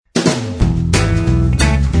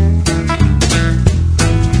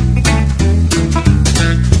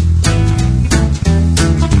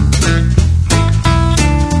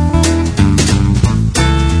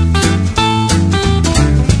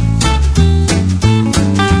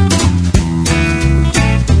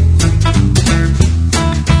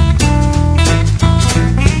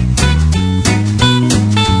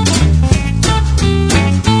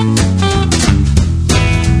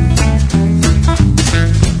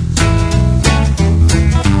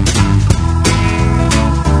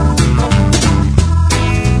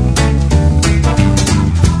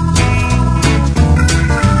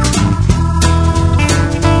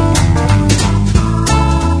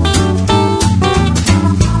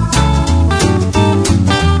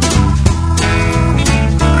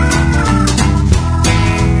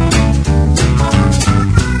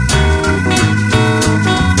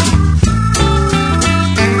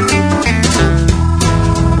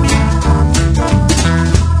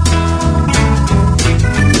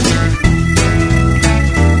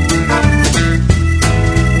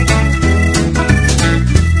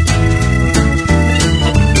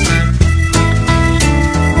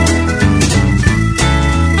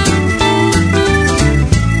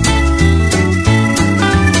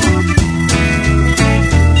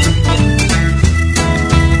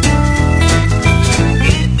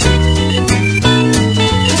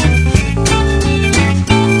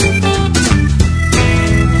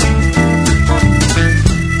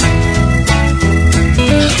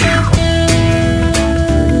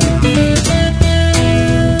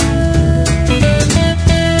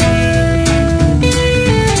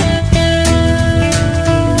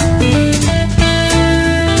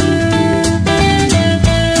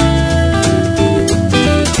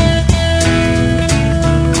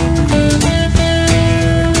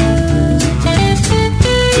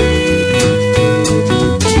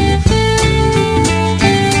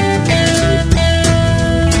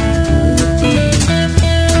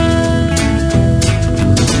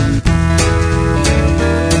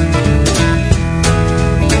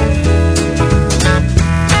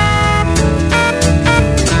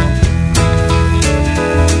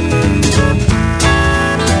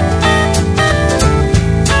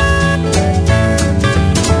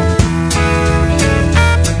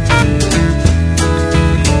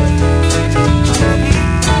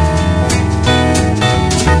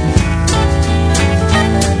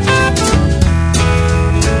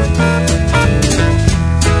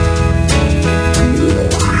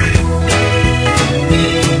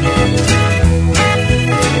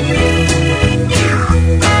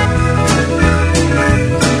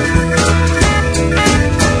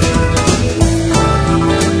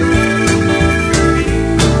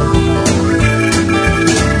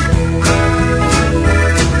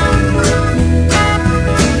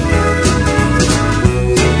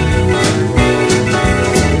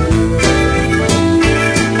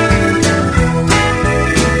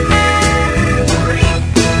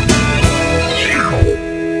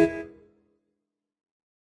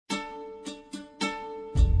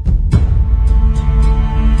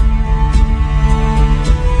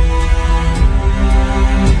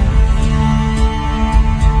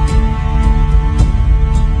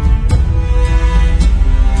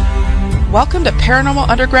Welcome to Paranormal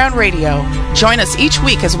Underground Radio. Join us each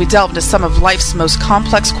week as we delve into some of life's most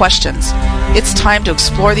complex questions. It's time to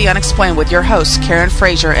explore the unexplained with your hosts, Karen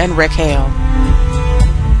Frazier and Rick Hale.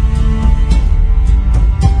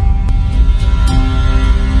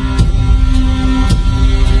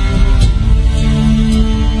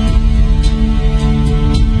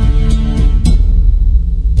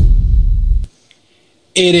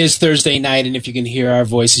 It is Thursday night, and if you can hear our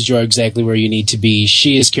voices, you are exactly where you need to be.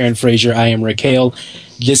 She is Karen Frazier. I am Rick Hale.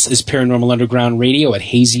 This is Paranormal Underground Radio at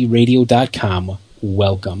hazyradio.com.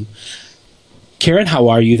 Welcome. Karen, how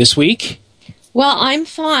are you this week? Well, I'm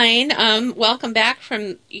fine. Welcome back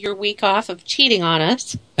from your week off of cheating on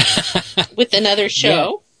us with another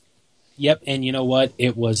show. Yeah. Yep, and you know what?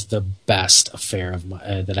 It was the best affair of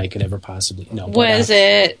my, that I could ever possibly know. Was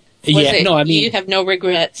it? No, I mean, you have no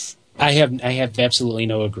regrets. I have absolutely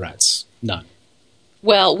no regrets. None.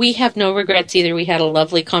 Well, we have no regrets either. We had a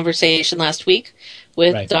lovely conversation last week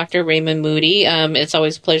with Dr. Raymond Moody. It's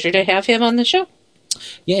always a pleasure to have him on the show.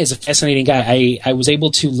 Yeah, he's a fascinating guy. I was able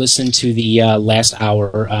to listen to the last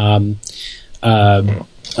hour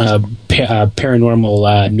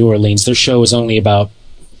Paranormal New Orleans. Their show is only about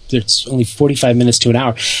it's only 45 minutes to an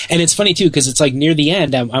hour, and it's funny too because it's like near the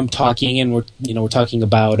end I'm talking and we're talking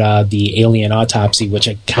about the alien autopsy, which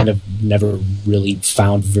I kind of never really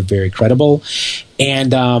found very credible,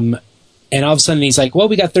 and all of a sudden he's like, well,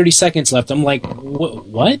 we got 30 seconds left. I'm like,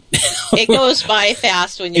 what? It goes by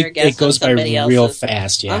fast when you're a guest. It goes by real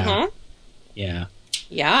fast. Yeah. Uh-huh. Yeah.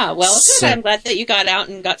 Yeah. Well, good. I'm glad that you got out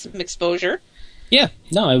and got some exposure. Yeah,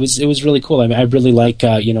 no, it was really cool. I mean, I really like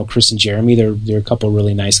Chris and Jeremy. They're a couple of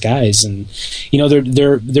really nice guys, and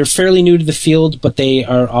they're fairly new to the field, but they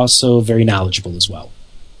are also very knowledgeable as well.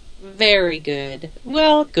 Very good.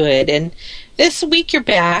 Well, good. And this week you're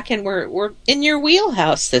back, and we're in your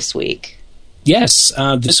wheelhouse this week. Yes,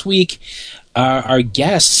 this week our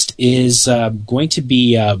guest is going to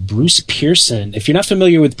be Bruce Pearson. If you're not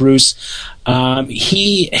familiar with Bruce,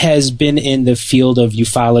 he has been in the field of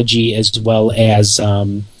ufology as well as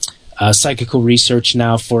psychical research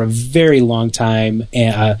now for a very long time.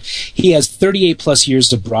 He has 38 plus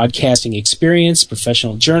years of broadcasting experience,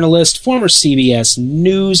 professional journalist, former CBS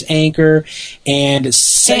News anchor, and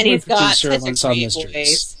segment producer of Unsolved Mysteries.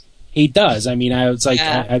 Voice. He does. I mean, I was like,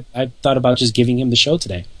 I thought about just giving him the show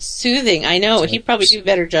today. Soothing. I know. He'd probably do a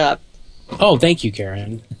better job. Oh, thank you,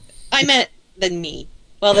 Karen. I meant than me.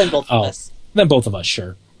 Well, then both of us. Then both of us,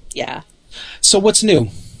 sure. Yeah. So what's new?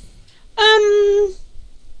 A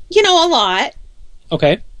lot.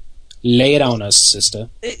 Okay. Lay it on us, sister.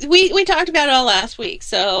 We talked about it all last week,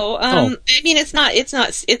 so I mean,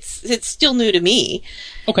 it's still new to me.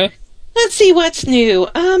 Okay. Let's see what's new.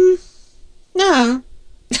 No.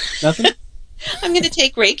 Nothing? I'm going to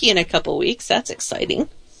take Reiki in a couple weeks. That's exciting.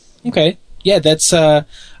 Okay. Yeah, that's a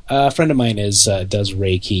friend of mine does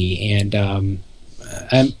Reiki, and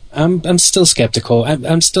I'm still skeptical.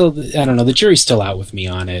 I'm still, I don't know, the jury's still out with me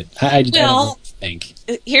on it. I don't think.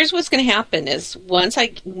 Here's what's going to happen is once I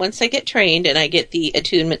get trained and I get the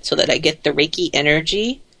attunement so that I get the Reiki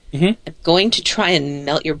energy, I'm going to try and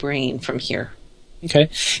melt your brain from here.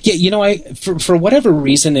 Okay. Yeah, I for whatever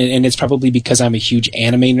reason, and it's probably because I'm a huge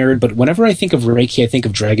anime nerd, but whenever I think of Reiki, I think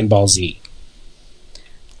of Dragon Ball Z.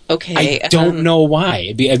 Okay. I don't know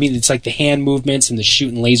why. I mean, it's like the hand movements and the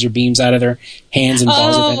shooting laser beams out of their hands and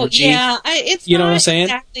balls of energy. Yeah. It's you know what I'm saying?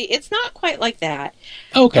 Exactly. It's not quite like that.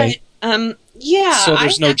 Okay. But, yeah. So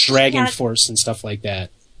there's no Dragon Force and stuff like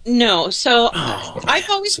that. No, so I've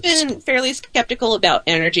always been fairly skeptical about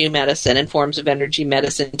energy medicine and forms of energy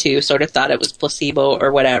medicine too, sort of thought it was placebo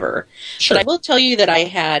or whatever. Sure. But I will tell you that I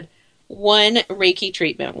had one Reiki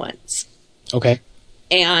treatment once. Okay.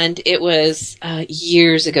 And it was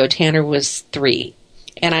years ago. Tanner was 3.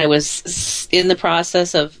 And I was in the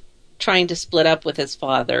process of trying to split up with his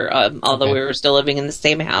father, although we were still living in the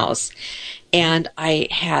same house. And I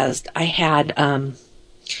had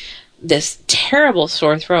this terrible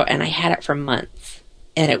sore throat, and I had it for months,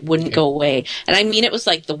 and it wouldn't go away. And I mean, it was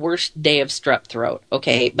like the worst day of strep throat,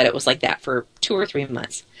 okay? But it was like that for 2 or 3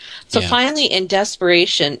 months. So finally, in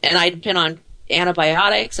desperation, and I'd been on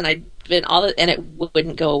antibiotics, and I'd been and it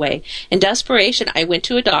wouldn't go away. In desperation, I went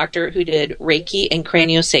to a doctor who did Reiki and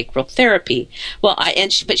craniosacral therapy. Well,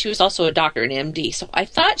 but she was also a doctor, an MD. So I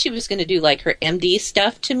thought she was going to do like her MD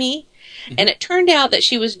stuff to me. And it turned out that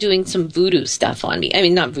she was doing some voodoo stuff on me. I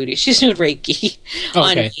mean, not voodoo. She's doing Reiki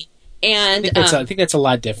on me. And I think that's a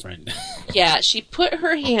lot different. Yeah, she put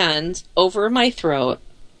her hands over my throat,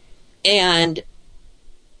 and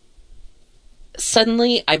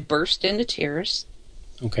suddenly I burst into tears.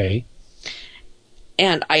 Okay.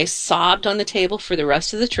 And I sobbed on the table for the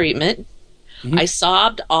rest of the treatment. Mm-hmm. I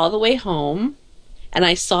sobbed all the way home, and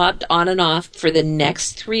I sobbed on and off for the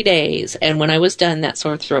next 3 days. And when I was done, that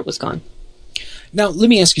sore throat was gone. Now, let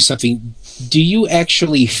me ask you something. Do you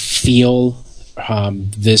actually feel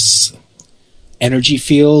this energy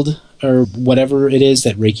field or whatever it is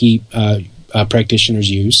that Reiki practitioners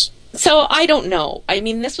use? So I don't know. I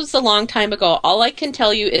mean, this was a long time ago. All I can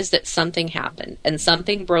tell you is that something happened and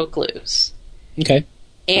something broke loose. Okay.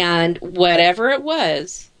 And whatever it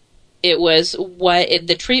was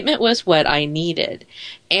the treatment was what I needed.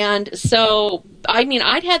 And so, I mean,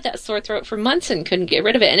 I'd had that sore throat for months and couldn't get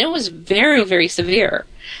rid of it. And it was very, very severe.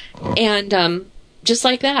 And just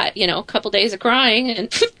like that, a couple days of crying and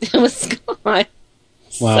it was gone.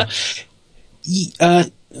 Wow. So,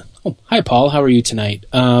 hi, Paul. How are you tonight?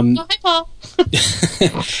 Hi, Paul.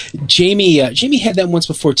 Jamie had that once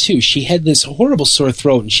before, too. She had this horrible sore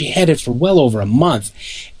throat, and she had it for well over a month.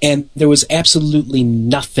 And there was absolutely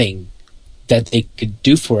nothing that they could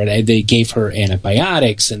do for it. They gave her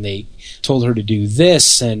antibiotics, and they told her to do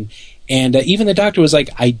this. And even the doctor was like,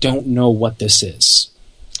 I don't know what this is.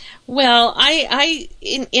 Well, I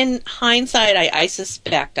in hindsight, I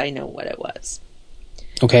suspect I know what it was.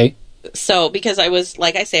 Okay. So, because I was,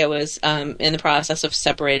 like I say, I was in the process of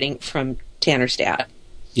separating from Tanner's dad.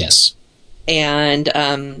 Yes. And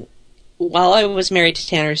while I was married to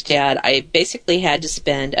Tanner's dad, I basically had to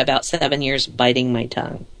spend about 7 years biting my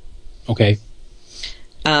tongue. Okay.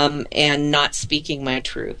 And not speaking my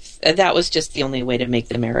truth. That was just the only way to make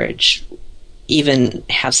the marriage even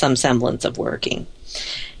have some semblance of working.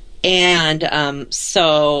 And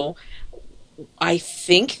so I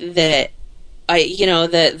think that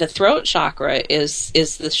the throat chakra is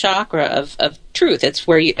the chakra of truth. It's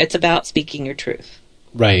where it's about speaking your truth.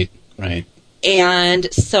 Right.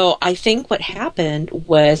 And so I think what happened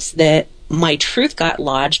was that my truth got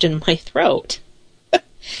lodged in my throat,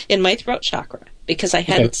 in my throat chakra, because I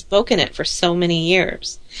hadn't spoken it for so many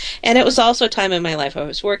years. And it was also a time in my life I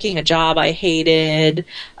was working a job I hated.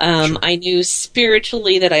 Sure. I knew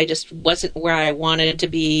spiritually that I just wasn't where I wanted to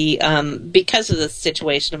be because of the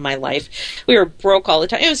situation of my life. We were broke all the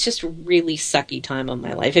time. It was just a really sucky time of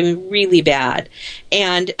my life. I mean, really bad.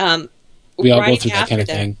 And we all go through that kind of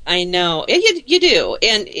thing. I know. You do.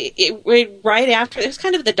 And right after, it was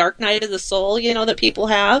kind of the dark night of the soul, that people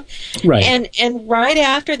have. Right. And right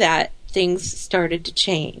after that, things started to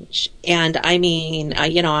change. And I mean,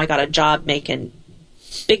 I got a job making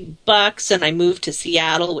big bucks, and I moved to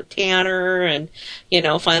Seattle with Tanner, and,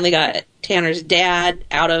 finally got Tanner's dad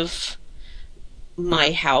out of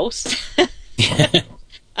my house.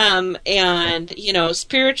 And,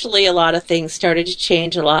 spiritually, a lot of things started to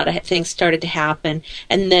change. A lot of things started to happen.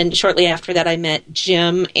 And then shortly after that, I met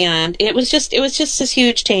Jim, and it was just this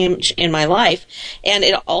huge change in my life. And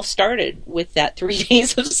it all started with that 3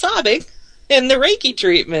 days of sobbing and the Reiki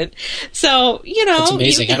treatment. So, That's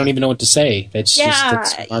amazing. I don't even know what to say. That's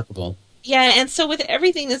remarkable. Yeah, and so with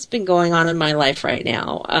everything that's been going on in my life right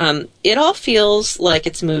now, it all feels like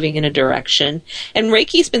it's moving in a direction. And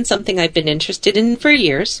Reiki's been something I've been interested in for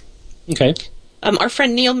years. Okay. Our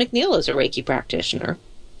friend Neil McNeil is a Reiki practitioner.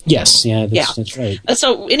 Yes, that's right.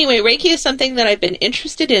 So anyway, Reiki is something that I've been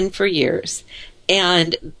interested in for years,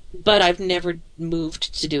 but I've never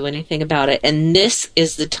moved to do anything about it. And this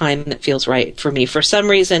is the time that feels right for me. For some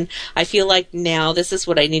reason, I feel like now this is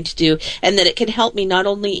what I need to do, and that it can help me not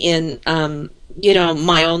only in,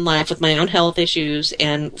 my own life with my own health issues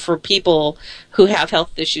and for people who have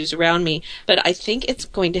health issues around me, but I think it's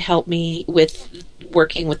going to help me with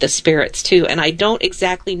working with the spirits too. And I don't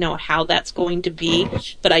exactly know how that's going to be,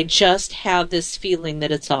 but I just have this feeling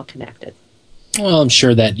that it's all connected. Well, I'm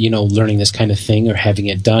sure that, learning this kind of thing or having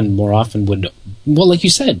it done more often would, well, like you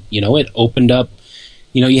said, it opened up,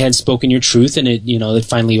 you had spoken your truth, and it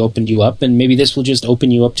finally opened you up, and maybe this will just open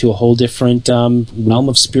you up to a whole different realm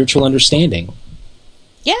of spiritual understanding.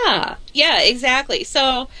 Yeah, exactly.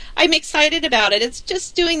 So I'm excited about it. It's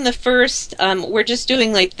just doing the first, we're just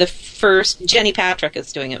doing like the first, Jenny Patrick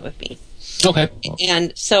is doing it with me. Okay.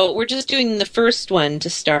 And so we're just doing the first one to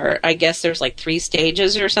start. I guess there's like 3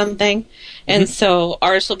 stages or something. And so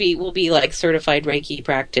ours will be like certified Reiki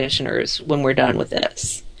practitioners when we're done with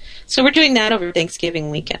this. So we're doing that over Thanksgiving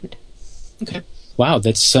weekend. Okay. Wow,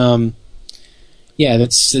 that's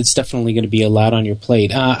it's definitely going to be a lot on your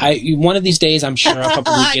plate. One of these days, I'm sure I'll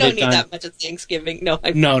probably get it done. I don't need that much of Thanksgiving. No,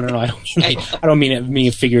 I don't mean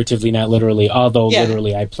it figuratively, not literally. Although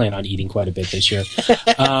literally, I plan on eating quite a bit this year.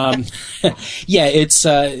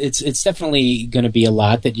 It's definitely going to be a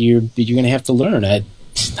lot that you're going to have to learn. I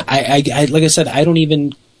like I said, I don't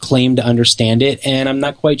even claim to understand it, and I'm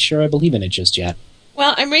not quite sure I believe in it just yet.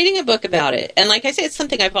 Well, I'm reading a book about it, and like I say, it's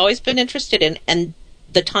something I've always been interested in, and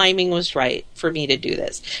the timing was right for me to do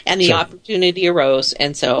this, and the opportunity arose,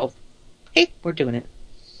 and so, hey, we're doing it.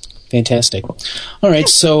 Fantastic. All right,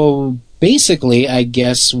 so basically, I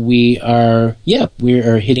guess we are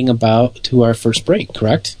hitting about to our first break,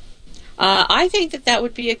 correct? I think that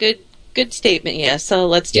would be a good statement, yes. So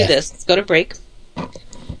let's do this. Let's go to break.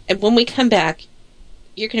 And when we come back,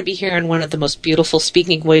 you're going to be hearing one of the most beautiful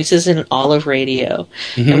speaking voices in all of radio.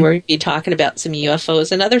 Mm-hmm. And we're going to be talking about some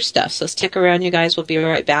UFOs and other stuff. So stick around, you guys. We'll be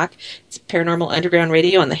right back. It's Paranormal Underground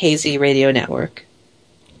Radio on the Hazy Radio Network.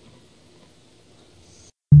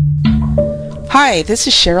 Hi, this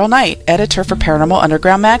is Cheryl Knight, editor for Paranormal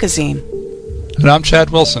Underground Magazine. And I'm Chad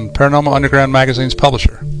Wilson, Paranormal Underground Magazine's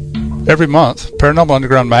publisher. Every month, Paranormal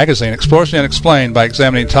Underground Magazine explores the unexplained by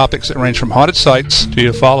examining topics that range from haunted sites to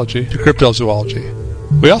ufology to cryptozoology.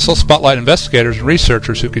 We also spotlight investigators and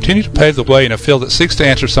researchers who continue to pave the way in a field that seeks to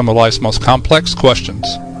answer some of life's most complex questions.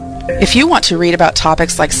 If you want to read about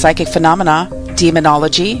topics like psychic phenomena,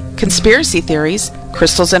 demonology, conspiracy theories,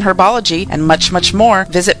 crystals and herbology, and much, much more,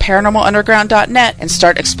 visit ParanormalUnderground.net and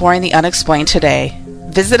start exploring the unexplained today.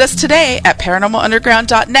 Visit us today at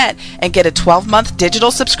ParanormalUnderground.net and get a 12-month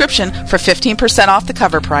digital subscription for 15% off the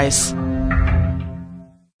cover price.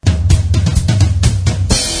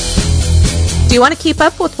 Do you want to keep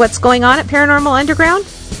up with what's going on at Paranormal Underground?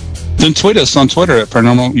 Then tweet us on Twitter at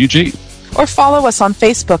ParanormalUG. Or follow us on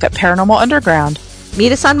Facebook at Paranormal Underground.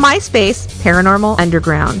 Meet us on MySpace, Paranormal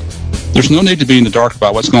Underground. There's no need to be in the dark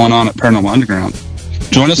about what's going on at Paranormal Underground.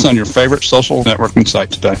 Join us on your favorite social networking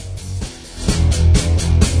site today.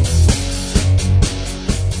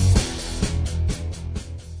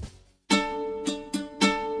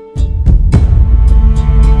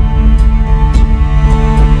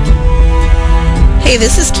 Hey,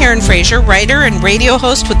 this is Karen Frazier, writer and radio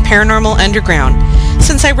host with Paranormal Underground.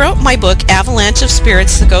 Since I wrote my book, Avalanche of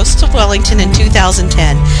Spirits, The Ghosts of Wellington, in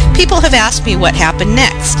 2010, people have asked me what happened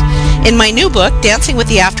next. In my new book, Dancing with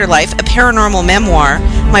the Afterlife, a paranormal memoir,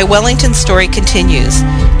 my Wellington story continues.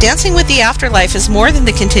 Dancing with the Afterlife is more than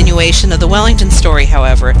the continuation of the Wellington story,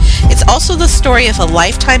 however. It's also the story of a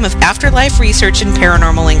lifetime of afterlife research and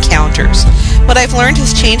paranormal encounters. What I've learned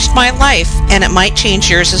has changed my life, and it might change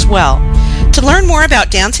yours as well. To learn more about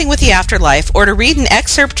Dancing with the Afterlife or to read an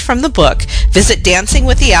excerpt from the book, visit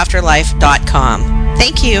dancingwiththeafterlife.com.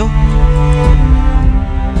 Thank you.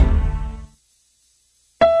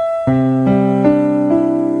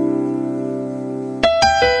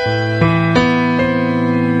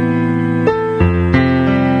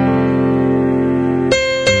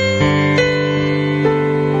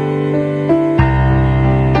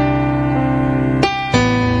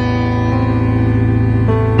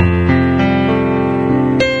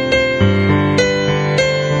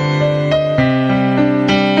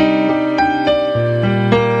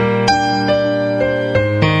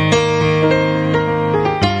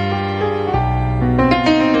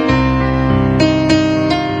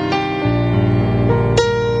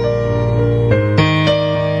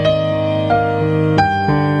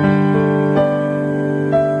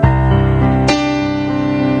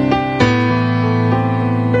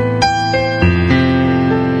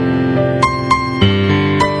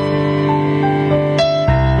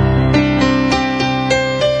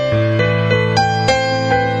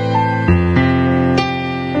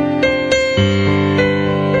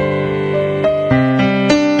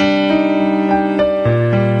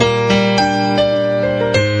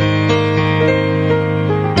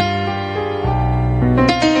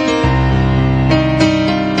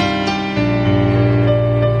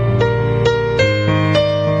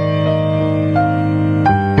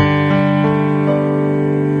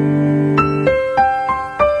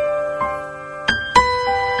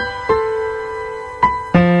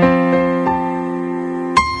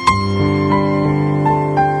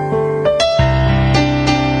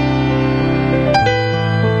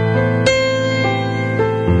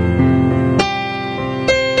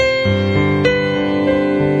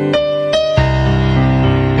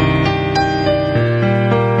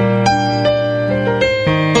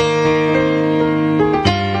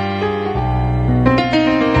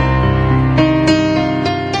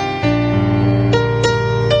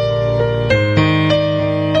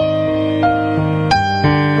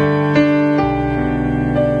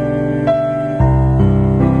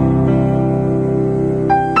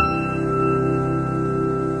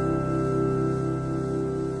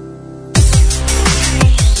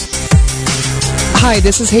 Hi,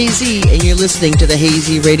 this is Hazy, and you're listening to the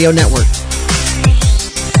Hazy Radio Network.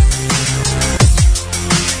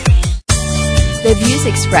 The The views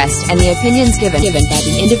expressed and the opinions given by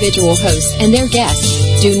the individual hosts and their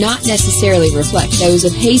guests do not necessarily reflect those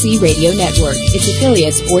of Hazy Radio Network, its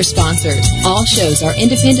affiliates, or sponsors. All shows are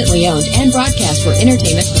independently owned and broadcast for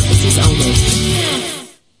entertainment purposes only.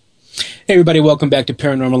 Hey everybody, welcome back to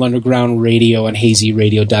Paranormal Underground Radio on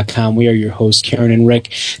hazyradio.com. We are your hosts, Karen and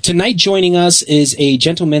Rick. Tonight joining us is a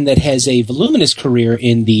gentleman that has a voluminous career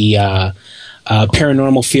in the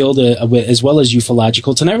paranormal field as well as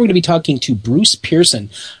ufological. Tonight we're going to be talking to Bruce Pearson.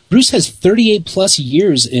 Bruce has 38 plus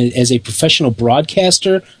years as a professional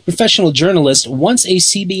broadcaster, professional journalist, once a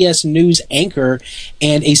CBS News anchor,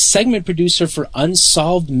 and a segment producer for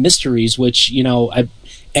Unsolved Mysteries, which,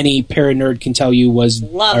 any para-nerd can tell you was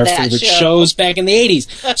our favorite shows back in the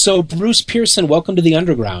 80s. So, Bruce Pearson, welcome to the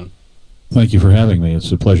Underground. Thank you for having me.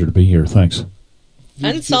 It's a pleasure to be here. Thanks.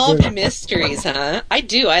 Unsolved Mysteries, huh? I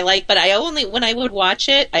do. But when I would watch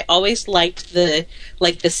it, I always liked the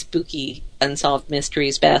spooky Unsolved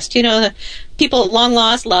Mysteries best. The people, long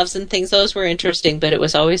lost loves and things, those were interesting, but it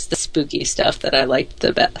was always the spooky stuff that I liked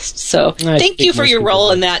the best. So, thank you for your role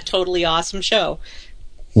in that totally awesome show.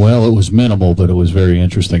 Well, it was minimal, but it was very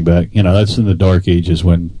interesting back. That's in the dark ages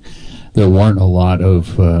when there weren't a lot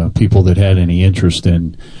of people that had any interest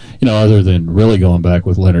in, other than really going back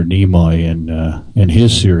with Leonard Nimoy and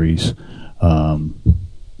his series.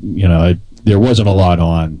 There wasn't a lot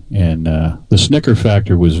on, and the snicker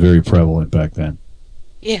factor was very prevalent back then.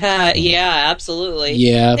 Yeah, absolutely.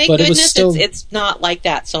 Yeah, thank but goodness it was still... it's not like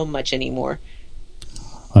that so much anymore.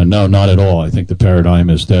 No, not at all. I think the paradigm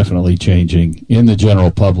is definitely changing in the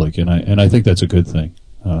general public, and I think that's a good thing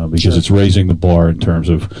because it's raising the bar in terms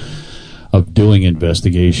of doing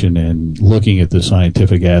investigation and looking at the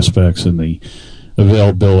scientific aspects and the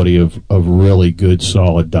availability of really good,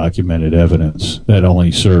 solid, documented evidence that only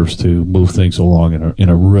serves to move things along in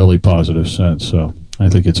a really positive sense. So I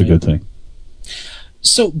think it's a good thing.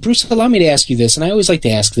 So, Bruce, allow me to ask you this, and I always like to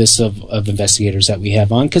ask this of investigators that we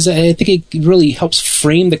have on, because I think it really helps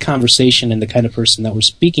frame the conversation and the kind of person that we're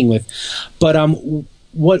speaking with. But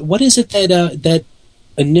what is it that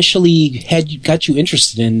initially got you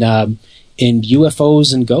interested in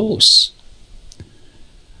UFOs and ghosts?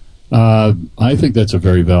 I think that's a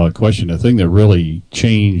very valid question. The thing that really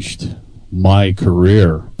changed my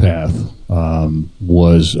career path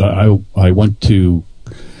was I went to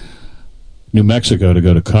New Mexico to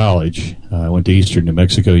go to college. I went to Eastern New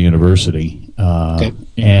Mexico University.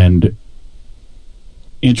 And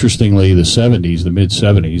interestingly, the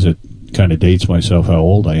mid-'70s, it kind of dates myself how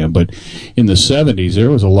old I am, but in the 70s, there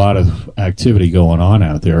was a lot of activity going on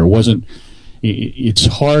out there. It's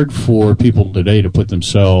hard for people today to put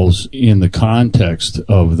themselves in the context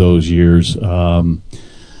of those years.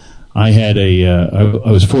 I had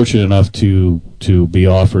I was fortunate enough to be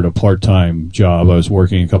offered a part-time job. I was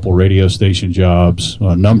working a couple radio station jobs,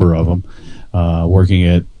 a number of them, working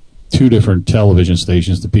at two different television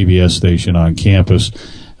stations, the PBS station on campus,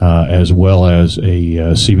 as well as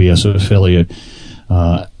a CBS affiliate,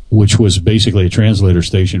 which was basically a translator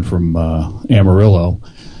station from Amarillo,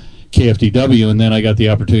 KFDW, and then I got the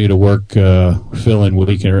opportunity to work fill-in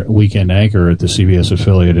weekend anchor at the CBS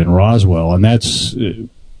affiliate in Roswell, and that's...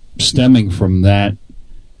 stemming from that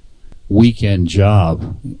weekend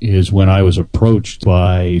job is when I was approached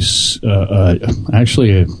by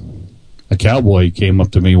actually a cowboy came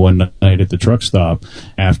up to me one night at the truck stop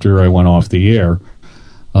after I went off the air,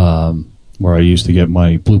 where I used to get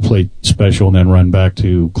my blue plate special and then run back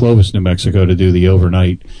to Clovis, New Mexico to do the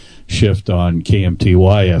overnight shift on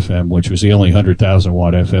KMTY FM, which was the only 100,000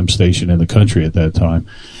 watt FM station in the country at that time.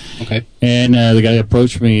 Okay. And the guy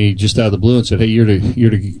approached me just out of the blue and said, "Hey, you're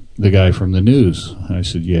the guy from the news." I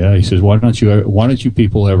said, "Yeah." He says, "Why don't you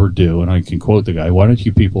people ever do?" And I can quote the guy. "Why don't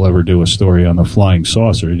you people ever do a story on the flying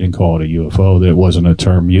saucer?" He didn't call it a UFO. That wasn't a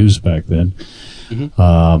term used back then.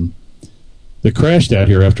 Mm-hmm. That crashed out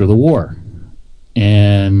here after the war.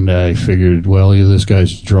 And I figured, well, either this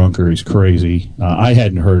guy's drunk or he's crazy. I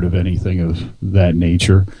hadn't heard of anything of that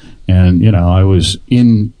nature, and I was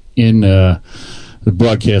in the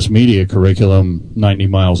broadcast media curriculum 90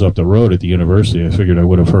 miles up the road at the university. I figured I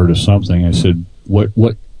would have heard of something. I said,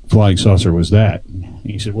 what flying saucer was that? And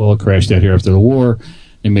he said, well, it crashed out here after the war.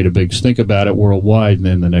 They made a big stink about it worldwide, and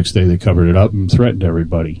then the next day they covered it up and threatened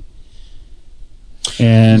everybody.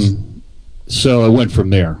 And so I went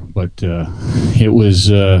from there. But it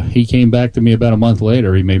was he came back to me about a month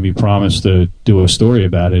later. He made me promise to do a story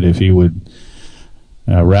about it if he would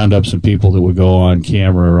round up some people that would go on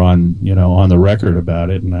camera or on the record about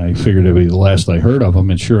it. And I figured it would be the last I heard of him.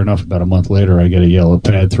 And sure enough, about a month later, I get a yellow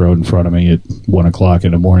pad thrown in front of me at 1 o'clock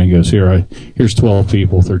in the morning. He goes, here's 12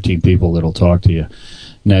 people, 13 people that'll talk to you.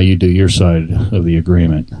 now you do your side of the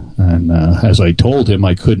agreement. And as I told him,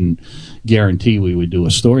 I couldn't guarantee we would do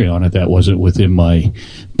a story on it. That wasn't within my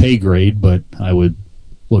pay grade, but I would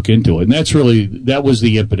look into it. And that was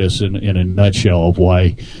the impetus in a nutshell of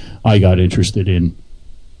why I got interested in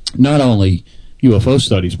not only UFO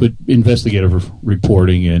studies, but investigative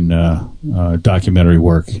reporting and documentary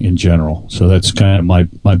work in general. So that's kind of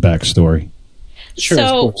my backstory. Sure, so,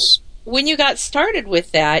 of course. When you got started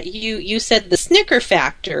with that, you said the snicker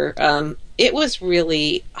factor, it was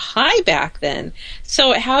really high back then.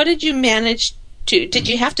 So how did you manage did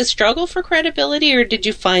you have to struggle for credibility, or did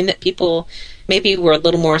you find that people maybe were a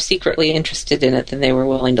little more secretly interested in it than they were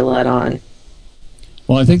willing to let on?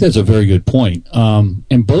 Well, I think that's a very good point.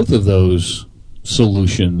 And both of those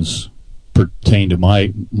solutions pertain to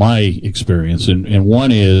my experience. And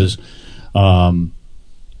one is,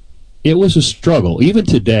 it was a struggle, even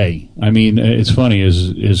today. I mean, it's funny,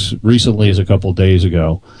 as recently as a couple of days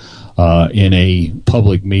ago, in a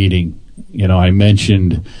public meeting, I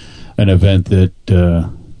mentioned an event that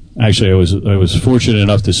actually I was fortunate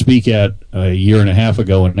enough to speak at a year and a half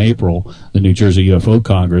ago in April, the New Jersey UFO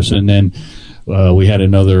Congress, and then we had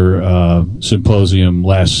another symposium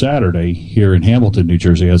last Saturday here in Hamilton, New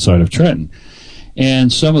Jersey, outside of Trenton.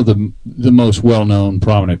 And some of the most well-known,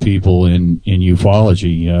 prominent people in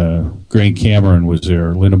ufology, Grant Cameron was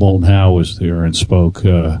there, Linda Moulton Howe was there and spoke,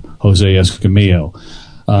 Jose Escamillo.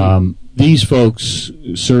 These folks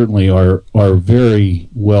certainly are very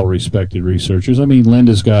well-respected researchers. I mean,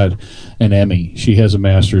 Linda's got an Emmy. She has a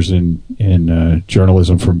master's in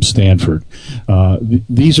journalism from Stanford.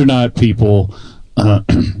 These are not people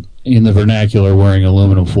in the vernacular wearing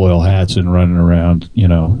aluminum foil hats and running around,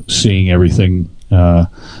 seeing everything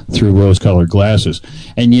through rose-colored glasses.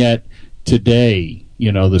 And yet, today,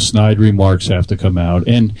 the snide remarks have to come out.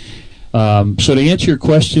 And so to answer your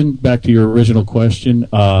question, back to your original question,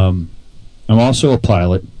 I'm also a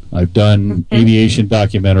pilot. I've done aviation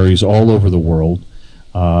documentaries all over the world.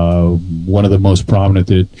 One of the most prominent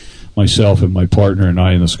that myself and my partner and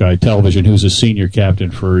I in the Sky Television, who's a senior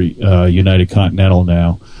captain for United Continental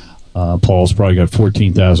now, Paul's probably got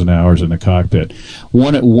 14,000 hours in the cockpit.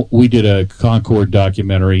 We did a Concorde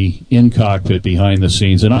documentary in cockpit behind the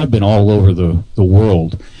scenes, and I've been all over the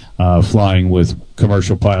world flying with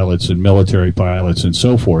commercial pilots and military pilots and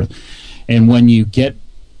so forth. And when you get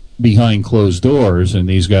behind closed doors and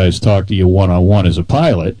these guys talk to you one-on-one as a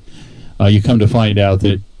pilot, you come to find out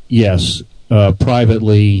that, yes,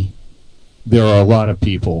 privately, there are a lot of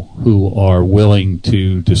people who are willing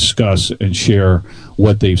to discuss and share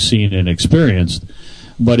what they've seen and experienced,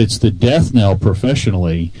 but it's the death knell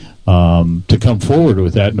professionally to come forward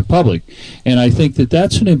with that in the public. And I think that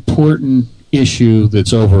that's an important issue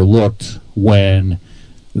that's overlooked when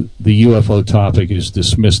the UFO topic is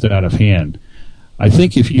dismissed out of hand. I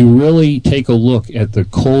think if you really take a look at the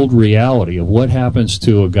cold reality of what happens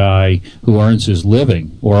to a guy who earns his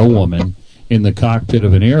living, or a woman, in the cockpit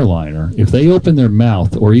of an airliner, if they open their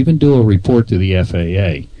mouth or even do a report to the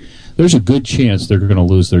FAA, there's a good chance they're going to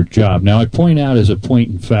lose their job. Now, I point out as a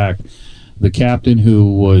point in fact, the captain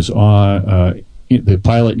who was on the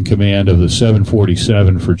pilot in command of the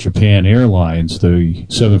 747 for Japan Airlines, the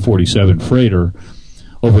 747 freighter,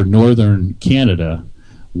 over northern Canada,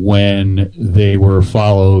 when they were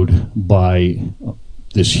followed by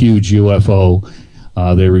this huge UFO.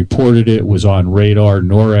 They reported it was on radar.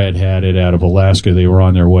 NORAD had it out of Alaska. They were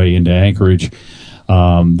on their way into Anchorage.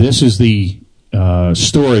 This is the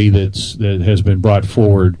story that has been brought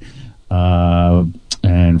forward.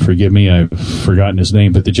 And forgive me, I've forgotten his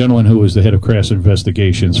name, but the gentleman who was the head of crash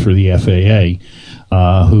investigations for the FAA,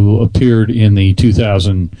 who appeared in the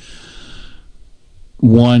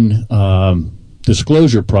 2001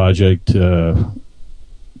 Disclosure Project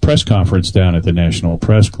press conference down at the National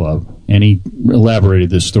Press Club, and he elaborated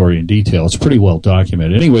this story in detail. It's pretty well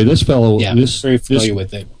documented. Anyway, this fellow... very familiar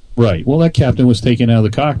with it. Right. Well, that captain was taken out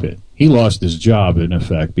of the cockpit. He lost his job, in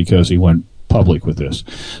effect, because he went public with this.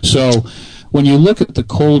 So when you look at the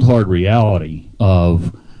cold, hard reality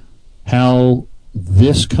of how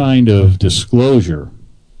this kind of disclosure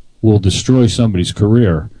will destroy somebody's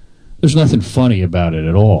career, there's nothing funny about it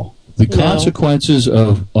at all. The consequences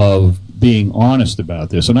of being honest about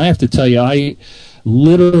this, and I have to tell you, I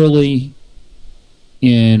literally,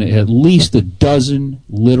 in at least a dozen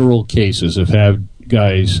literal cases, have had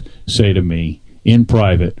guys say to me in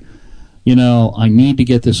private, I need to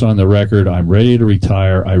get this on the record. I'm ready to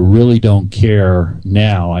retire. I really don't care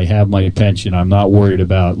now. I have my pension. I'm not worried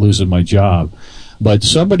about losing my job. But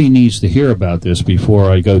somebody needs to hear about this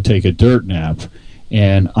before I go take a dirt nap.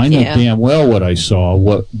 And I know damn well what I saw,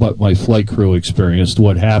 what my flight crew experienced,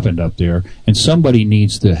 what happened up there. And somebody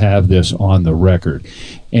needs to have this on the record.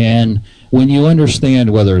 And when you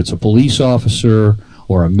understand whether it's a police officer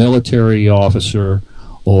or a military officer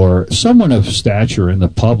or someone of stature in the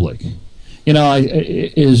public, you know,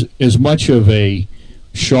 is as much of a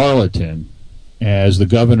charlatan as the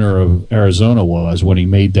governor of Arizona was when he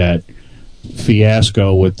made that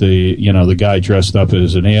fiasco with the guy dressed up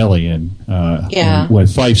as an alien when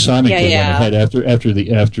Fife Simon went ahead after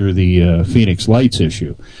the Phoenix Lights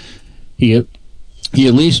issue. He at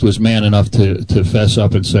least was man enough to fess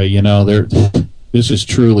up and say, you know, this is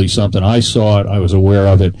truly something. I saw it. I was aware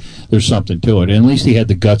of it. There's something to it. And at least he had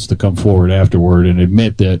the guts to come forward afterward and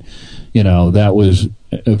admit that, you know, that was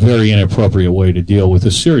a very inappropriate way to deal with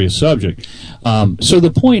a serious subject. So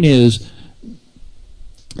the point is,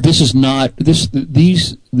 this is not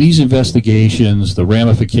these investigations, the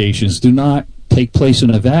ramifications do not take place in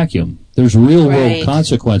a vacuum. There's real world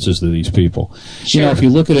consequences to these people. Sure. You know, if you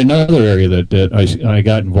look at another area that I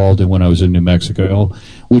got involved in when I was in New Mexico,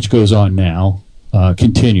 which goes on now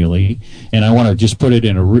continually, and I want to just put it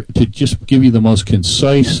to just give you the most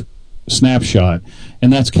concise snapshot,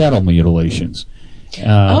 and that's cattle mutilations.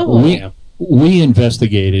 We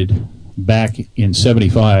investigated. Back in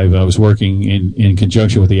 75, I was working in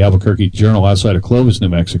conjunction with the Albuquerque Journal outside of Clovis, New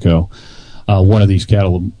Mexico, one of these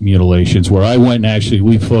cattle mutilations where I went and actually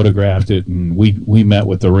we photographed it and we met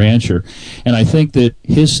with the rancher. And I think that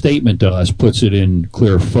his statement to us puts it in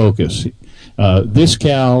clear focus. This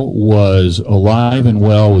cow was alive and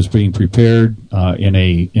well, was being prepared in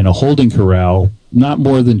a holding corral not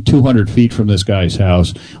more than 200 feet from this guy's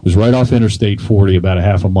house. It was right off Interstate 40, about a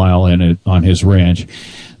half a mile in it on his ranch.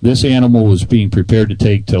 This animal was being prepared to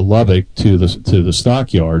take to Lubbock to the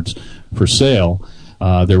stockyards for sale.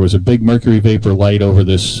 There was a big mercury vapor light over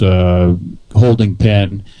this holding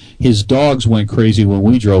pen. His dogs went crazy when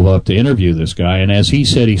we drove up to interview this guy. And as he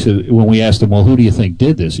said, when we asked him, well, who do you think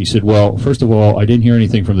did this? He said, well, first of all, I didn't hear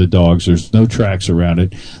anything from the dogs. There's no tracks around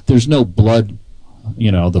it. There's no blood.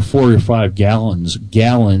 You know, the 4 or 5 gallons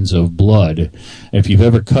of blood. If you've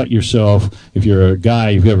ever cut yourself, if you're a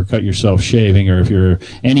guy, you've ever cut yourself shaving, or if you're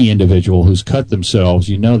any individual who's cut themselves,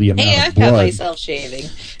 you know the amount of blood. I've cut myself shaving.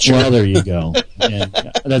 Well, there you go. And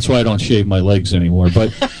that's why I don't shave my legs anymore.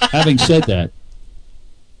 But having said that,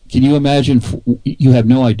 can you imagine? You have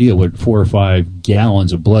no idea what 4 or 5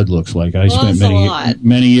 gallons of blood looks like. I spent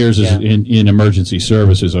many years in emergency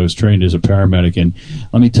services. I was trained as a paramedic, and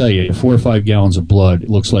let me tell you, 4 or 5 gallons of blood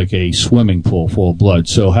looks like a swimming pool full of blood.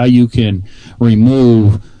 So how you can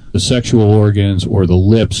remove the sexual organs or the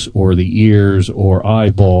lips or the ears or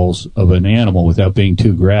eyeballs of an animal without being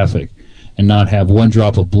too graphic, and not have one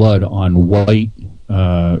drop of blood on white,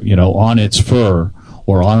 on its fur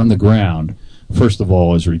or on the ground, first of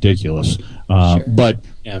all, is ridiculous. Sure.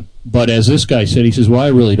 But as this guy said, he says, well, I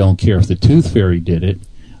really don't care if the Tooth Fairy did it.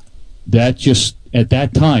 That just, at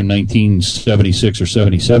that time, 1976 or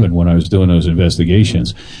 77, when I was doing those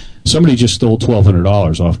investigations, somebody just stole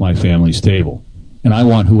 $1,200 off my family's table. And I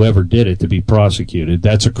want whoever did it to be prosecuted.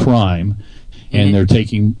 That's a crime. And they're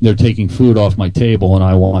taking food off my table, and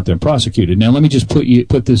I want them prosecuted. Now, let me just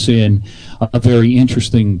put this in a very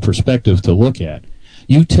interesting perspective to look at.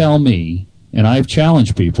 You tell me, and I've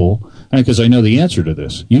challenged people, because I know the answer to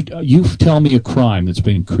this. You tell me a crime that's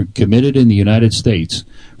been committed in the United States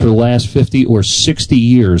for the last 50 or 60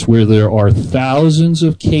 years where there are thousands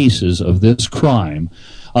of cases of this crime,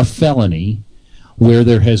 a felony, where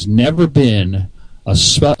there has never been a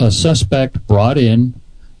suspect brought in,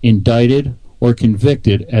 indicted, or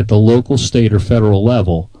convicted at the local, state, or federal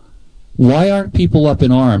level. Why aren't people up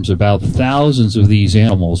in arms about thousands of these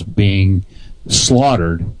animals being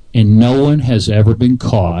slaughtered and no one has ever been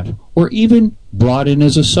caught or even brought in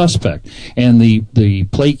as a suspect? And the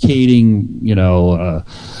placating,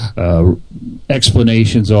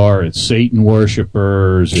 explanations are it's Satan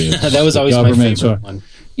worshipers, it's that was always my favorite one.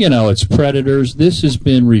 It's predators. This has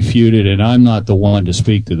been refuted, and I'm not the one to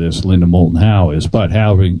speak to this. Linda Moulton Howe is. But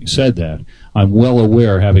having said that, I'm well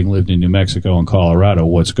aware, having lived in New Mexico and Colorado,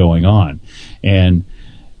 what's going on. And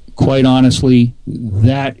quite honestly,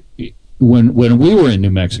 that when we were in New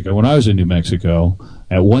Mexico, when I was in New Mexico,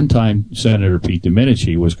 at one time Senator Pete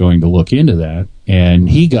Domenici was going to look into that, and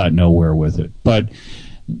he got nowhere with it. But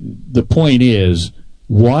the point is,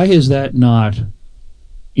 why is that not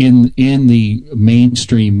in the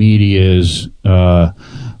mainstream media's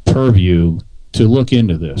purview to look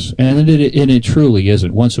into this, and it truly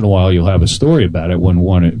isn't. Once in a while, you'll have a story about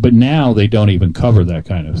it but now they don't even cover that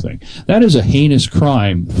kind of thing. That is a heinous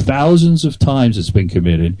crime. Thousands of times it's been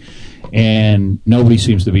committed, and nobody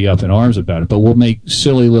seems to be up in arms about it. But we'll make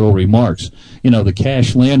silly little remarks. The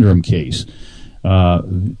Cash Landrum case.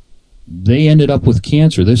 They ended up with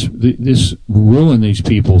cancer. This ruined these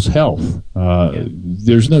people's health.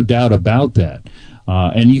 There's no doubt about that.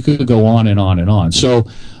 And you could go on and on and on. So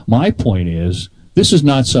my point is, this is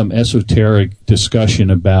not some esoteric discussion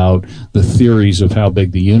about the theories of how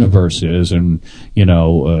big the universe is and,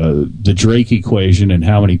 the Drake equation and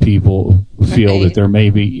how many people feel that there may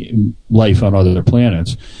be life on other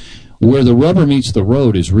planets. Where the rubber meets the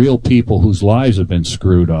road is real people whose lives have been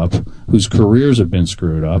screwed up, whose careers have been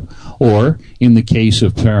screwed up, or in the case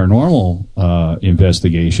of paranormal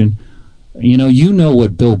investigation, you know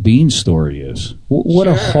what Bill Bean's story is. What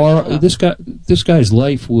a horror! This guy's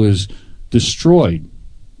life was destroyed,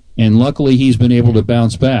 and luckily he's been able to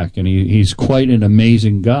bounce back, and he's quite an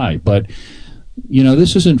amazing guy. But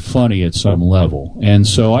this isn't funny at some level, and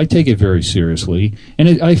so I take it very seriously,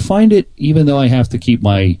 and I find it, even though I have to keep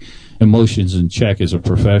my emotions in check as a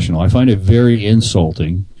professional, I find it very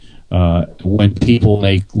insulting when people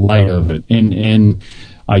make light of it. And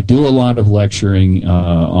I do a lot of lecturing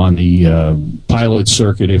on the pilot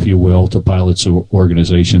circuit, if you will, to pilots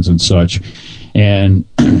organizations and such. And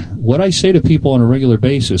what I say to people on a regular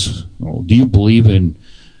basis, do you believe in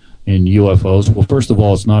UFOs? Well, first of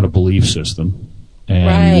all, it's not a belief system.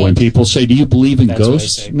 And when people say, do you believe in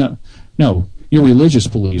ghosts? No. Your religious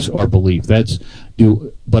beliefs are belief.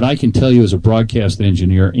 But I can tell you as a broadcast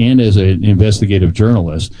engineer and as an investigative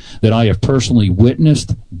journalist that I have personally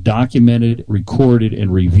witnessed, documented, recorded,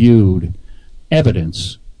 and reviewed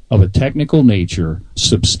evidence of a technical nature,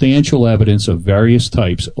 substantial evidence of various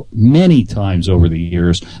types, many times over the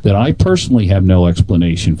years, that I personally have no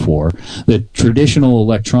explanation for, that traditional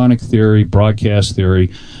electronic theory, broadcast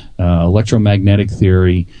theory, electromagnetic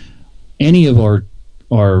theory, any of our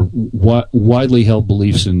widely held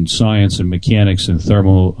beliefs in science and mechanics and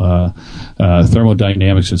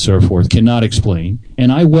thermodynamics and so forth cannot explain.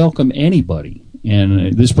 And I welcome anybody.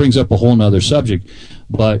 And this brings up a whole nother subject,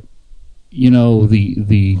 but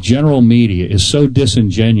the general media is so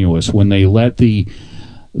disingenuous when they let the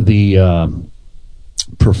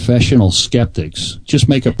professional skeptics just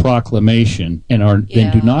make a proclamation and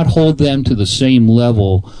do not hold them to the same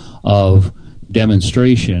level of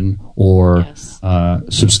demonstration or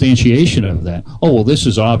substantiation of that. Oh, well, this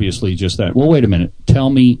is obviously just that. Well, wait a minute. Tell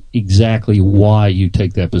me exactly why you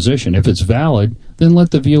take that position. If it's valid, then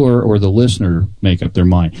let the viewer or the listener make up their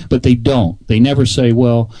mind. But they don't. They never say,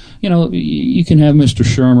 well, you can have Mr.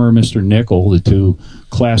 Shermer or Mr. Nickel, the two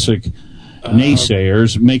classic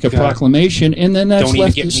naysayers, make a proclamation, and then that's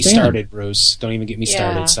left to stand. Don't even get me started, Bruce. Don't even get me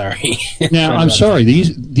started. Sorry. Now, I'm sorry.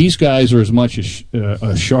 These guys are as much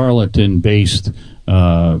a charlatan-based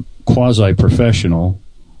quasi-professional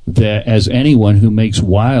as anyone who makes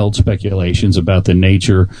wild speculations about the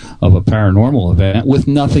nature of a paranormal event with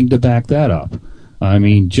nothing to back that up. I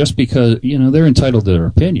mean, just because, they're entitled to their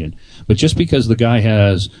opinion, but just because the guy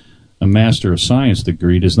has a Master of Science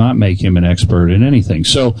degree does not make him an expert in anything.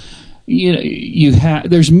 So,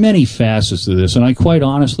 there's many facets to this, and I quite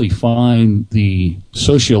honestly find the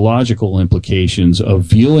sociological implications of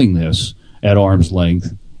viewing this at arm's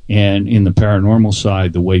length, and in the paranormal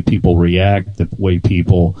side, the way people react, the way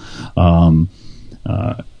people,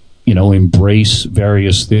 embrace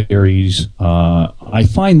various theories. I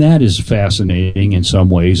find that is fascinating in some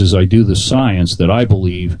ways, as I do the science that I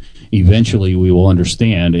believe eventually we will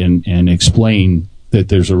understand and explain that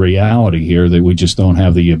there's a reality here that we just don't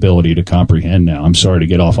have the ability to comprehend now. I'm sorry to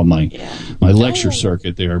get off on my lecture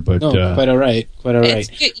circuit there, but quite all right.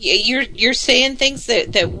 You're saying things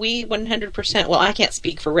that we 100%. Well, I can't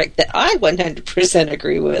speak for Rick. That I 100%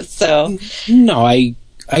 agree with. So no, I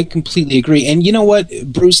completely agree. And you know what,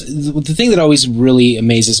 Bruce? The thing that always really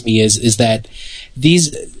amazes me is that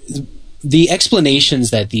the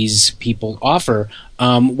explanations that these people offer,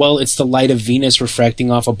 it's the light of Venus refracting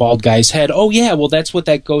off a bald guy's head. Oh, yeah, well, that's what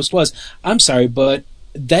that ghost was. I'm sorry, but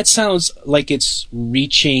that sounds like it's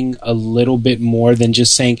reaching a little bit more than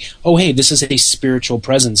just saying, oh, hey, this is a spiritual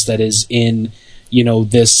presence that is in,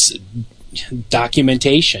 this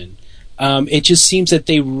documentation. It just seems that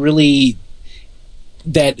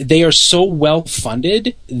they are so well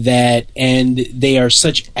funded and they are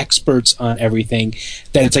such experts on everything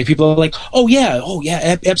that it's like people are like, oh yeah,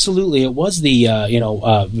 absolutely, it was the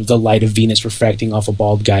the light of Venus refracting off a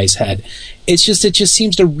bald guy's head. It just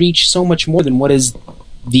seems to reach so much more than what is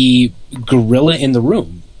the gorilla in the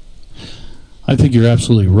room. I think you're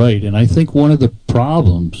absolutely right. And I think one of the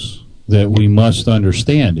problems that we must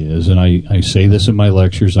understand is, and I say this in my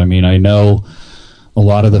lectures, I mean, I know a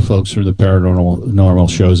lot of the folks from the paranormal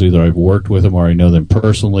shows, either I've worked with them or I know them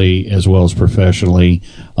personally as well as professionally.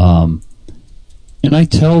 And I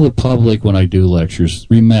tell the public when I do lectures,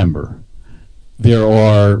 remember, there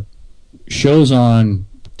are shows on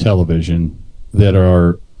television that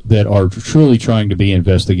are truly trying to be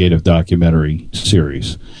investigative documentary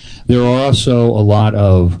series. There are also a lot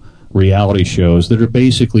of reality shows that are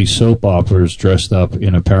basically soap operas dressed up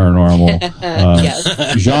in a paranormal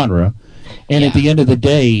genre. And at the end of the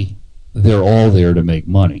day, they're all there to make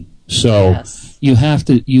money. So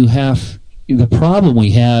the problem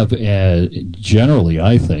we have generally,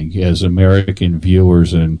 I think, as American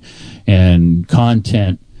viewers and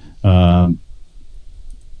content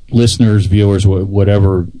listeners, viewers,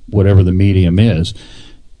 whatever the medium is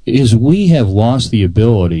we have lost the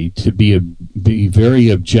ability to be very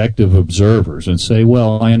objective observers and say,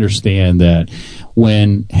 well, I understand that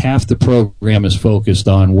when half the program is focused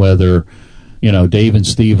on whether Dave and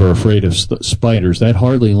Steve are afraid of spiders, that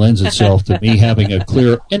hardly lends itself to me having a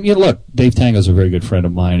clear. And look, Dave Tango's a very good friend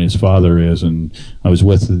of mine. His father is, and I was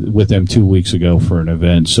with them 2 weeks ago for an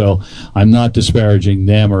event. So I'm not disparaging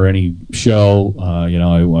them or any show.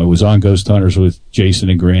 I was on Ghost Hunters with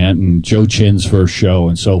Jason and Grant and Joe Chin's first show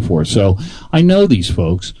and so forth. So I know these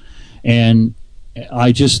folks, and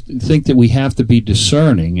I just think that we have to be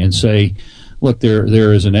discerning and say, look,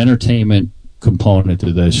 there is an entertainment component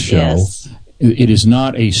to this show. Yes. It is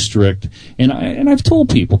not a strict, and I've told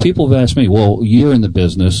people have asked me, well, you're in the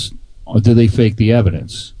business, do they fake the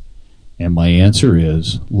evidence? And my answer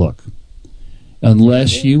is, look,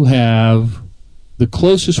 unless you have the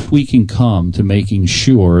closest we can come to making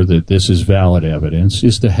sure that this is valid evidence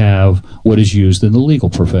is to have what is used in the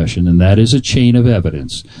legal profession, and that is a chain of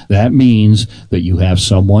evidence. That means that you have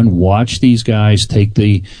someone watch these guys take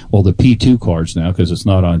the P2 cards now, because it's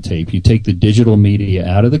not on tape. You take the digital media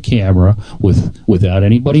out of the camera without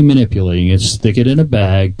anybody manipulating it, stick it in a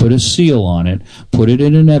bag, put a seal on it, put it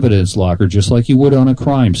in an evidence locker just like you would on a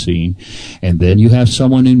crime scene, and then you have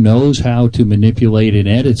someone who knows how to manipulate an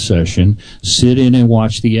edit session, sit in and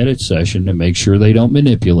watch the edit session to make sure they don't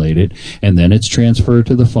manipulate it, and then it's transferred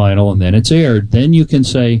to the final, and then it's aired. Then you can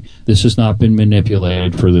say this has not been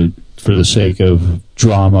manipulated for the sake of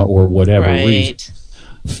drama or whatever reason.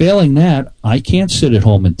 Failing that, I can't sit at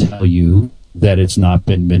home and tell you that it's not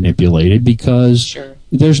been manipulated because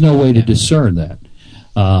there's no way to discern that.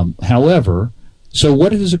 However, so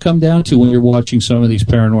what does it come down to when you're watching some of these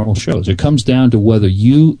paranormal shows? It comes down to whether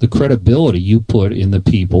the credibility you put in the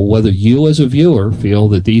people, whether you as a viewer feel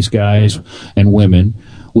that these guys and women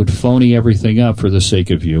would phony everything up for the sake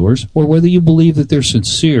of viewers, or whether you believe that they're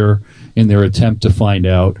sincere in their attempt to find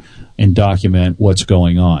out and document what's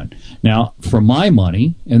going on. Now, for my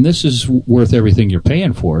money, and this is worth everything you're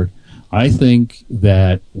paying for it, I think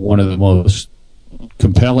that one of the most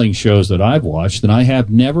compelling shows that I've watched, and I have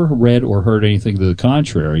never read or heard anything to the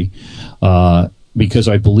contrary, because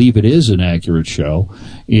I believe it is an accurate show,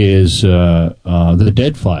 is The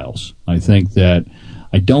Dead Files. I think that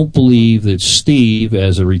I don't believe that Steve,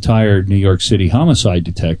 as a retired New York City homicide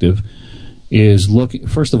detective, is looking.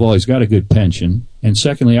 First of all, he's got a good pension, and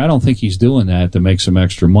secondly, I don't think he's doing that to make some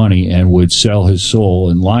extra money and would sell his soul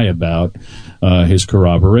and lie about his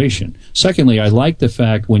corroboration. Secondly, I like the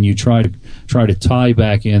fact when you try to tie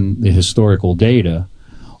back in the historical data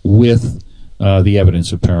with the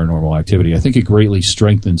evidence of paranormal activity. I think it greatly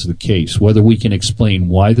strengthens the case, whether we can explain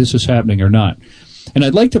why this is happening or not. And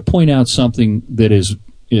I'd like to point out something that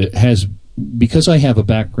has, because I have a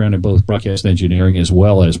background in both broadcast engineering as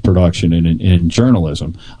well as production and in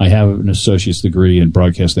journalism. I have an associate's degree in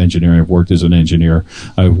broadcast engineering. I've worked as an engineer.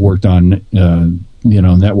 I've worked on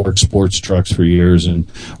network sports trucks for years and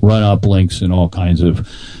run uplinks and all kinds of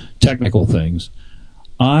technical things.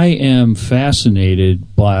 I am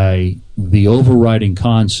fascinated by the overriding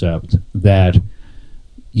concept that,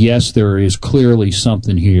 yes, there is clearly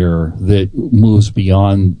something here that moves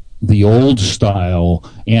beyond the old style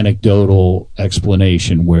anecdotal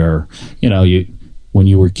explanation where, when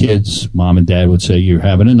you were kids, mom and dad would say, you're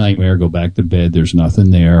having a nightmare, go back to bed, there's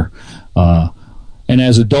nothing there. And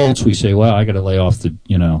as adults, we say, well, I got to lay off the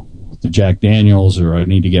Jack Daniels, or I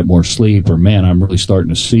need to get more sleep, or man, I'm really starting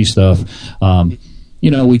to see stuff.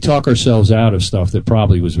 We talk ourselves out of stuff that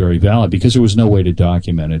probably was very valid because there was no way to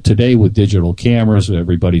document it. Today, with digital cameras,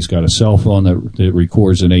 everybody's got a cell phone that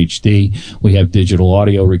records in HD. We have digital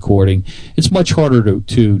audio recording. It's much harder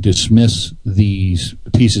to dismiss these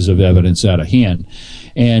pieces of evidence out of hand.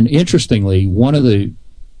 And interestingly, one of the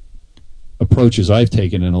approaches I've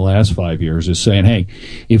taken in the last 5 years is saying, hey,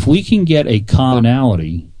 if we can get a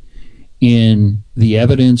commonality in the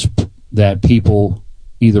evidence that people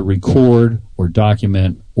either record or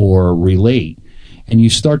document or relate, and you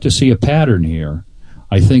start to see a pattern here,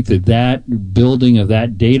 I think that building of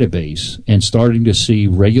that database and starting to see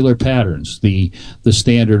regular patterns, the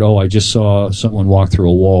standard, I just saw someone walk through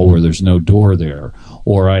a wall where there's no door there,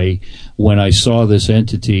 or when I saw this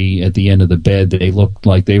entity at the end of the bed, they looked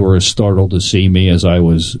like they were as startled to see me as I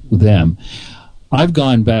was them. I've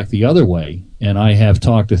gone back the other way, and I have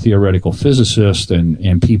talked to theoretical physicists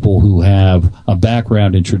and people who have a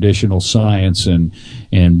background in traditional science and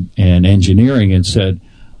engineering, and said,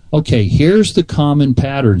 okay, here's the common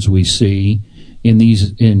patterns we see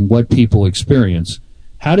in what people experience.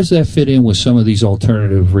 How does that fit in with some of these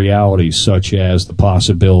alternative realities, such as the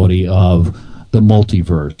possibility of the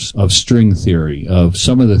multiverse, of string theory, of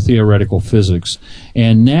some of the theoretical physics?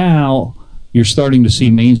 And now you're starting to see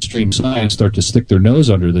mainstream science start to stick their nose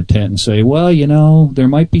under the tent and say, well, there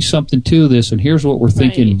might be something to this, and here's what we're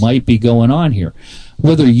thinking might be going on here.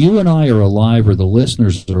 Whether you and I are alive or the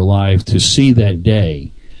listeners are alive to see that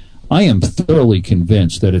day, I am thoroughly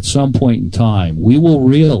convinced that at some point in time we will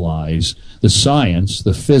realize the science,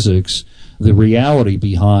 the physics, the reality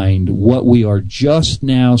behind what we are just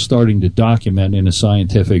now starting to document in a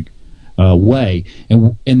scientific way.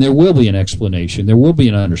 And there will be an explanation, there will be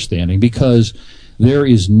an understanding, because there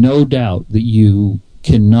is no doubt that you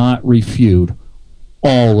cannot refute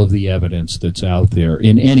all of the evidence that's out there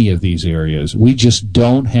in any of these areas. We just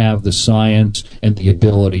don't have the science and the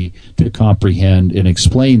ability to comprehend and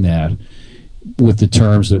explain that with the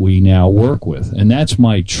terms that we now work with. And that's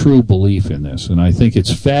my true belief in this. And I think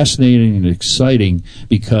it's fascinating and exciting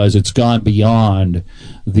because it's gone beyond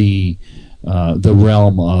the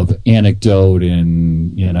realm of anecdote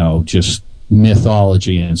and, just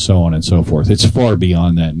mythology and so on and so forth. It's far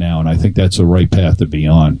beyond that now, and I think that's the right path to be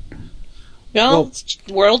on. Well,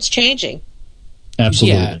 the world's changing.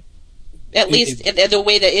 Absolutely. Yeah. At least the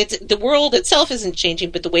way that the world itself isn't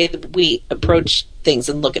changing, but the way that we approach things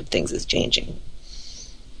and look at things is changing.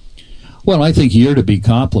 Well, I think you're to be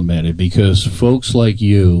complimented, because folks like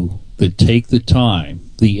you that take the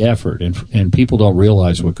time, the effort, and people don't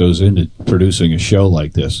realize what goes into producing a show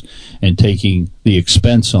like this and taking the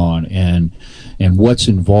expense on and what's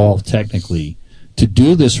involved technically to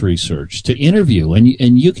do this research, to interview, and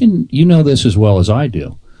you know this as well as I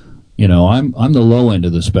do. I'm the low end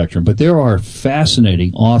of the spectrum, but there are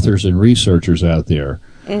fascinating authors and researchers out there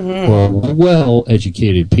who are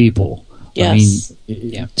well-educated people. Yes. I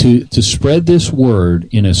mean, to spread this word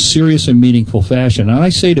in a serious and meaningful fashion, and I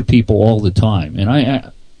say to people all the time, and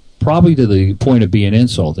I probably to the point of being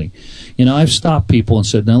insulting, I've stopped people and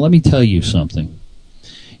said, now let me tell you something.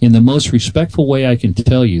 In the most respectful way I can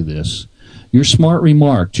tell you this, your smart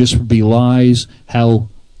remark just belies how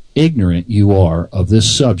ignorant you are of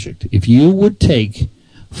this subject. If you would take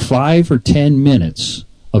 5 or 10 minutes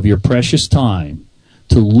of your precious time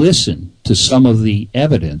to listen to some of the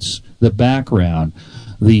evidence, the background,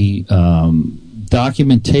 the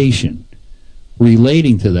documentation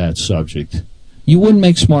relating to that subject, you wouldn't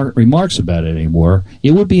make smart remarks about it anymore.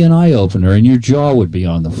 It would be an eye-opener, and your jaw would be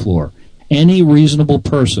on the floor. Any reasonable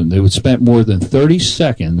person that would spend more than 30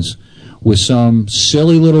 seconds with some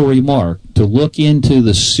silly little remark to look into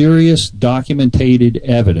the serious documented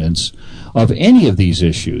evidence of any of these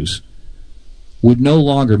issues would no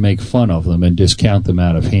longer make fun of them and discount them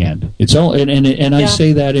out of hand. It's all, and I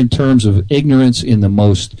say that in terms of ignorance in the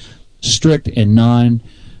most strict and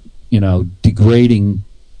degrading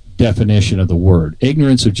definition of the word.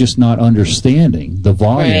 Ignorance of just not understanding the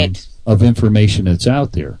volume of information that's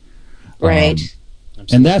out there. Right.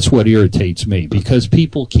 And that's what irritates me, because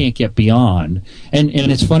people can't get beyond. And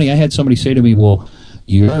it's funny, I had somebody say to me, well,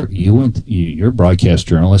 you're a broadcast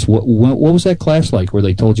journalist. What was that class like where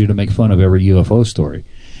they told you to make fun of every UFO story?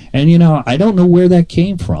 And, I don't know where that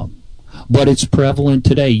came from, but it's prevalent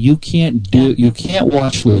today. You can't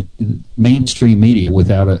watch the mainstream media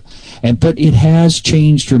without but it has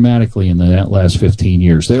changed dramatically in the last 15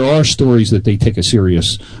 years. There are stories that they take a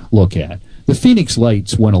serious look at. The Phoenix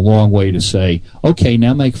Lights went a long way to say, okay,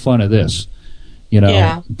 now make fun of this.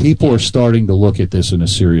 People are starting to look at this in a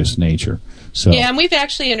serious nature. So and we've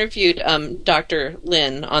actually interviewed Dr.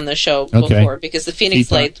 Lynn on the show before, because the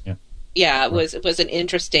Phoenix Lights, it was an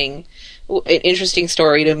interesting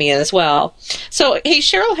story to me as well. So, hey,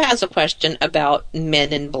 Cheryl has a question about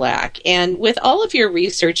Men in Black. And with all of your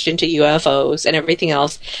research into UFOs and everything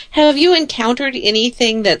else, have you encountered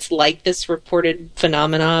anything that's like this reported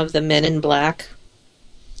phenomena of the Men in Black?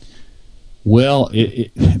 Well,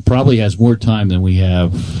 it probably has more time than we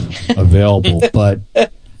have available, but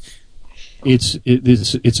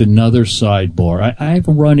it's another sidebar. I've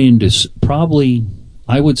run into probably,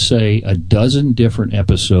 I would say, a dozen different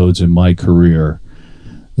episodes in my career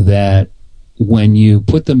that when you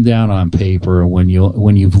put them down on paper, when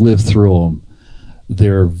you've lived through them,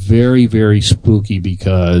 they're very, very spooky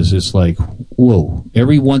because it's like, whoa,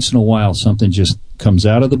 every once in a while something just comes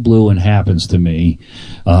out of the blue and happens to me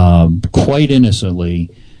quite innocently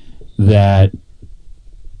that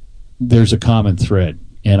there's a common thread.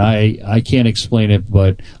 And I can't explain it,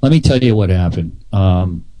 but let me tell you what happened.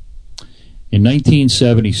 In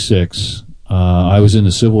 1976, I was in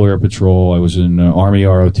the Civil Air Patrol. I was in Army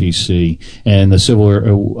ROTC, and the Civil Air.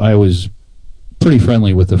 I was pretty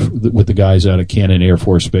friendly with the guys out of Cannon Air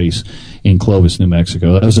Force Base in Clovis, New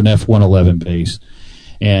Mexico. That was an F-111 base,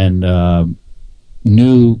 and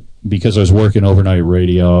knew because I was working overnight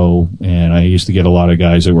radio, and I used to get a lot of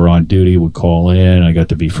guys that were on duty would call in. I got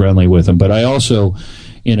to be friendly with them, but I also,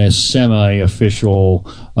 in a semi-official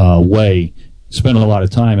way, spent a lot of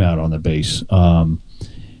time out on the base.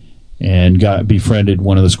 And befriended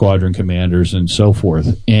one of the squadron commanders and so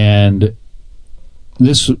forth. And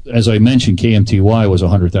this, as I mentioned, KMTY was a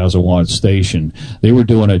 100,000-watt station. They were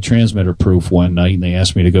doing a transmitter proof one night, and they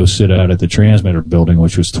asked me to go sit out at the transmitter building,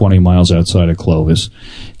 which was 20 miles outside of Clovis.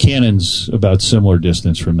 Cannon's about similar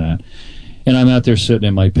distance from that. And I'm out there sitting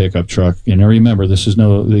in my pickup truck, and I remember this is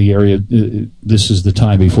the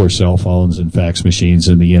time before cell phones and fax machines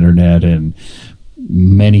and the internet and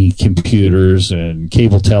many computers and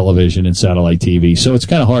cable television and satellite TV. So it's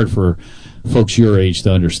kind of hard for folks your age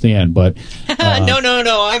to understand. But No. I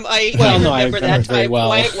remember that time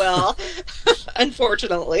quite well,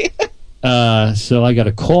 unfortunately. So I got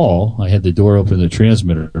a call. I had the door open in the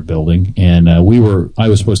transmitter building, and I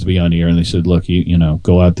was supposed to be on the air, and they said, look, you know,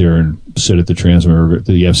 go out there and sit at the transmitter.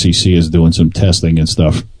 The FCC is doing some testing and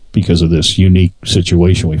stuff because of this unique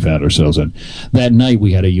situation we found ourselves in. That night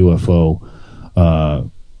we had a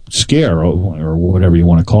UFO scare, or whatever you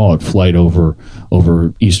want to call it, flight over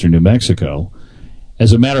eastern New Mexico.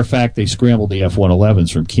 As a matter of fact, they scrambled the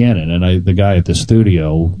F-111s from Cannon, and the guy at the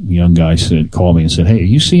studio, young guy, called me and said, hey, are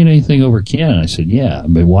you seeing anything over Cannon? I said, yeah,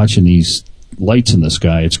 I've been watching these lights in the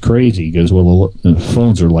sky. It's crazy. He goes, well, the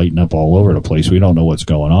phones are lighting up all over the place. We don't know what's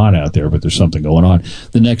going on out there, but there's something going on.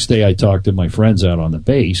 The next day I talked to my friends out on the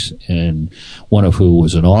base, and one of who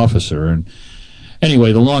was an officer, and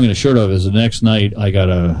anyway, the long and the short of it is the next night I got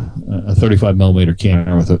a 35 millimeter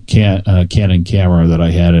camera with a Canon camera that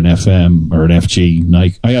I had, an FM or an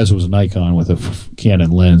FG. I guess it was a Nikon with a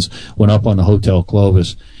Canon lens. Went up on the Hotel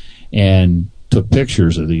Clovis and took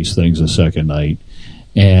pictures of these things the second night.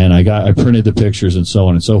 And I printed the pictures and so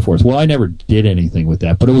on and so forth. Well, I never did anything with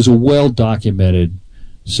that, but it was a well documented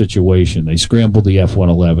situation. They scrambled the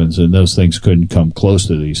F-111s, and those things couldn't come close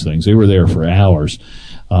to these things. They were there for hours.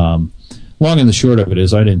 Long and the short of it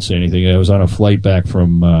is I didn't say anything. I was on a flight back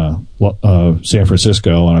from San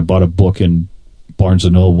Francisco, and I bought a book in Barnes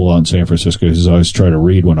 & Noble on San Francisco because I always try to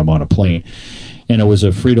read when I'm on a plane. And it was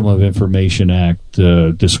a Freedom of Information Act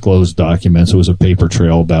disclosed documents. It was a paper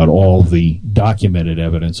trail about all the documented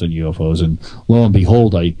evidence in UFOs. And lo and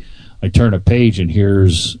behold, I turn a page, and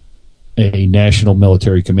here's a National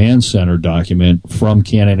Military Command Center document from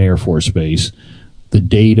Cannon Air Force Base, the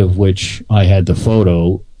date of which I had the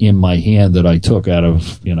photo in my hand that I took out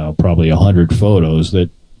of, probably 100 photos that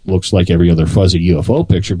looks like every other fuzzy UFO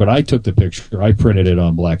picture. But I took the picture. I printed it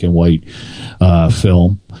on black and white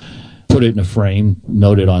film, put it in a frame,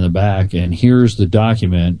 noted on the back, and here's the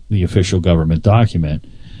document, the official government document,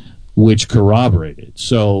 which corroborated.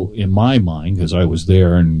 So in my mind, because I was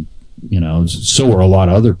there and, so were a lot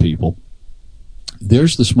of other people,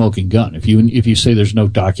 there's the smoking gun. If you say there's no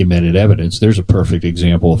documented evidence, there's a perfect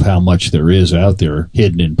example of how much there is out there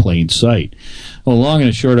hidden in plain sight. Well, long and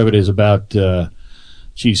the short of it is about 7-8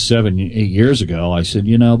 years ago, I said,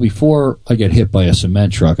 before I get hit by a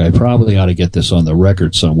cement truck, I probably ought to get this on the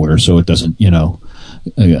record somewhere so it doesn't,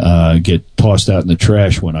 get tossed out in the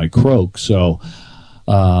trash when I croak. So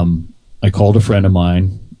I called a friend of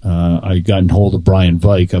mine. I got in hold of Brian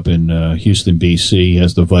Vike up in Houston, B.C. He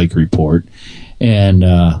has the Vike Report. And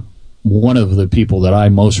one of the people that I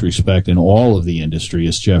most respect in all of the industry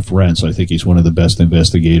is Jeff Rentz. I think he's one of the best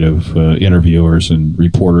investigative interviewers and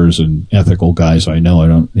reporters and ethical guys I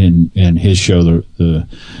know. And his show on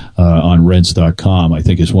Rentz.com, I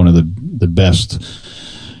think, is one of the best.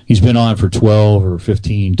 He's been on for 12 or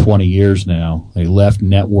 15, 20 years now. A left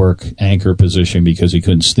network anchor position because he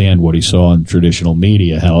couldn't stand what he saw in traditional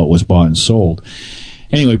media, how it was bought and sold.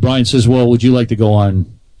 Anyway, Brian says, well, would you like to go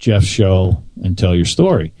on Jeff's show and tell your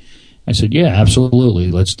story? I said, yeah,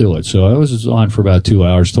 absolutely, let's do it. So I was on for about 2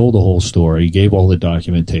 hours, told the whole story, gave all the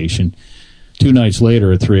documentation. 2 nights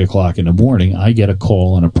later at 3 o'clock in the morning, I get a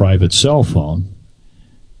call on a private cell phone.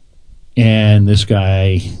 And this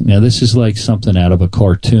guy, now this is like something out of a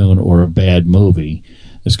cartoon or a bad movie.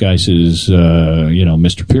 This guy says,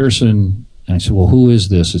 Mr. Pearson. And I said, well, who is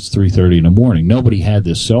this? It's 3:30 in the morning. Nobody had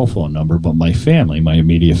this cell phone number but my family, my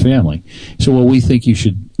immediate family. He said, well, we think you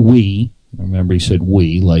should, remember he said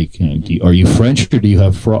we, like, are you French or do you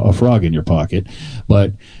have a frog in your pocket?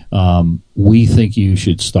 But we think you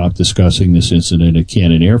should stop discussing this incident at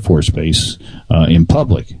Cannon Air Force Base in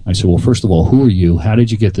public. I said, well, first of all, who are you? How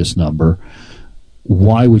did you get this number?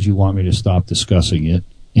 Why would you want me to stop discussing it?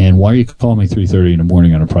 And why are you calling me 3:30 in the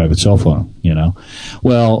morning on a private cell phone?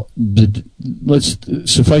 Well, let's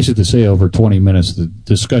suffice it to say, over 20 minutes, the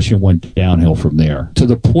discussion went downhill from there to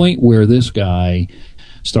the point where this guy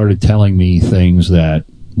started telling me things that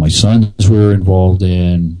my sons were involved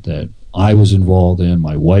in, that I was involved in,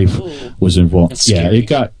 my wife was involved. Yeah, it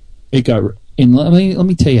got. And let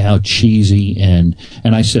me tell you how cheesy and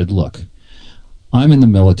I said, look, I'm in the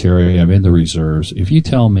military, I'm in the reserves. If you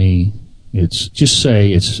tell me just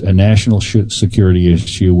say it's a national security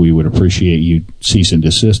issue, we would appreciate you cease and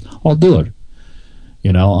desist, I'll do it.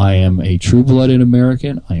 I am a true-blooded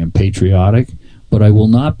American. I am patriotic, but I will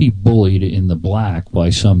not be bullied in the black by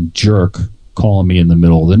some jerk calling me in the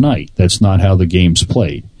middle of the night. That's not how the game's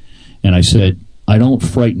played. And I said, I don't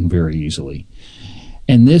frighten very easily.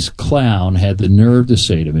 And this clown had the nerve to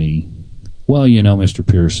say to me, well, Mr.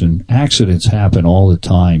 Pearson, accidents happen all the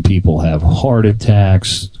time. People have heart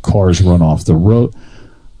attacks, cars run off the road.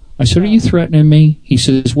 I said, are you threatening me? He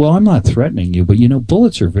says, well, I'm not threatening you, but,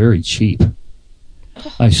 bullets are very cheap.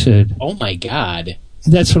 I said, oh, my God.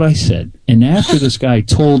 That's what I said. And after this guy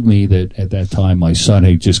told me that at that time my son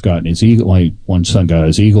had just gotten his Eagle, my one son got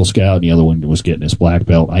his Eagle Scout and the other one was getting his black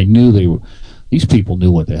belt, I knew these people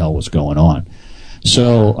knew what the hell was going on.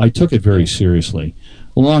 So I took it very seriously.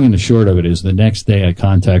 The long and the short of it is the next day I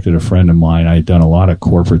contacted a friend of mine. I had done a lot of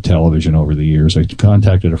corporate television over the years. I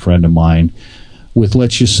contacted a friend of mine with,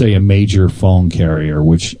 let's just say, a major phone carrier,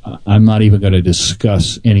 which I'm not even going to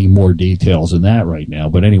discuss any more details than that right now.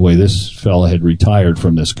 But anyway, this fella had retired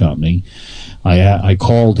from this company. I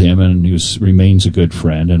called him, and he remains a good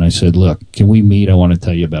friend, and I said, look, can we meet? I want to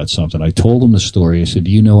tell you about something. I told him the story. I said,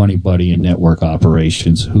 do you know anybody in network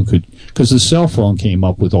operations who could, because the cell phone came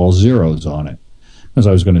up with all zeros on it, because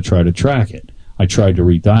I was going to try to track it. I tried to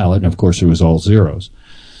redial it, and of course it was all zeros.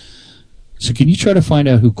 So can you try to find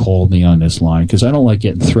out who called me on this line? Because I don't like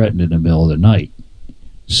getting threatened in the middle of the night.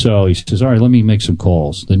 So he says, all right, let me make some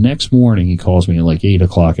calls. The next morning, he calls me at like 8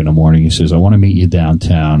 o'clock in the morning. He says, I want to meet you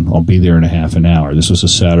downtown. I'll be there in a half an hour. This was a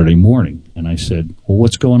Saturday morning. And I said, well,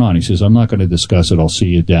 what's going on? He says, I'm not going to discuss it. I'll see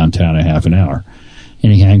you downtown in a half an hour.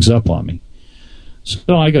 And he hangs up on me.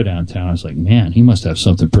 So I go downtown. I was like, man, he must have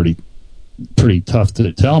something pretty tough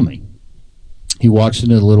to tell me. He walks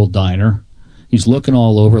into the little diner. He's looking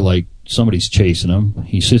all over like somebody's chasing him.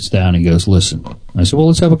 He sits down and goes, listen. I said, well,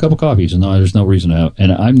 let's have a cup of coffee. He said, no, there's no reason to have.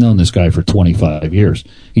 And I've known this guy for 25 years.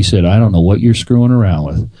 He said, I don't know what you're screwing around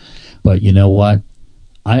with. But you know what?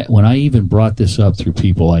 When I even brought this up through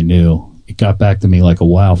people I knew, it got back to me like a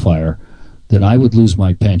wildfire that I would lose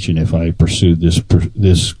my pension if I pursued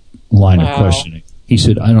this line of questioning. He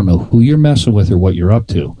said, I don't know who you're messing with or what you're up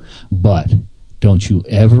to, but don't you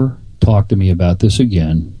ever talk to me about this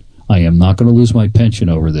again. I am not going to lose my pension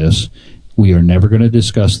over this. We are never going to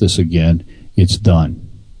discuss this again. It's done.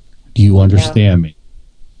 Do you understand me?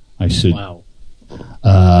 I said, wow.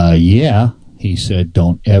 Yeah. He said,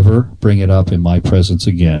 don't ever bring it up in my presence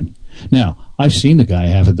again. Now, I've seen the guy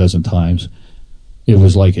half a dozen times. It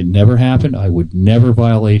was like it never happened. I would never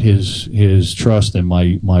violate his trust and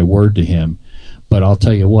my word to him. But I'll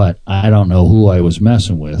tell you what, I don't know who I was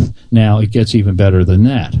messing with. Now, it gets even better than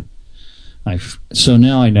that. So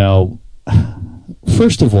now I know,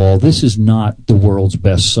 first of all, this is not the world's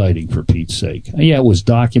best sighting, for Pete's sake. Yeah, it was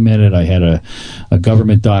documented. I had a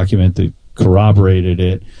government document that corroborated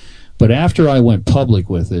it. But after I went public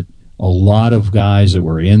with it, a lot of guys that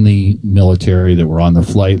were in the military, that were on the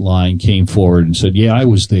flight line, came forward and said, yeah, I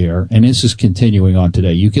was there. And this is continuing on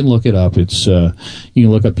today. You can look it up. It's you can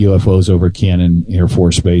look up UFOs over Cannon Air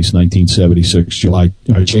Force Base, 1976,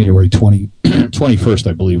 January 21st,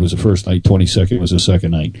 I believe, was the first night. 22nd was the second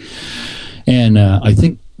night. And I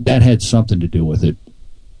think that had something to do with it.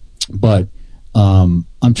 But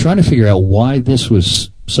I'm trying to figure out why this was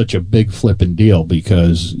such a big flipping deal,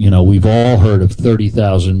 because we've all heard of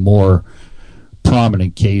 30,000 more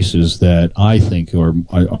prominent cases that I think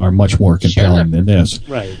are much more compelling than this.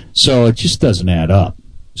 Right. So it just doesn't add up.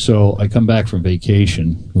 So I come back from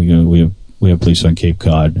vacation. We have a place on Cape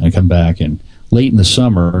Cod. I come back, and late in the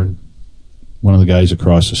summer, one of the guys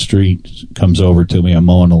across the street comes over to me. I'm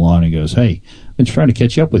mowing the lawn. He goes, "Hey, I've been trying to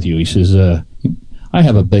catch up with you." He says, I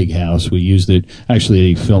have a big house. We used it.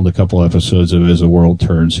 Actually, they filmed a couple episodes of it as the world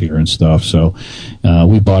turns here and stuff. So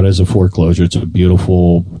we bought it as a foreclosure. It's a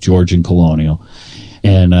beautiful Georgian colonial.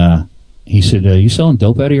 And he said, "You selling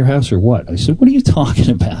dope out of your house or what?" I said, "What are you talking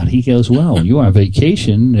about?" He goes, "Well, you were on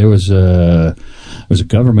vacation. There was a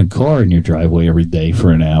government car in your driveway every day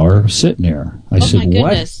for an hour sitting there." I said, my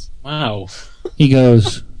goodness. "What?" Wow. He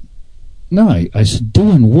goes, "No." I said,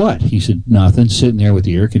 "Doing what?" He said, "Nothing. Sitting there with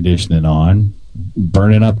the air conditioning on,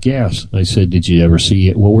 burning up gas." I said, "Did you ever see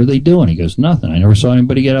it? What were they doing?" He goes, "Nothing. I never saw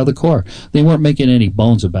anybody get out of the car." They weren't making any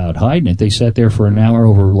bones about hiding it. They sat there for an hour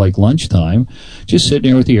over like lunchtime, just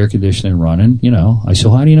sitting there with the air conditioning running. I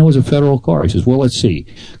said, "How do you know it was a federal car?" He says, "Well, let's see.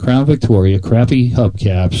 Crown Victoria, crappy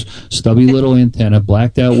hubcaps, stubby little antenna,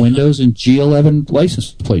 blacked out windows, and G11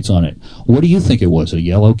 license plates on it. What do you think it was, a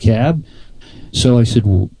yellow cab?" So I said,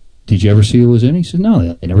 "Well, did you ever see who was in?" He said,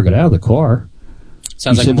 "No, they never got out of the car."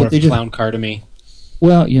 Sounds He like said, more "But of a they clown car to me.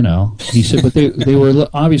 Well, he said, but they were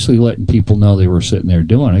obviously letting people know they were sitting there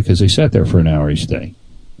doing it because they sat there for an hour each day.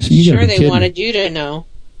 So sure, they wanted you to know.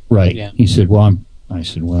 Right. Yeah. He said, I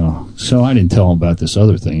said, "Well," so I didn't tell him about this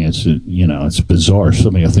other thing. It's, it's bizarre.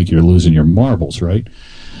 Somebody will think you're losing your marbles, right?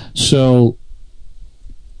 So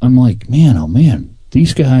I'm like, man, oh man,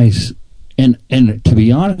 these guys, and to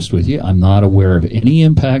be honest with you, I'm not aware of any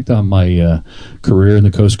impact on my career in the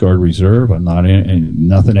Coast Guard Reserve. I'm not in,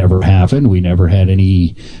 nothing ever happened. We never had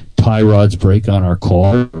any tie rods break on our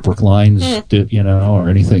car, brick lines, or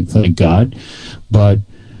anything, thank God. But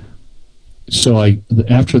so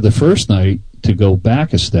after the first night, to go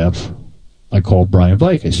back a step, I called Brian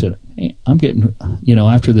Vike. I said, "Hey, I'm getting,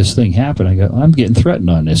 after this thing happened, I'm getting threatened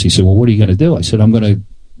on this." He said, "Well, what are you going to do?" I said, "I'm going to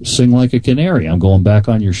sing like a canary. I'm going back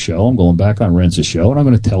on your show. I'm going back on Renz's show, and I'm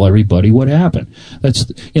going to tell everybody what happened."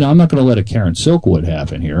 That's, I'm not going to let a Karen Silkwood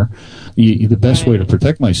happen here. The best way to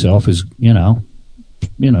protect myself is,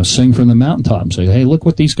 sing from the mountaintop and say, "Hey, look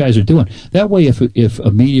what these guys are doing." That way, if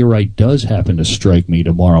a meteorite does happen to strike me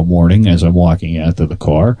tomorrow morning as I'm walking out to the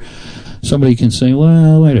car, somebody can say,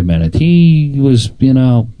 "Well, wait a minute, he was,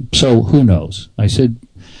 so who knows?" I said,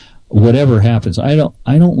 whatever happens, I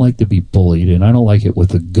don't like to be bullied, and I don't like it with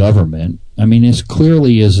the government. I mean, this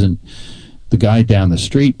clearly isn't the guy down the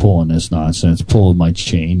street pulling this nonsense, pulling my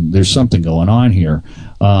chain. There's something going on here.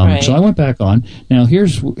 Right. So I went back on. Now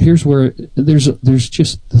here's where there's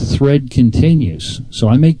just the thread continues. So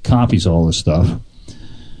I make copies of all this stuff.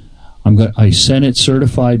 I sent it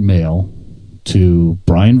certified mail to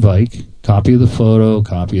Brian Vike, copy of the photo,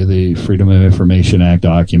 copy of the Freedom of Information Act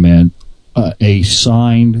document, a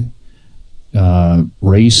signed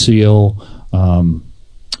raised seal,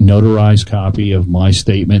 notarized copy of my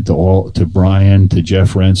statement to Brian, to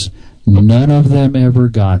Jeff Rentz. None of them ever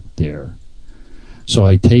got there. So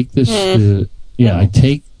I take this. I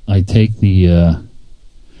take the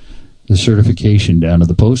certification down to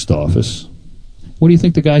the post office. What do you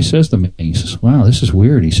think the guy says to me? He says, "Wow, this is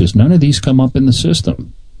weird." He says, "None of these come up in the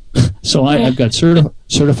system." So I've got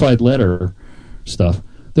certified letter stuff.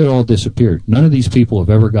 They all disappeared. None of these people have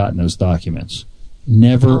ever gotten those documents.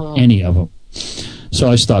 Never any of them. So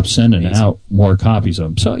I stopped sending out more copies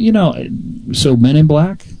of them. So, so Men in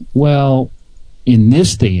Black, well, in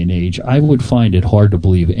this day and age, I would find it hard to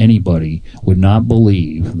believe anybody would not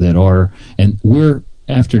believe that and we're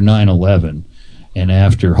after 9/11 and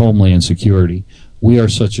after Homeland Security, we are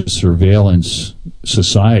such a surveillance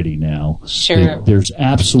society now. Sure. There's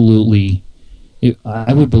absolutely...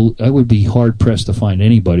 I would be hard pressed to find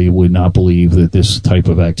anybody who would not believe that this type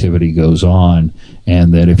of activity goes on,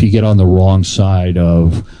 and that if you get on the wrong side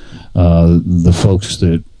of the folks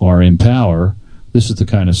that are in power, this is the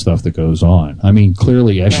kind of stuff that goes on. I mean,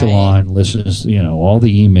 clearly Echelon listens. All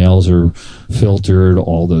the emails are filtered,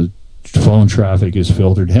 all the phone traffic is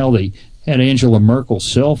filtered. Hell, they had Angela Merkel's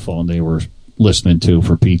cell phone they were listening to,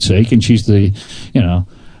 for Pete's sake, and she's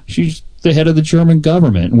the head of the German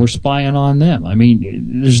government, and we're spying on them. I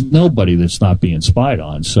mean, there's nobody that's not being spied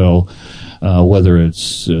on. So whether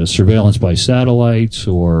it's surveillance by satellites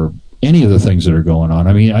or any of the things that are going on,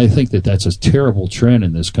 I mean, I think that's a terrible trend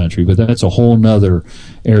in this country, but that's a whole nother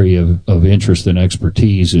area of interest and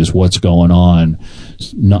expertise, is what's going on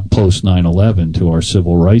not post 9/11 to our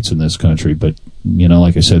civil rights in this country. But,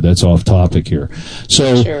 like I said, that's off topic here.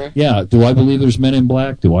 So, yeah, do I believe there's Men in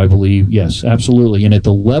Black? Do I believe? Yes, absolutely. And at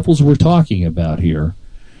the levels we're talking about here,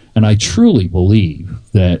 and I truly believe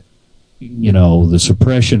that the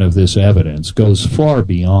suppression of this evidence goes far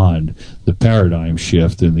beyond the paradigm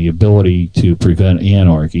shift and the ability to prevent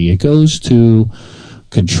anarchy. It goes to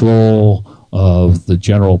control of the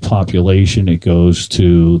general population. It goes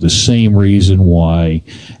to the same reason why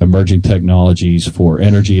emerging technologies for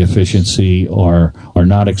energy efficiency are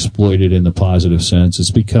not exploited in the positive sense.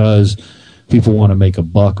 It's because people want to make a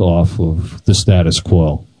buck off of the status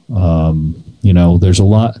quo.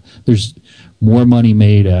 There's more money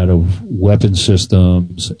made out of weapon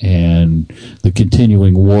systems and the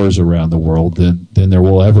continuing wars around the world than there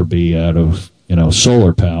will ever be out of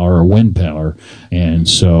solar power or wind power. And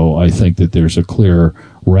so I think that there's a clear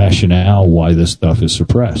rationale why this stuff is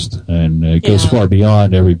suppressed. And it goes far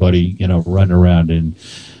beyond everybody, running around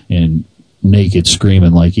and naked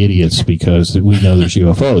screaming like idiots because we know there's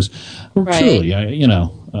UFOs. Right. Truly,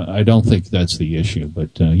 I don't think that's the issue.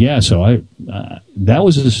 But, so I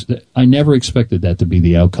never expected that to be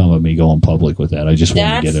the outcome of me going public with that. I just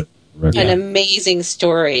wanted to get it. An amazing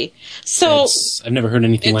story. So I've never heard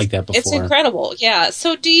anything like that before. It's incredible. Yeah.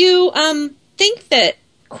 So do you think that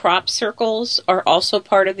crop circles are also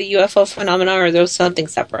part of the UFO phenomena, or are those something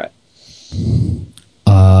separate?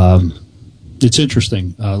 It's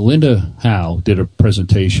interesting. Linda Howe did a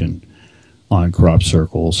presentation on crop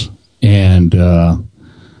circles, and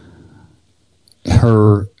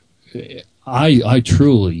I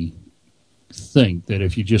truly think that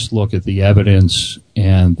if you just look at the evidence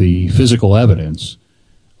and the physical evidence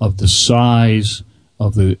of the size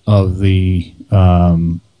of the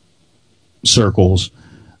circles,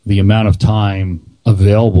 the amount of time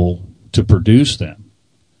available to produce them,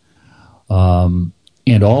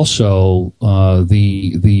 and also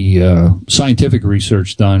the scientific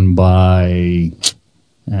research done by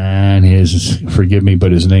forgive me,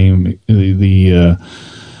 but his name, the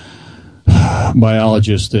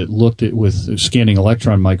biologist that looked at with scanning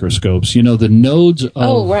electron microscopes, the nodes of...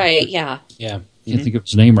 Oh, right, yeah. Yeah. I can't think of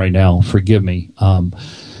his name right now. Forgive me.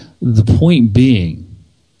 The point being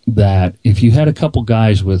that if you had a couple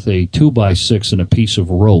guys with a 2x6 and a piece of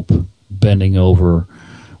rope bending over,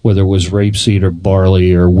 whether it was rapeseed or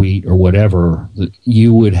barley or wheat or whatever,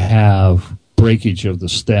 you would have breakage of the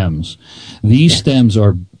stems. These stems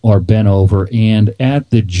are bent over, and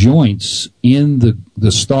at the joints in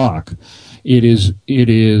the stalk, it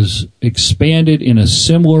is expanded in a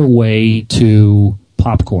similar way to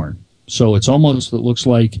popcorn. So it looks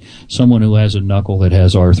like someone who has a knuckle that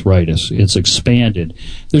has arthritis. It's expanded.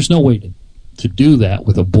 There's no way to do that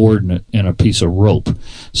with a board and a piece of rope.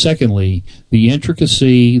 Secondly, the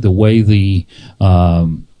intricacy, the way the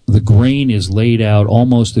grain is laid out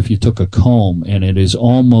almost if you took a comb, and it is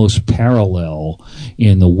almost parallel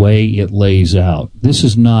in the way it lays out. This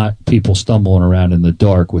is not people stumbling around in the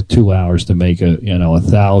dark with 2 hours to make a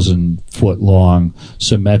 1,000-foot long,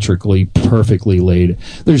 symmetrically, perfectly laid.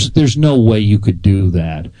 There's no way you could do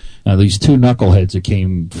that. Now, these two knuckleheads that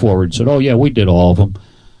came forward and said, "Oh yeah, we did all of them."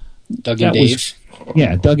 Doug and Dave.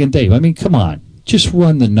 Doug and Dave. I mean, come on, just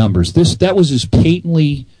run the numbers. That was as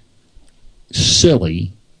patently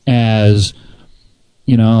silly as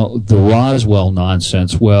the Roswell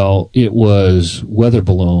nonsense. Well, it was weather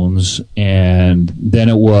balloons, and then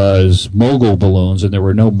it was mogul balloons, and there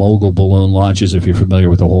were no mogul balloon launches, if you're familiar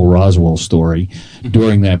with the whole Roswell story,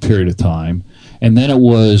 during that period of time. And then it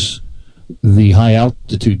was the high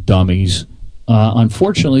altitude dummies.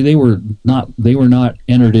 Unfortunately, they were not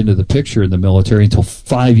entered into the picture in the military until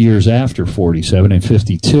 5 years after 47 and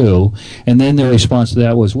 52. And then their response to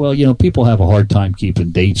that was, well, people have a hard time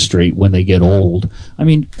keeping dates straight when they get old. I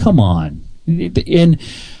mean, come on. And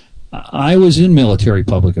I was in military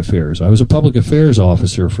public affairs. I was a public affairs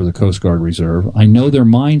officer for the Coast Guard Reserve. I know their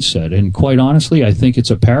mindset, and quite honestly, I think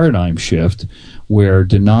it's a paradigm shift where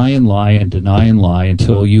deny and lie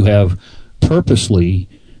until you have purposely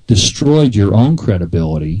destroyed your own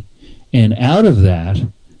credibility, and out of that,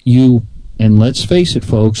 and let's face it,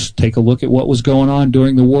 folks, take a look at what was going on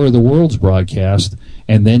during the War of the Worlds broadcast,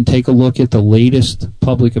 and then take a look at the latest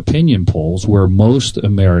public opinion polls where most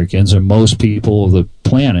Americans and most people of the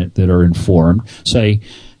planet that are informed say,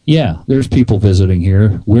 yeah, there's people visiting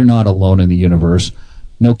here. We're not alone in the universe.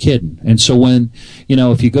 No kidding. And so when,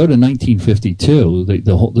 if you go to 1952,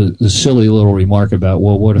 the silly little remark about,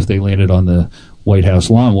 well, what if they landed on the White House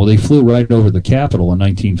lawn? Well, they flew right over the Capitol in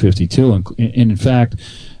 1952. And in fact,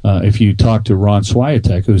 if you talk to Ron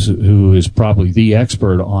Swiatek, who is probably the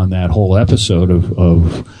expert on that whole episode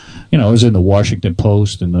of it was in the Washington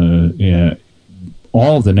Post and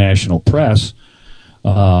all of the national press,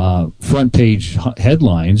 front page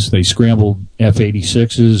headlines. They scrambled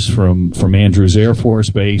F-86s from Andrews Air Force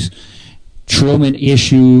Base. Truman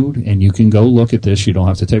issued, and you can go look at this, you don't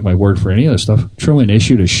have to take my word for any of this stuff, Truman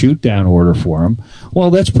issued a shoot-down order for him.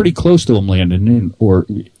 Well, that's pretty close to him landing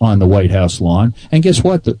on the White House lawn. And guess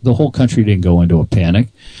what? The whole country didn't go into a panic.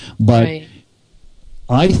 But right.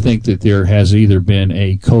 I think that there has either been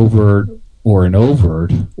a covert or an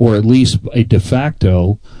overt, or at least a de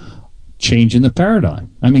facto change in the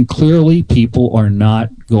paradigm. I mean, clearly people are not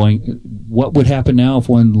going... What would happen now if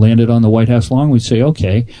one landed on the White House lawn? We'd say,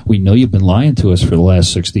 okay, we know you've been lying to us for the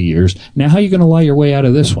last 60 years. Now how are you going to lie your way out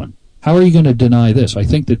of this one? How are you going to deny this? I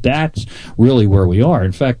think that that's really where we are.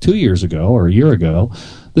 In fact, 2 years ago, or a year ago,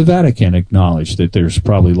 the Vatican acknowledged that there's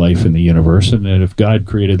probably life in the universe, and that if God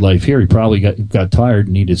created life here, he probably got tired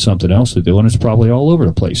and needed something else to do, and it's probably all over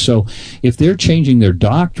the place. So if they're changing their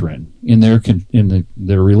doctrine in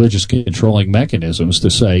their religious controlling mechanisms to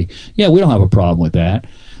say, yeah, we don't have a problem with that,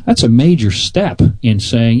 that's a major step in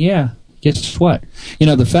saying, yeah, guess what?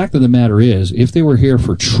 The fact of the matter is, if they were here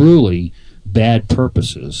for truly bad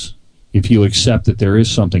purposes, if you accept that there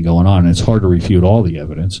is something going on, and it's hard to refute all the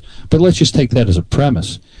evidence, but let's just take that as a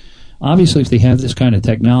premise. Obviously, if they have this kind of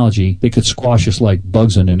technology, they could squash us like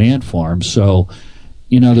bugs in an ant farm. So,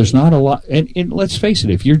 there's not a lot. And let's face it,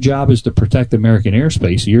 if your job is to protect American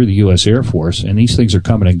airspace, you're the U.S. Air Force, and these things are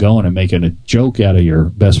coming and going and making a joke out of your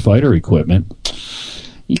best fighter equipment,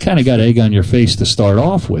 you kind of got egg on your face to start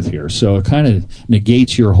off with here. So it kind of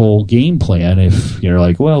negates your whole game plan if you're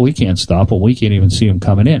like, well, we can't stop them. We can't even see them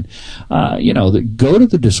coming in. Go to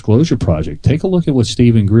the Disclosure Project. Take a look at what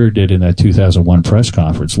Stephen Greer did in that 2001 press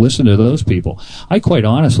conference. Listen to those people. I quite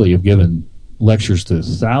honestly have given lectures to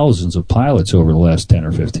thousands of pilots over the last 10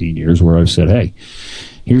 or 15 years where I've said, hey,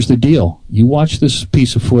 here's the deal. You watch this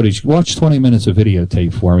piece of footage, watch 20 minutes of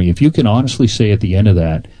videotape for me. If you can honestly say at the end of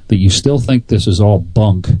that you still think this is all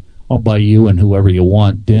bunk, I'll buy you and whoever you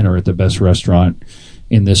want dinner at the best restaurant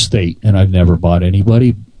in this state. And I've never bought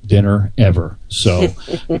anybody dinner ever. So,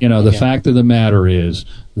 the fact of the matter is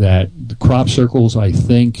that the crop circles, I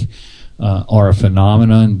think, are a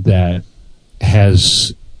phenomenon that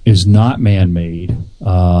is not man-made.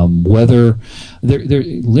 Whether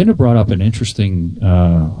Linda brought up an interesting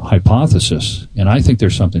hypothesis, and I think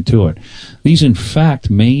there's something to it. These, in fact,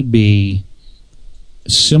 may be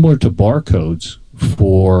similar to barcodes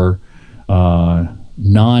for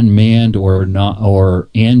non-manned or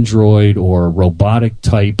android or robotic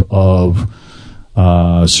type of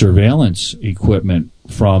surveillance equipment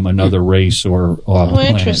from another race or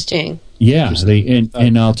planet. Interesting. Yeah,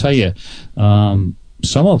 and I'll tell you.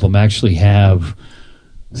 Some of them actually have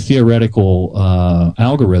theoretical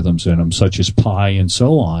algorithms in them, such as pi and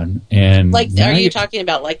so on. And are you talking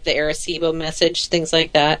about like the Arecibo message, things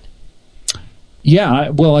like that?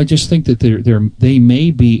 Yeah, I just think that they may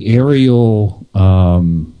be aerial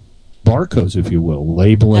barcodes, if you will,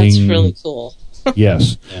 labeling. That's really cool.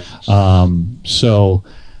 Yes. So,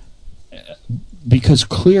 because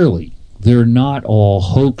clearly they're not all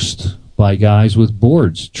hoaxed by guys with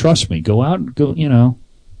boards. Trust me, go out and go,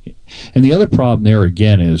 And the other problem there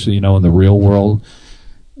again is, in the real world,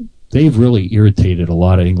 they've really irritated a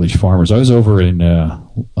lot of English farmers. I was over in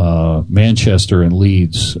Manchester and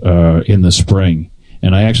Leeds in the spring,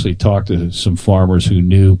 and I actually talked to some farmers who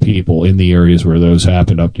knew people in the areas where those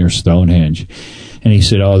happened up near Stonehenge. And he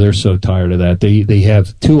said, oh, they're so tired of that. They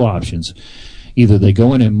have two options. Either they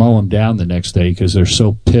go in and mow them down the next day because they're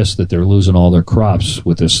so pissed that they're losing all their crops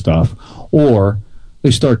with this stuff, or they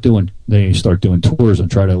start doing tours and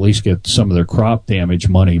try to at least get some of their crop damage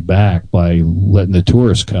money back by letting the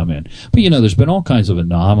tourists come in. But there's been all kinds of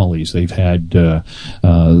anomalies. They've had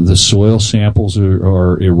the soil samples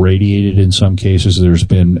are irradiated in some cases. There's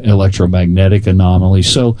been electromagnetic anomalies.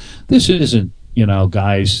 So this isn't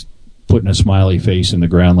guys putting a smiley face in the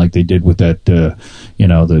ground like they did with that, the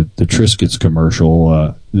Triscuits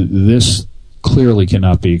commercial. This clearly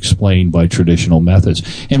cannot be explained by traditional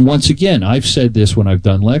methods. And once again, I've said this when I've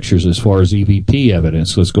done lectures as far as EVP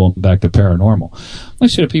evidence. Let's go back to paranormal. I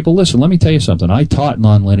say to people, listen, let me tell you something. I taught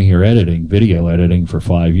nonlinear editing, video editing for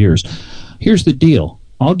 5 years. Here's the deal.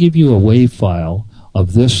 I'll give you a WAV file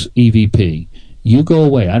of this EVP. You go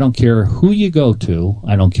away. I don't care who you go to.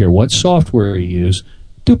 I don't care what software you use.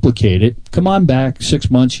 Duplicate it. Come on back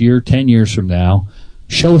 6 months, year, 10 years from now.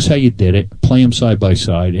 Show us how you did it. Play them side by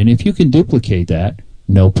side. And if you can duplicate that,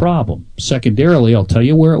 no problem. Secondarily, I'll tell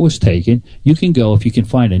you where it was taken. You can go, if you can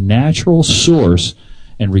find a natural source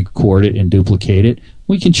and record it and duplicate it,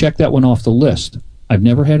 we can check that one off the list. I've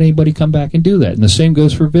never had anybody come back and do that. And the same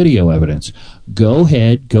goes for video evidence. Go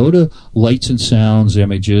ahead, go to Lights and Sounds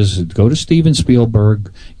Images, go to Steven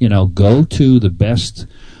Spielberg, go to the best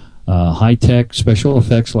high-tech special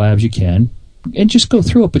effects labs you can. just go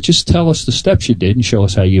through it, but just tell us the steps you did and show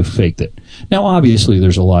us how you faked it. Now, obviously,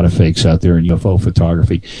 there's a lot of fakes out there in UFO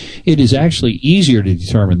photography. It is actually easier to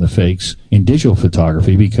determine the fakes in digital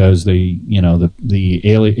photography because the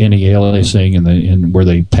anti-aliasing and where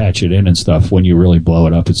they patch it in and stuff, when you really blow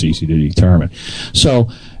it up, it's easy to determine. So,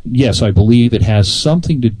 yes, I believe it has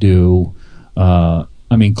something to do.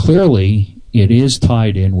 Clearly, it is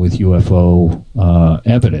tied in with UFO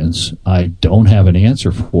evidence. I don't have an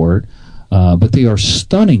answer for it. But they are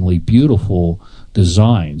stunningly beautiful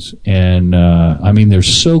designs, and they're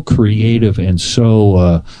so creative and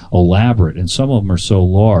so elaborate, and some of them are so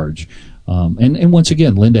large. And once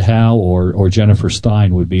again, Linda Howe or Jennifer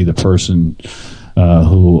Stein would be the person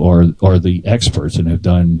who are the experts and have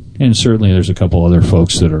done. And certainly, there's a couple other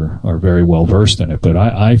folks that are very well versed in it. But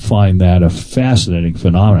I find that a fascinating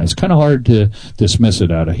phenomenon. It's kind of hard to dismiss it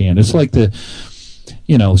out of hand. It's like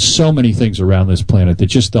so many things around this planet that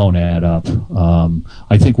just don't add up.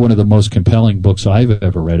 I think one of the most compelling books I've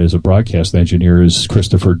ever read as a broadcast engineer is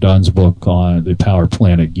Christopher Dunn's book on the power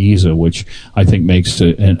plant at Giza, which I think makes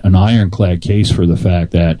an ironclad case for the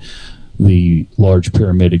fact that the large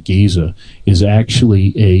pyramid at Giza is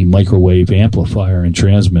actually a microwave amplifier and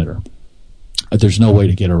transmitter. There's no way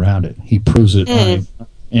to get around it. He proves it.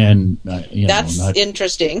 That's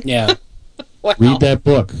interesting. Yeah. Wow. Read that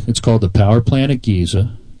book. It's called The Power Plant at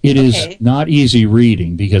Giza. It is not easy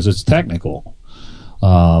reading because it's technical.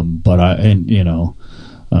 Dr.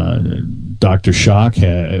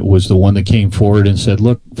 Schock was the one that came forward and said,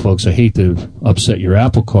 look, folks, I hate to upset your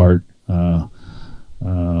apple cart.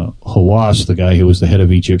 Hawass, the guy who was the head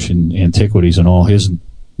of Egyptian antiquities and all his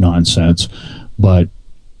nonsense, but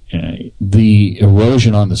the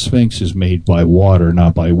erosion on the Sphinx is made by water,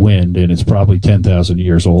 not by wind, and it's probably 10,000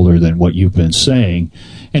 years older than what you've been saying.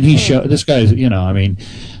 And he showed this guy's, and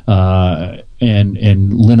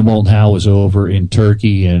Linda Moulton Howe was over in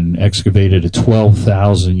Turkey and excavated a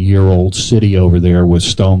 12,000-year-old city over there with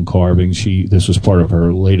stone carvings. This was part of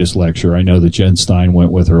her latest lecture. I know that Jen Stein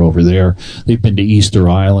went with her over there. They've been to Easter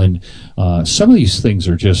Island. Some of these things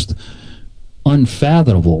are just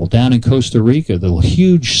unfathomable. Down in Costa Rica, the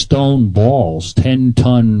huge stone balls,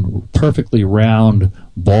 10-ton, perfectly round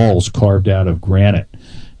balls carved out of granite.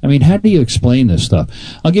 I mean, how do you explain this stuff?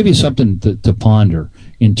 I'll give you something to ponder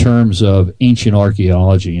in terms of ancient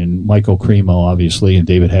archaeology, and Michael Cremo, obviously, and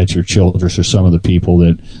David Hatcher Childress are some of the people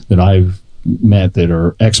that I've met that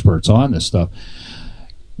are experts on this stuff.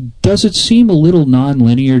 Does it seem a little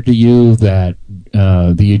nonlinear to you that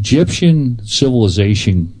the Egyptian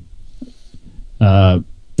civilization, the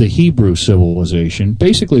Hebrew civilization,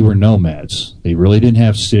 basically were nomads? They really didn't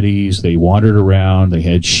have cities. They wandered around. They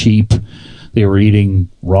had sheep. They were eating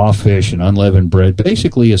raw fish and unleavened bread.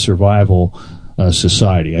 Basically a survival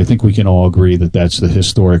society. I think we can all agree that that's the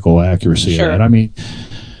historical accuracy of that. I mean,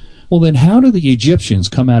 well, then how do the Egyptians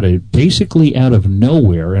come basically out of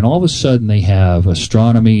nowhere, and all of a sudden they have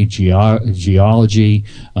astronomy, geology,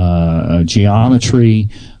 geometry,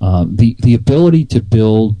 the ability to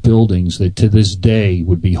build buildings that to this day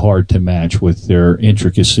would be hard to match with their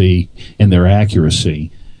intricacy and their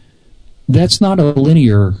accuracy? That's not a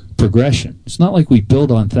linear progression. It's not like we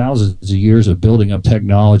build on thousands of years of building up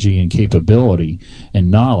technology and capability and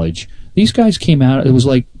knowledge. These guys came out, it was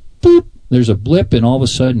like, boop, there's a blip, and all of a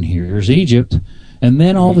sudden here's Egypt, and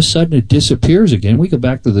then all of a sudden it disappears again. We go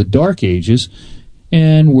back to the Dark Ages,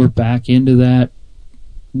 and we're back into that.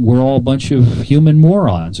 We're all a bunch of human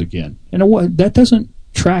morons again. And that doesn't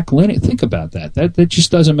track linear. Think about that. That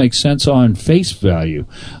just doesn't make sense on face value.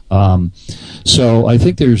 So I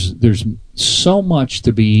think there's so much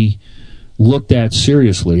to be looked at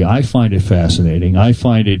seriously. I find it fascinating. I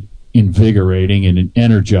find it invigorating and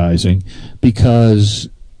energizing because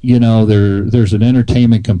there's an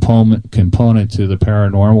entertainment component to the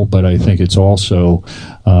paranormal, but I think it's also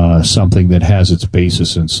something that has its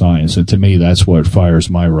basis in science. And to me, that's what fires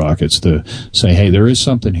my rockets, to say, hey, there is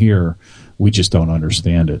something here. We just don't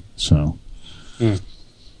understand it. So,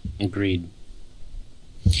 agreed.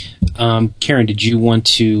 Karen, did you want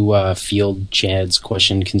to field Chad's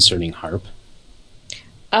question concerning HAARP?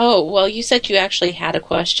 Oh, well, you said you actually had a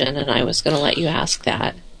question, and I was going to let you ask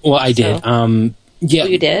that. Well, I did. Yeah,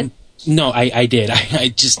 you did? No, I did. I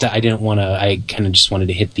didn't want to. I kind of just wanted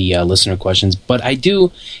to hit the listener questions, but I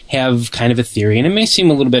do have kind of a theory, and it may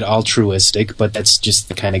seem a little bit altruistic, but that's just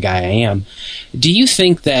the kind of guy I am. Do you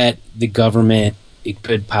think that the government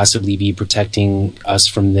could possibly be protecting us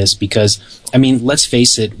from this? Because, I mean, let's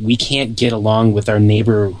face it, we can't get along with our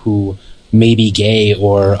neighbor who may be gay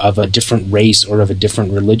or of a different race or of a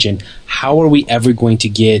different religion. How are we ever going to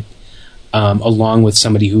get along with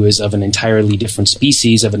somebody who is of an entirely different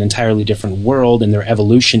species, of an entirely different world, and their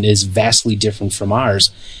evolution is vastly different from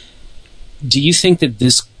ours. Do you think that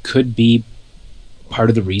this could be part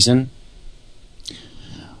of the reason?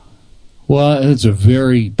 Well, it's a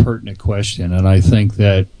very pertinent question, and I think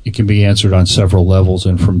that it can be answered on several levels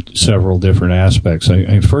and from several different aspects.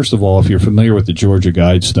 First of all, if you're familiar with the Georgia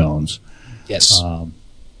Guidestones, yes,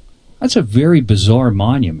 that's a very bizarre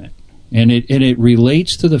monument, and it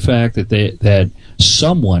relates to the fact that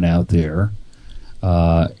someone out there,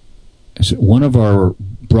 one of our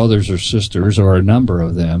brothers or sisters, or a number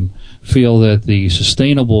of them, feel that the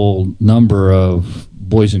sustainable number of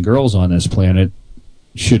boys and girls on this planet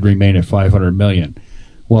should remain at 500 million.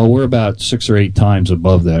 Well, we're about 6 or 8 times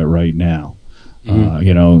above that right now.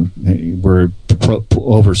 We're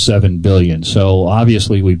over 7 billion. So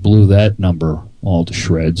obviously we blew that number all to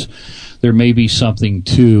shreds. There may be something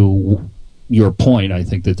to your point. I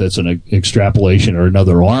think that's an extrapolation or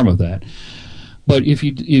another arm of that. But if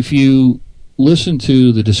you listen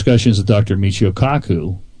to the discussions of Dr. Michio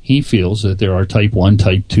Kaku, he feels that there are type 1,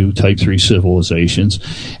 type 2, type 3 civilizations,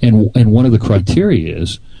 and one of the criteria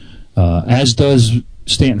is, as does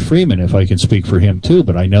Stanton Friedman, if I can speak for him too,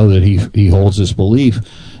 but I know that he holds this belief.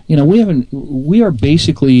 We are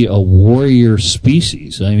basically a warrior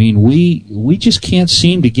species. I mean, we just can't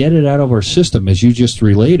seem to get it out of our system, as you just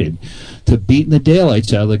related, to beating the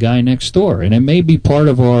daylights out of the guy next door, and it may be part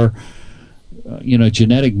of our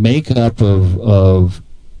genetic makeup of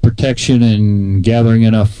protection and gathering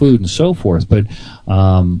enough food and so forth, but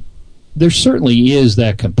there certainly is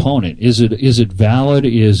that component. Is it valid?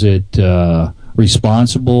 Is it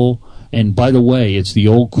responsible? And by the way, it's the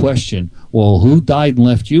old question, well, who died and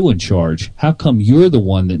left you in charge? How come you're the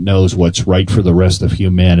one that knows what's right for the rest of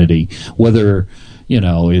humanity? Whether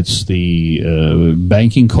it's the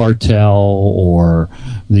banking cartel or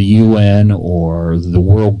the UN or the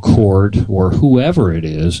World Court or whoever it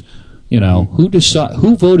is,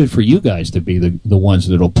 who voted for you guys to be the ones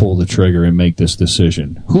that'll pull the trigger and make this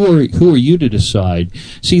decision? Who are you to decide?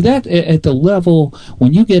 See, that at the level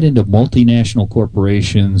when you get into multinational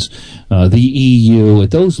corporations, the EU,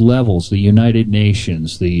 at those levels, the United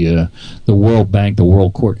Nations, the World Bank, the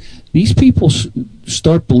World Court, these people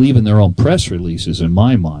start believing their own press releases. In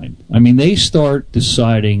my mind, I mean, they start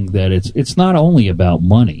deciding that it's not only about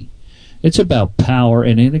money. It's about power,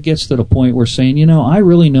 and then it gets to the point where saying, I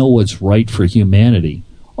really know what's right for humanity.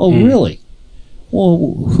 Oh, really?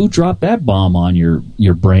 Well, who dropped that bomb on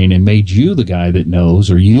your brain and made you the guy that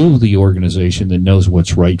knows, or you the organization that knows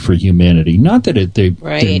what's right for humanity? Not that they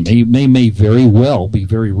may very well be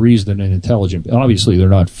very reasoned and intelligent. Obviously, they're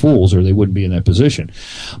not fools, or they wouldn't be in that position.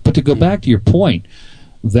 But to go back to your point,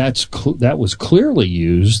 that was clearly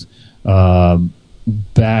used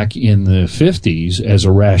back in the 50s as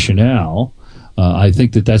a rationale. I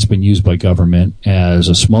think that's been used by government as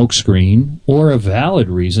a smokescreen or a valid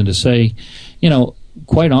reason to say,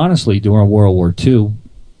 quite honestly, during World War II,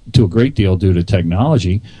 to a great deal due to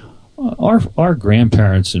technology, our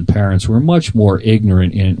grandparents and parents were much more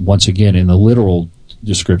ignorant, once again, in the literal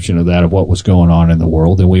description of that, of what was going on in the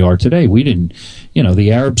world than we are today. We didn't,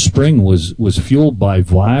 the Arab Spring was fueled by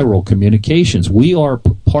viral communications. We are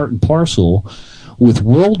part and parcel with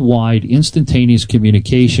worldwide instantaneous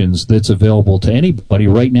communications that's available to anybody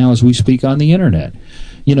right now as we speak on the internet.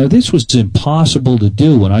 This was impossible to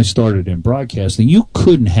do when I started in broadcasting. You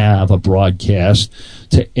couldn't have a broadcast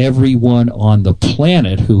to everyone on the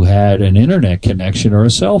planet who had an internet connection or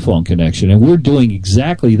a cell phone connection, and we're doing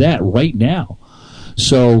exactly that right now.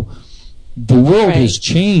 So the world has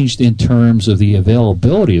changed in terms of the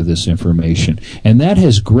availability of this information, and that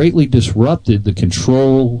has greatly disrupted the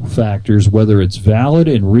control factors, whether it's valid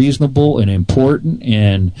and reasonable and important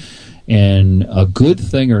and a good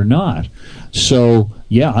thing or not. So,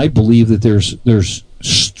 yeah, I believe that there's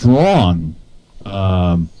strong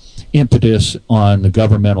impetus on the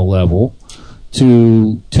governmental level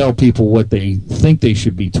to tell people what they think they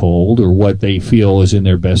should be told or what they feel is in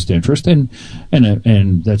their best interest, and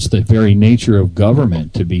that's the very nature of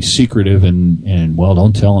government, to be secretive and well,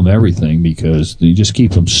 don't tell them everything, because you just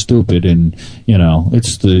keep them stupid, and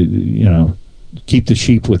it's keep the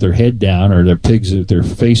sheep with their head down, or their pigs with their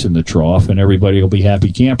face in the trough, and everybody will be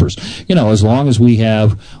happy campers. As long as we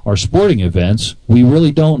have our sporting events, we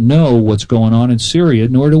really don't know what's going on in Syria,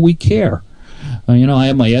 nor do we care. I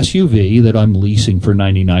have my SUV that I'm leasing for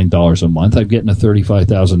 $99 a month. I'm getting a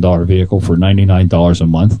 $35,000 vehicle for $99 a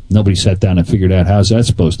month. Nobody sat down and figured out how's that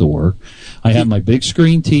supposed to work. I have my big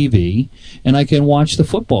screen TV, and I can watch the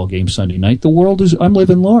football game Sunday night. I'm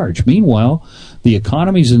living large. Meanwhile, the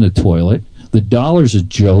economy's in the toilet. The dollar's a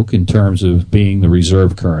joke in terms of being the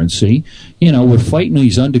reserve currency. We're fighting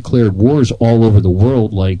these undeclared wars all over the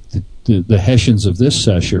world like the Hessians of this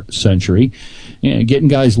century, getting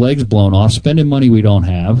guys' legs blown off, spending money we don't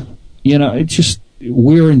have. It's just,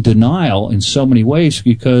 we're in denial in so many ways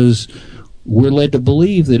because we're led to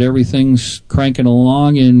believe that everything's cranking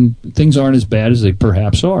along and things aren't as bad as they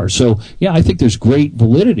perhaps are. So, yeah, I think there's great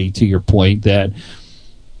validity to your point that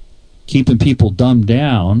keeping people dumbed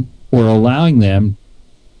down or allowing them,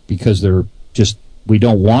 because they're just, we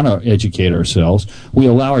don't want to educate ourselves, we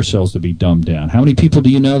allow ourselves to be dumbed down. How many people do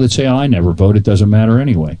you know that say, I never vote, it doesn't matter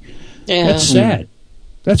anyway? Yeah. That's sad.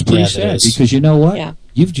 That's pretty sad because you know what? Yeah.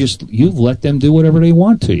 You've let them do whatever they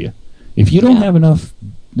want to you. If you don't have enough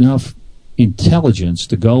intelligence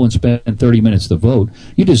to go and spend 30 minutes to vote,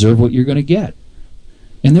 you deserve what you're going to get.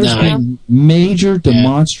 And there's been major,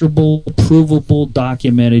 demonstrable, provable,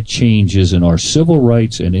 documented changes in our civil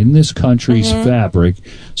rights and in this country's fabric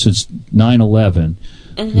since 9/11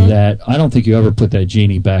 that I don't think you ever put that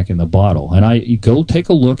genie back in the bottle. And you go take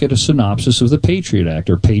a look at a synopsis of the Patriot Act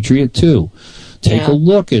or Patriot 2. Take a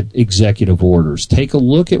look at executive orders. Take a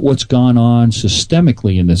look at what's gone on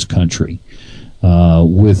systemically in this country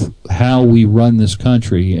with how we run this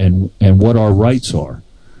country and what our rights are.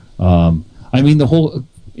 I mean, the whole...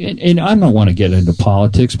 And I don't want to get into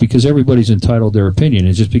politics because everybody's entitled to their opinion.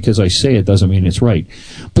 And just because I say it doesn't mean it's right.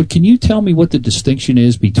 But can you tell me what the distinction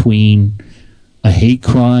is between a hate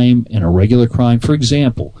crime and a regular crime? For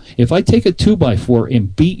example, if I take a 2x4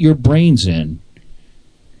 and beat your brains in,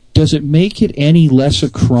 does it make it any less a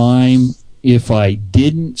crime if I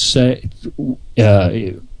didn't say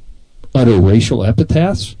utter racial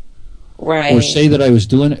epithets? Right. Or say that I was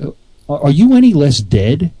doing it? Are you any less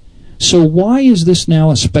dead? So why is this now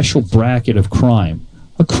a special bracket of crime?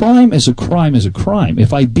 A crime is a crime is a crime.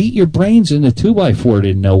 If I beat your brains in, the 2x4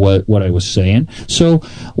 didn't know what I was saying. So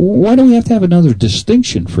why do we have to have another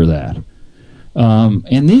distinction for that?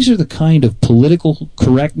 And these are the kind of political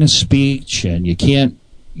correctness speech, and you can't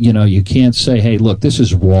say, hey, look, this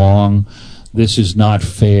is wrong. This is not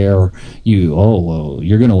fair.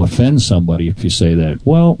 You're going to offend somebody if you say that.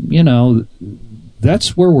 Well,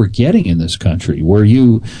 that's where we're getting in this country, where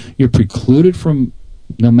you're precluded from,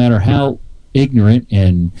 no matter how ignorant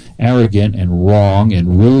and arrogant and wrong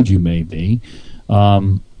and rude you may be,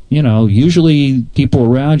 usually people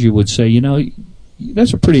around you would say,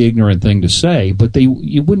 that's a pretty ignorant thing to say, but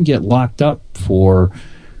you wouldn't get locked up for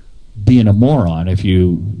being a moron if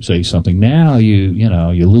you say something. Now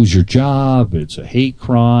you lose your job. It's a hate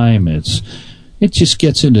crime. It just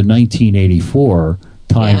gets into 1984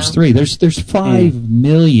 times 3. There's 5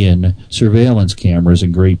 million surveillance cameras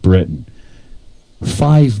in Great Britain.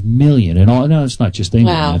 5 million. And no, it's not just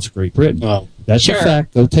England. Wow. That's Great Britain. Wow. That's a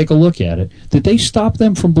fact. Go take a look at it. Did they stop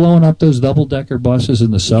them from blowing up those double-decker buses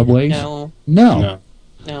in the subways? No.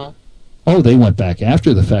 Oh, they went back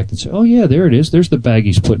after the fact and said, oh, yeah, there it is. There's the bag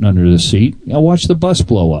he's putting under the seat. Now watch the bus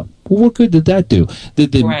blow up. Well, what good did that do?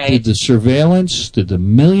 Did the surveillance, did the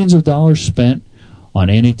millions of dollars spent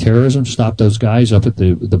on anti-terrorism stop those guys up at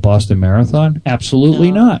the Boston Marathon?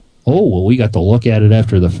 Absolutely not. Oh, well, we got to look at it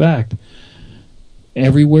after the fact.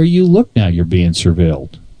 Everywhere you look now, you're being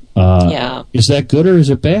surveilled. Is that good or is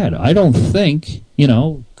it bad? I don't think,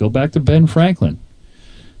 go back to Ben Franklin.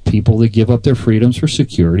 People that give up their freedoms for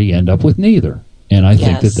security end up with neither. And I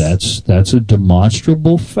think that's a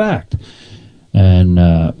demonstrable fact.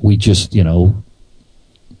 And we just,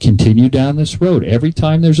 continue down this road. Every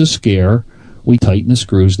time there's a scare, we tighten the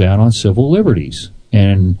screws down on civil liberties.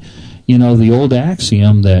 And, the old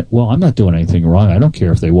axiom that, well, I'm not doing anything wrong. I don't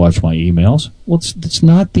care if they watch my emails. Well, it's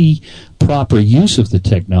not the proper use of the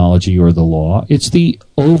technology or the law. It's the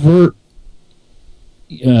overt,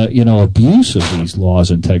 abuse of these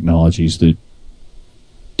laws and technologies that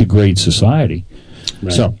degrade society.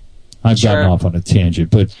 Right. So I've gotten off on a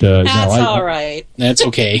tangent, but that's all right. That's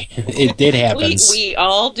okay. It happens. We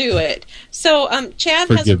all do it. So Chad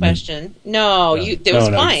has a question. No, it was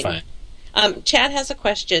fine. Chad has a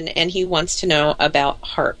question, and he wants to know about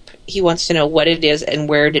HAARP. He wants to know what it is and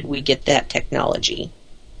where did we get that technology.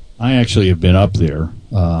 I actually have been up there.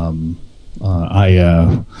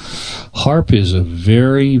 HAARP is a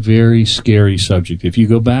very, very scary subject. If you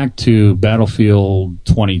go back to Battlefield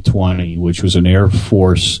 2020, which was an Air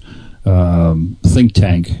Force think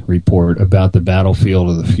tank report about the battlefield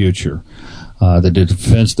of the future, the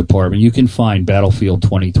Defense Department, you can find Battlefield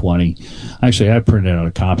 2020. Actually, I printed out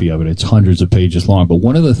a copy of it. It's hundreds of pages long. But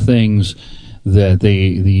one of the things that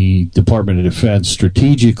the Department of Defense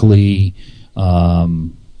strategically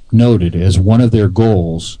noted as one of their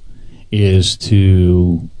goals is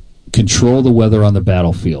to control the weather on the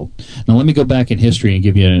battlefield. Now, let me go back in history and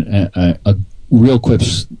give you a real quick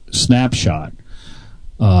snapshot.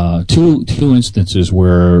 Two instances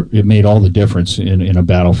where it made all the difference in a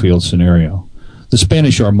battlefield scenario. The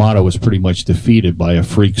Spanish Armada was pretty much defeated by a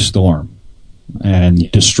freak storm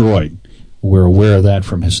and destroyed. We're aware of that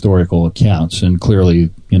from historical accounts, and clearly,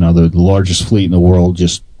 the largest fleet in the world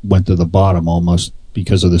just went to the bottom almost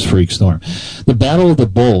because of this freak storm. The Battle of the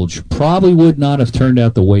Bulge probably would not have turned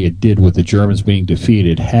out the way it did with the Germans being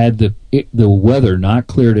defeated had the weather not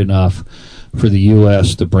cleared enough for the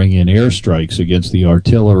U.S. to bring in airstrikes against the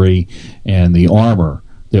artillery and the armor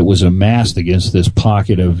that was amassed against this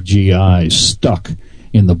pocket of GIs stuck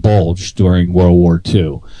in the Bulge during World War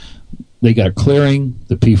II. They got clearing,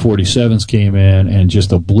 the P-47s came in and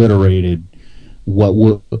just obliterated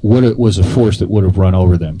what it was a force that would have run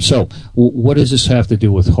over them. So what does this have to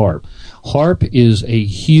do with HAARP? HAARP is a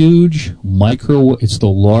huge it's the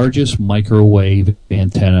largest microwave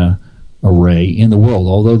antenna array in the world,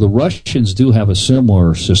 although the Russians do have a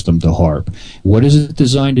similar system to HAARP. What is it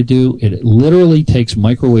designed to do? It literally takes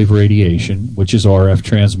microwave radiation, which is RF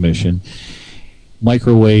transmission.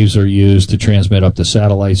 Microwaves are used to transmit up to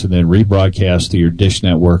satellites and then rebroadcast to your dish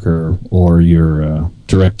network or your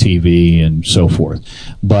DirecTV and so forth.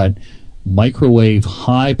 But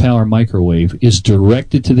high-power microwave is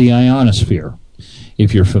directed to the ionosphere.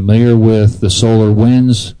 If you're familiar with the solar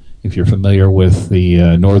winds, if you're familiar with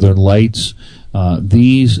the northern lights,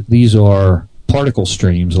 these are particle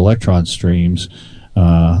streams, electron streams,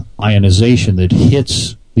 ionization that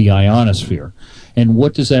hits the ionosphere. And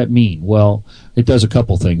what does that mean? Well, it does a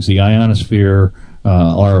couple things. The ionosphere,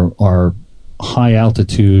 our high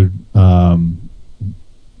altitude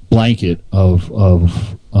blanket of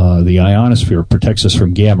the ionosphere protects us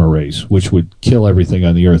from gamma rays, which would kill everything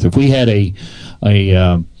on the Earth. If we had a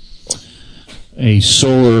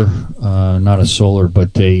solar, not a solar,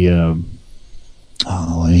 but a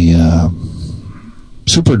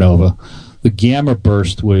supernova, the gamma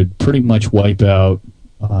burst would pretty much wipe out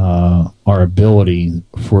our ability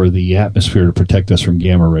for the atmosphere to protect us from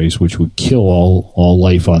gamma rays, which would kill all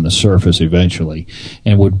life on the surface eventually,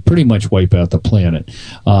 and would pretty much wipe out the planet.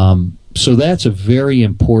 So that's a very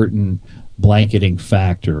important blanketing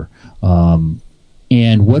factor.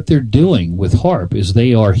 And what they're doing with HAARP is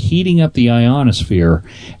they are heating up the ionosphere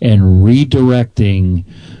and redirecting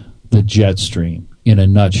the jet stream in a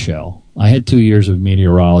nutshell. I had 2 years of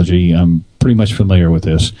meteorology. I'm pretty much familiar with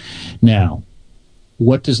this. Now,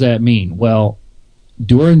 what does that mean? Well,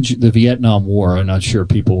 during the Vietnam War, I'm not sure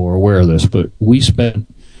people were aware of this, but we spent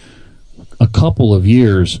a couple of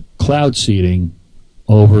years cloud seeding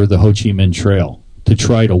over the Ho Chi Minh Trail to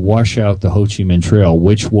try to wash out the Ho Chi Minh Trail,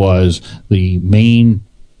 which was the main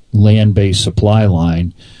land-based supply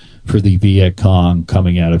line for the Viet Cong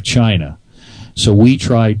coming out of China. So we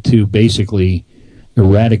tried to basically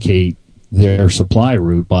eradicate their supply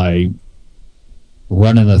route by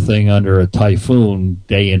running the thing under a typhoon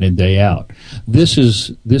day in and day out. This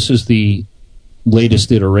is the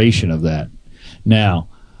latest iteration of that. Now,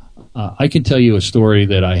 I can tell you a story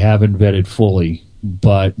that I haven't vetted fully,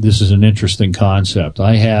 but this is an interesting concept.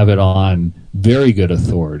 I have it on very good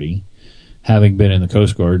authority, having been in the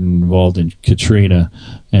Coast Guard and involved in Katrina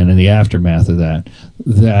and in the aftermath of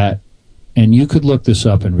that, and you could look this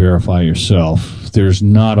up and verify yourself. There's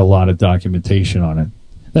not a lot of documentation on it.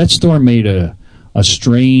 That storm made a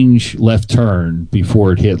strange left turn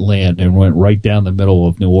before it hit land and went right down the middle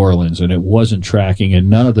of New Orleans, and it wasn't tracking, and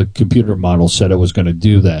none of the computer models said it was going to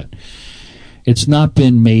do that. It's not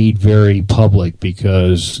been made very public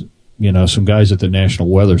because, some guys at the National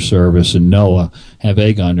Weather Service and NOAA have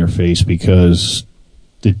egg on their face because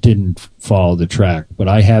it didn't follow the track. But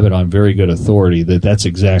I have it on very good authority that that's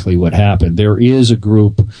exactly what happened. There is a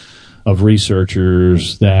group of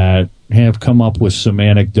researchers that have come up with some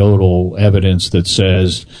anecdotal evidence that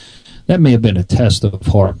says that may have been a test of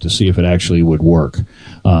HAARP to see if it actually would work.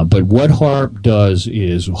 But what HAARP does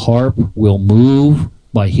is HAARP will move,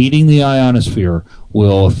 by heating the ionosphere,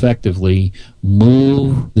 will effectively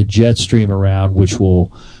move the jet stream around, which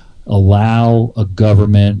will allow a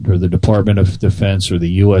government or the Department of Defense or the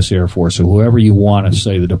U.S. Air Force or whoever you want to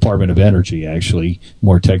say, the Department of Energy, actually,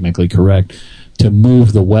 more technically correct, to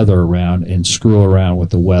move the weather around and screw around with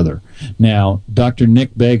the weather. Now, Dr.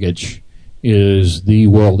 Nick Begich is the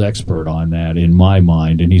world expert on that in my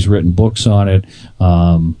mind, and he's written books on it.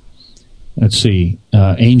 Let's see.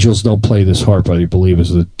 Angels Don't Play This Harp, I believe,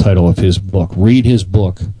 is the title of his book. Read his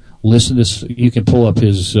book. Listen to. You can pull up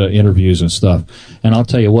his interviews and stuff, and I'll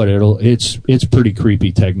tell you what. It's pretty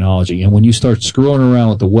creepy technology. And when you start screwing around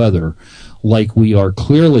with the weather, like we are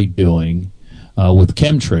clearly doing with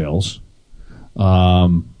chemtrails.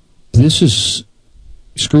 This is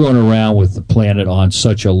screwing around with the planet on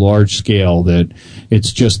such a large scale that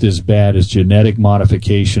it's just as bad as genetic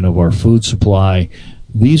modification of our food supply.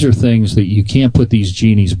 These are things that you can't put these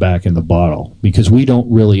genies back in the bottle because we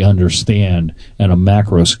don't really understand on a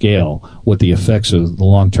macro scale what the effects of the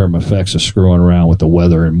long-term effects of screwing around with the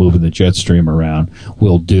weather and moving the jet stream around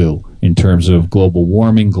will do in terms of global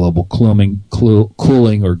warming, global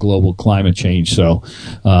cooling, or global climate change. So,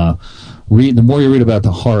 the more you read about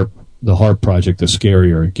the HAARP project, the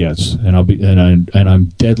scarier it gets, and I'm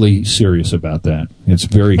deadly serious about that. It's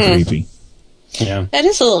very creepy. Yeah, that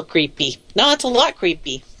is a little creepy. No, it's a lot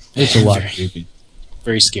creepy. It's a lot creepy.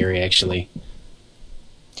 Very scary, actually.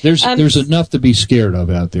 There's enough to be scared of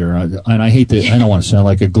out there, and I hate to. I don't want to sound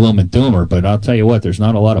like a gloom and doomer, but I'll tell you what. There's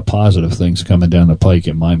not a lot of positive things coming down the pike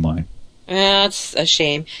in my mind. That's a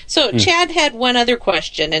shame. So Chad had one other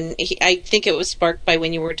question, and I think it was sparked by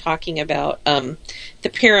when you were talking about the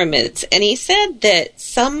pyramids. And he said that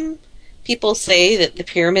some people say that the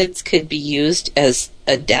pyramids could be used as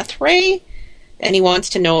a death ray, and he wants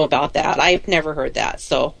to know about that. I've never heard that,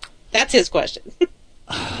 so that's his question.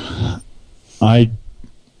 I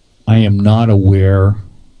am not aware.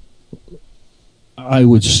 I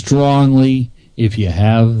would strongly, if you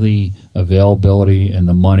have the availability and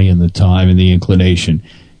the money and the time and the inclination,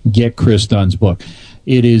 get Chris Dunn's book.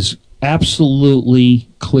 It is absolutely,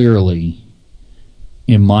 clearly,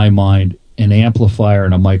 in my mind, an amplifier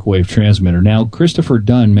and a microwave transmitter. Now, Christopher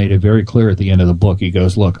Dunn made it very clear at the end of the book. He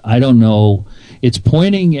goes, look, I don't know. It's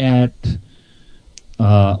pointing at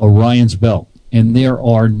Orion's belt. And there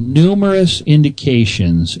are numerous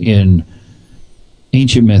indications in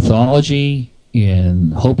ancient mythology,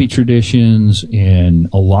 in Hopi traditions, in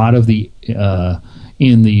a lot of the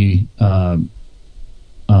Indian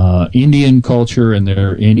culture and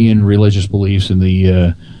their Indian religious beliefs, in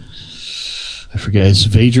the I forget, it's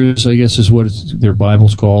Vedras, I guess is what their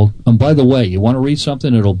Bible's called. And by the way, you want to read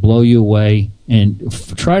something, it'll blow you away. And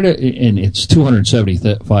and it's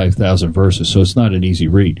 275,000 verses, so it's not an easy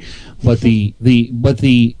read. But the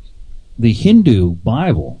Hindu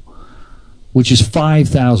Bible, which is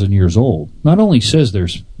 5,000 years old, not only says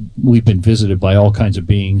we've been visited by all kinds of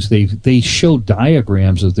beings. They show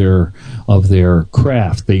diagrams of their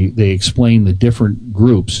craft. They explain the different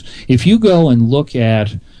groups. If you go and look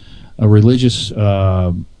at a religious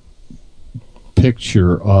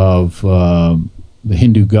picture of the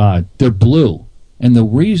Hindu god, they're blue, and the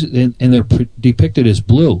reason and they're depicted as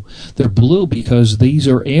blue. They're blue because these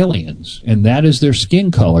are aliens, and that is their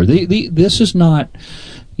skin color. This is not,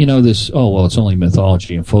 this. Oh well, it's only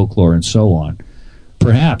mythology and folklore and so on.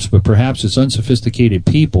 Perhaps it's unsophisticated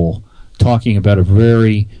people talking about a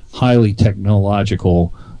very highly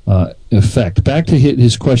technological effect. Back to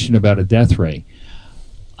his question about a death ray.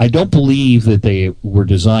 I don't believe that they were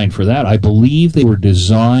designed for that. I believe they were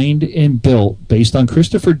designed and built based on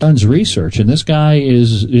Christopher Dunn's research, and this guy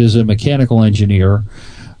is a mechanical engineer.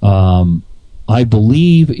 I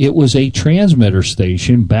believe it was a transmitter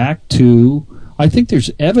station back to, I think there's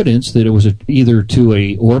evidence that it was either to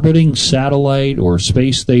a orbiting satellite or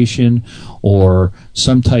space station or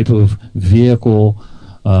some type of vehicle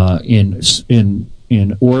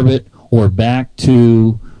in orbit, or back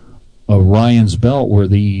to Orion's belt, where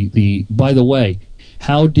by the way,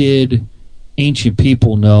 how did ancient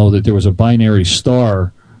people know that there was a binary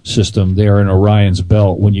star system there in Orion's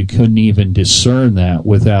belt when you couldn't even discern that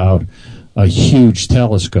without a huge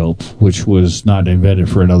telescope, which was not invented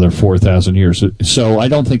for another 4,000 years? So I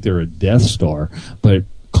don't think they're a Death Star, but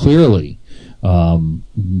clearly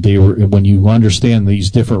they were, when you understand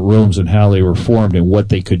these different rooms and how they were formed and what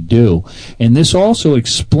they could do. And this also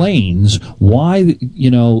explains why,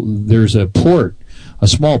 there's a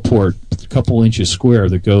small port, a couple inches square,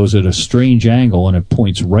 that goes at a strange angle and it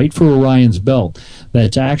points right for Orion's belt.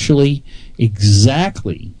 That's actually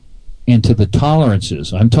exactly into the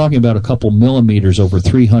tolerances. I'm talking about a couple millimeters over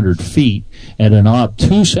 300 feet at an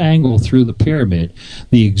obtuse angle through the pyramid,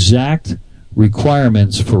 the exact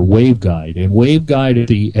requirements for waveguide. And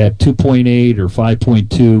waveguide at 2.8 or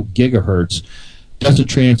 5.2 gigahertz doesn't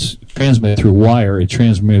transmit through wire. It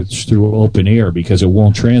transmits through open air because it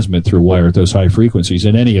won't transmit through wire at those high frequencies.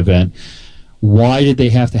 In any event, why did they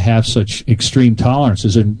have to have such extreme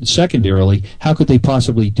tolerances? And secondarily, how could they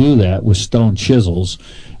possibly do that with stone chisels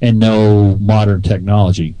and no modern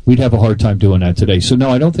technology? We'd have a hard time doing that today. So no,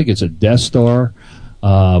 I don't think it's a Death Star.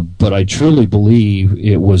 but I truly believe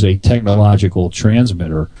it was a technological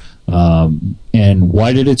transmitter. And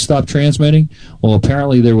why did it stop transmitting? Well,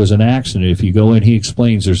 apparently there was an accident. If you go in, he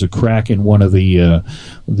explains there's a crack in one of the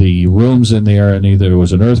rooms in there, and either there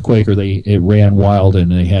was an earthquake or it ran wild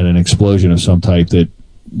and they had an explosion of some type that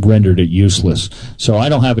rendered it useless. So I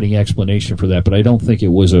don't have any explanation for that, but I don't think it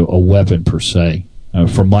was a weapon per se,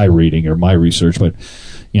 from my reading or my research. But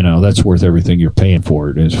that's worth everything you're paying for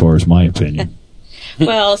it, as far as my opinion.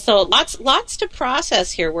 Well, so lots to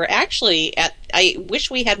process here. We're actually I wish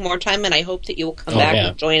we had more time, and I hope that you will come back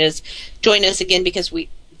and join us again, because we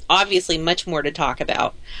obviously much more to talk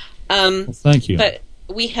about. Well, thank you. But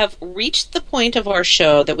we have reached the point of our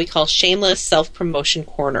show that we call Shameless Self-Promotion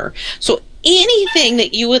Corner. So anything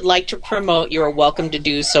that you would like to promote, you are welcome to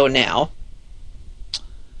do so now.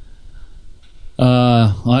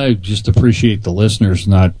 I just appreciate the listeners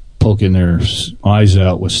not poking their eyes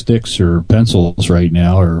out with sticks or pencils right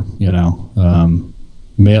now, or licking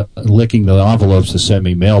the envelopes to send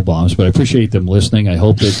me mail bombs. But I appreciate them listening. I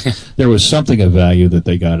hope that there was something of value that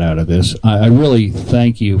they got out of this. I really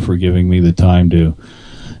thank you for giving me the time to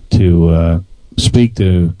speak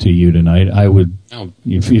to you tonight. I would,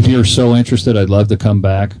 if you're so interested, I'd love to come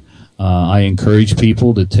back. I encourage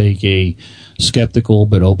people to take a skeptical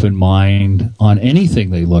but open mind on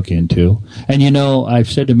anything they look into. And I've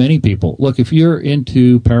said to many people, look, if you're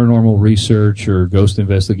into paranormal research or ghost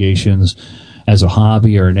investigations as a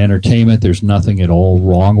hobby or an entertainment, there's nothing at all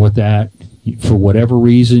wrong with that. For whatever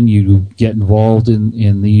reason you get involved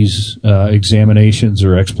in these examinations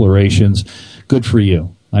or explorations, good for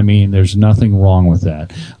you. I mean, there's nothing wrong with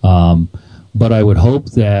that. But I would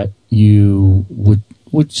hope that you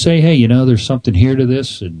would say, hey, there's something here to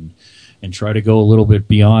this, and try to go a little bit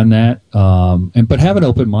beyond that, but have an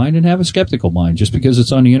open mind and have a skeptical mind. Just because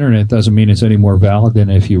it's on the internet doesn't mean it's any more valid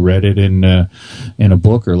than if you read it in a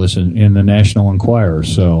book or listen in the National Enquirer.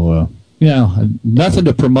 So, nothing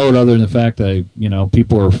to promote other than the fact that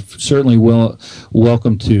people are certainly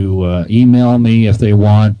welcome to email me if they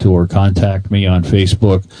want, or contact me on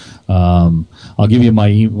Facebook. I'll give you my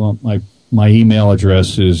email. My email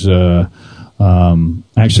address is.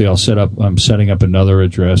 Actually, I'm setting up another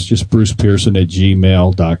address, just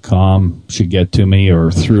brucepearson@gmail.com should get to me,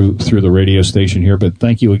 or through the radio station here. But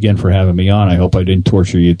thank you again for having me on. I hope I didn't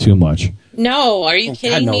torture you too much. No, are you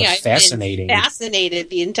kidding me? I've been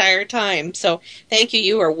fascinated the entire time. So thank you.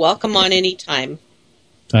 You are welcome on any time.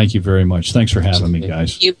 Thank you very much. Thanks for having me,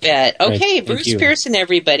 guys. You bet. Okay, Right, Bruce Pearson,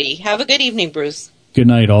 everybody. Have a good evening, Bruce. Good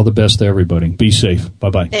night. All the best to everybody. Be safe.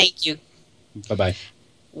 Bye-bye. Thank you. Bye-bye.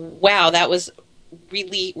 Wow, that was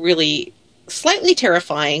really, really slightly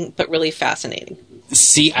terrifying, but really fascinating.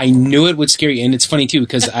 See, I knew it would scare you, and it's funny too,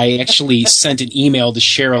 because I actually sent an email to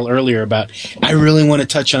Cheryl earlier about, I really want to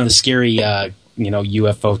touch on the scary,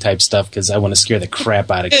 UFO type stuff, because I want to scare the crap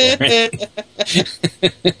out of Karen.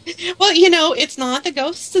 Well, it's not the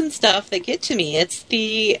ghosts and stuff that get to me; it's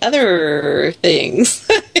the other things.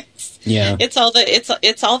 It's all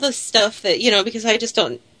the stuff that because I just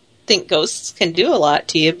don't think ghosts can do a lot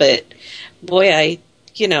to you, but boy,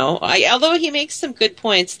 although he makes some good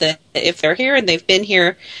points that if they're here and they've been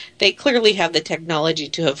here, they clearly have the technology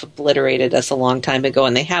to have obliterated us a long time ago,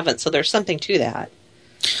 and they haven't, so there's something to that.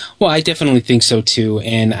 Well, I definitely think so too,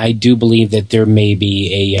 and I do believe that there may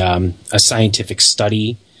be a scientific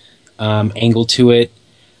study angle to it.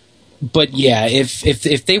 But yeah,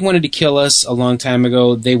 if they wanted to kill us a long time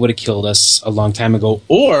ago, they would have killed us a long time ago,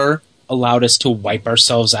 or allowed us to wipe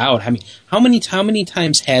ourselves out. I mean, how many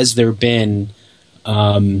times has there been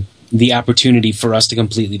the opportunity for us to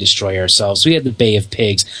completely destroy ourselves? We had the Bay of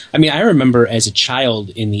Pigs. I mean, I remember as a child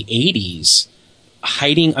in the 80s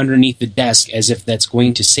hiding underneath the desk as if that's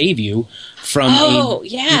going to save you from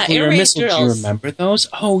nuclear missile. Drills. Do you remember those?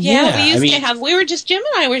 Oh, yeah. We used to have. Jim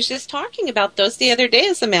and I were just talking about those the other day,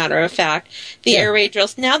 as a matter of fact, the air raid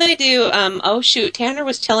drills. Now they do, Tanner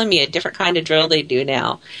was telling me a different kind of drill they do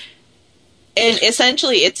now. And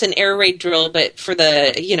essentially it's an air raid drill, but for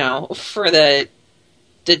the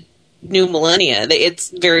new millennia, it's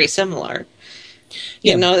very similar.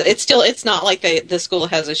 It's not like the school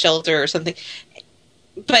has a shelter or something.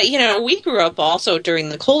 But, we grew up also during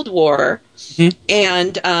the Cold War,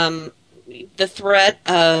 and the threat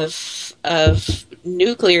of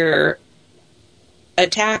nuclear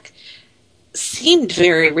attack seemed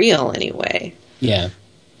very real anyway. Yeah.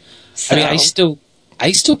 So. I mean,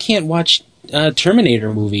 I still can't watch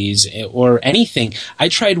Terminator movies or anything. I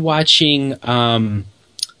tried watching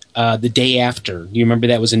The Day After. You remember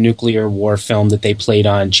that was a nuclear war film that they played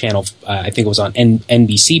on channel, I think it was on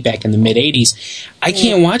NBC back in the mid-'80s. I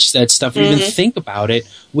can't watch that stuff or even think about it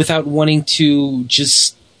without wanting to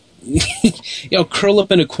just, curl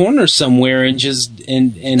up in a corner somewhere and just,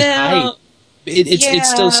 and hide. It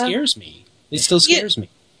still scares me. It still scares me.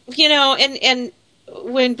 And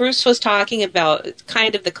when Bruce was talking about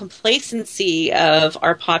kind of the complacency of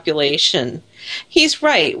our population, he's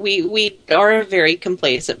right. We are a very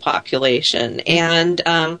complacent population. And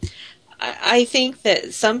I think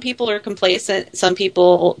that some people are complacent. Some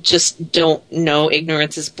people just don't know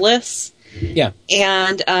ignorance is bliss. Yeah.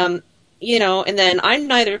 And, and then I'm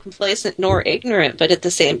neither complacent nor ignorant, but at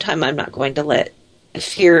the same time, I'm not going to let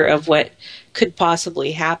fear of what could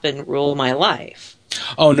possibly happen rule my life.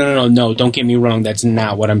 Oh, no. Don't get me wrong. That's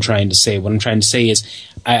not what I'm trying to say. What I'm trying to say is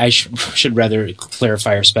I should rather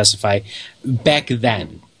clarify or specify. Back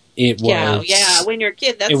then, it was... Yeah. When you're a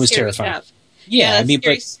kid, that's it was scary terrifying. Stuff. Yeah,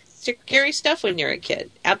 that's scary stuff when you're a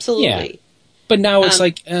kid. Absolutely. Yeah. But now it's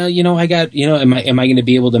I got, am I going to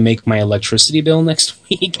be able to make my electricity bill next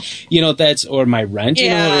week? Or my rent?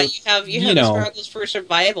 Yeah, you have struggles for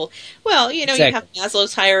survival. Well, exactly. You have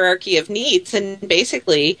Maslow's hierarchy of needs, and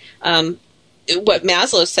basically... what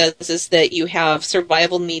Maslow says is that you have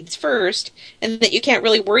survival needs first, and that you can't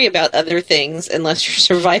really worry about other things unless your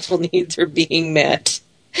survival needs are being met.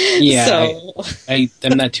 Yeah, so.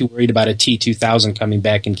 I'm not too worried about a T-2000 coming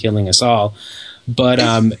back and killing us all, but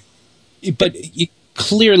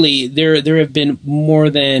clearly there have been more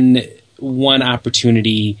than one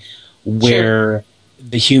opportunity where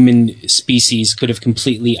the human species could have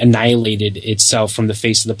completely annihilated itself from the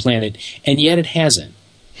face of the planet, and yet it hasn't.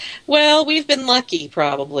 Well, we've been lucky,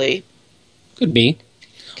 probably. Could be.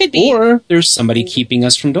 Or there's somebody keeping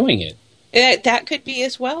us from doing it. That could be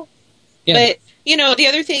as well. Yeah. But, the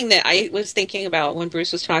other thing that I was thinking about when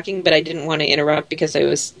Bruce was talking, but I didn't want to interrupt because I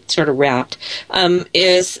was sort of wrapped,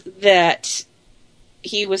 is that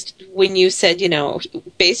when you said,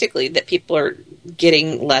 basically that people are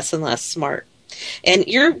getting less and less smart. And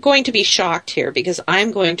you're going to be shocked here because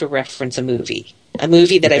I'm going to reference a movie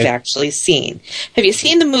that I've actually seen. Have you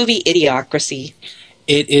seen the movie Idiocracy?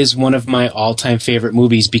 It is one of my all-time favorite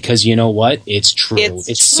movies because you know what? It's true.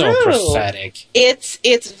 It's so prophetic.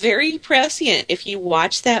 It's very prescient. If you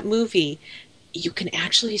watch that movie, you can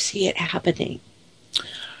actually see it happening.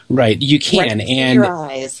 Right, you can. Right in your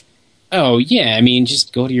eyes. Oh yeah,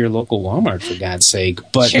 just go to your local Walmart for God's sake.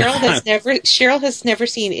 But Cheryl has never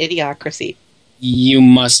seen Idiocracy. You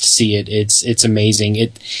must see it. It's amazing.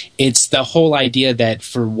 It's the whole idea that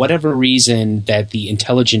for whatever reason that the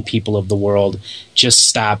intelligent people of the world just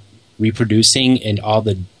stop reproducing, and all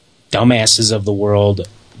the dumbasses of the world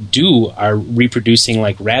are reproducing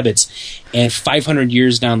like rabbits. And 500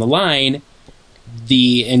 years down the line,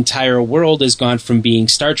 the entire world has gone from being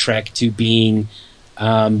Star Trek to being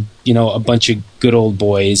a bunch of good old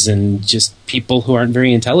boys and just people who aren't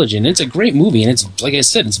very intelligent. It's a great movie, and it's, like I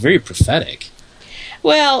said, it's very prophetic.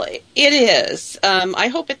 Well, it is. I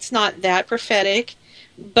hope it's not that prophetic,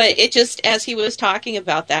 but it just, as he was talking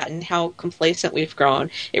about that and how complacent we've grown,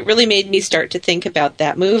 it really made me start to think about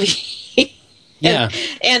that movie. Yeah.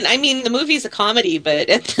 And the movie's a comedy, but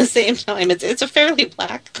at the same time, it's a fairly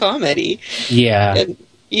black comedy. Yeah.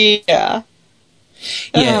 Yeah.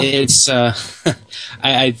 Yeah, it's.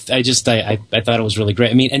 I thought it was really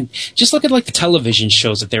great. And just look at like the television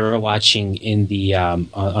shows that they were watching in the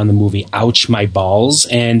on the movie "Ouch My Balls,"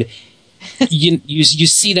 and you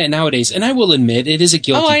see that nowadays. And I will admit, it is a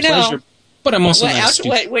guilty pleasure. But I'm also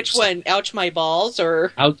which one? Ouch My Balls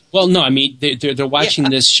or? Well, no. They're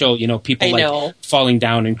watching this show. People falling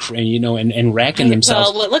down and racking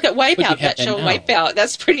themselves. Well, look at Wipeout. That show Wipeout.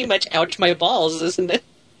 That's pretty much Ouch My Balls, isn't it?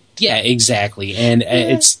 Yeah, exactly. And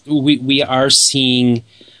we are seeing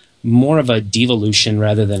more of a devolution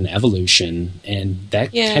rather than evolution, and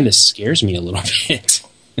that kind of scares me a little bit.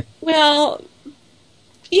 Well,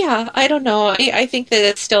 yeah, I don't know. I think that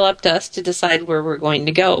it's still up to us to decide where we're going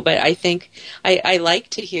to go, but I think I like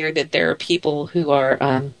to hear that there are people who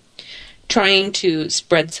are trying to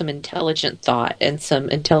spread some intelligent thought and some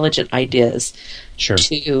intelligent ideas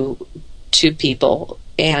to people.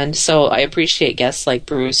 And so I appreciate guests like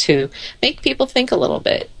Bruce who make people think a little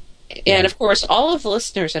bit. And, of course, all of the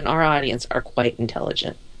listeners in our audience are quite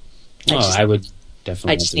intelligent. I would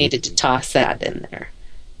definitely. I just needed to toss that in there.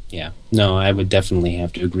 Yeah. No, I would definitely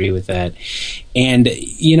have to agree with that. And,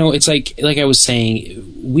 it's like I was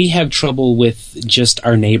saying, we have trouble with just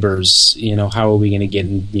our neighbors. How are we going to get,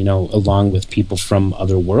 along with people from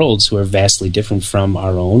other worlds who are vastly different from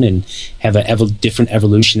our own and have a different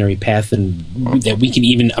evolutionary path than that we can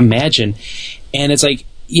even imagine? And it's like,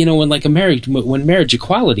 when marriage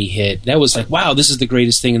equality hit, that was like, wow, this is the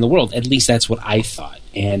greatest thing in the world. At least that's what I thought.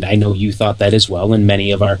 And I know you thought that as well, and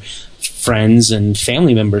many of our friends and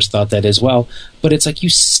family members thought that as well. But it's like you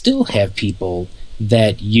still have people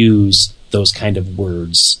that use those kind of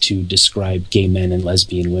words to describe gay men and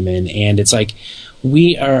lesbian women, and it's like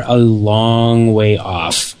we are a long way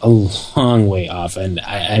off, and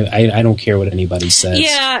I don't care what anybody says.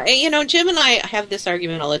 Yeah, Jim and I have this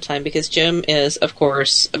argument all the time because Jim is, of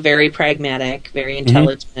course, very pragmatic, very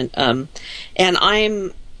intelligent, and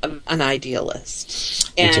I'm an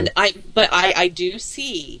idealist, and I do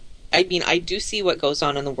see. I do see what goes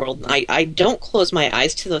on in the world, and I don't close my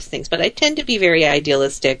eyes to those things, but I tend to be very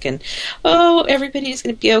idealistic, and, everybody's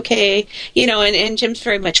going to be okay, and Jim's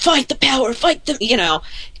very much, fight the power, fight them,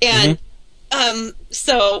 and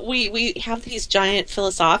so we have these giant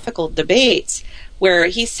philosophical debates where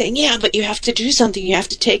he's saying, yeah, but you have to do something, you have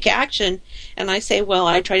to take action. And I say, well,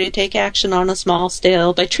 I try to take action on a small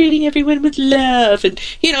scale by treating everyone with love. And,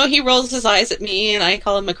 he rolls his eyes at me, and I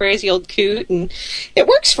call him a crazy old coot, and it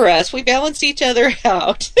works for us. We balance each other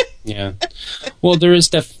out. Yeah. Well, there's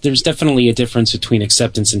definitely a difference between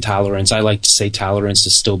acceptance and tolerance. I like to say tolerance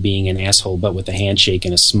is still being an asshole, but with a handshake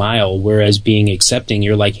and a smile, whereas being accepting,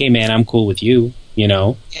 you're like, hey, man, I'm cool with you,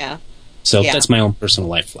 Yeah. So that's my own personal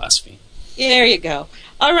life philosophy. Yeah, there you go.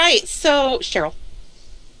 All right, so, Cheryl.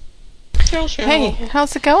 Hey,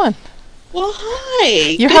 how's it going? Well,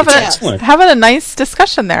 hi. You're having a nice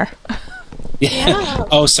discussion there. Yeah.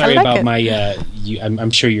 Oh, sorry like about it. my. I'm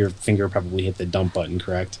sure your finger probably hit the dump button,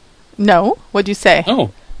 correct? No. What'd you say?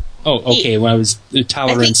 Oh, okay. Well, I was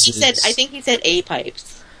tolerance. I think he said A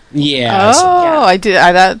pipes. Yeah. I did.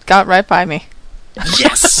 That got right by me.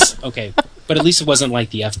 Yes. Okay. But at least it wasn't like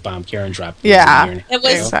the F-bomb Karen dropped. Yeah. It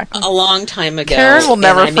was a long time ago. Karen will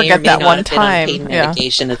never forget that one have been time. on pain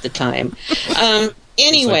medication at the time.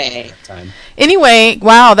 Anyway. Anyway,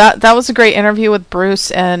 wow, that was a great interview with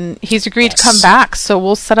Bruce, and he's agreed to come back, so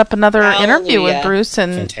we'll set up another interview with Bruce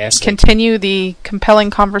and continue the compelling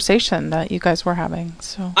conversation that you guys were having.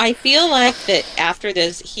 So I feel like that after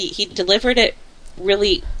this, he delivered it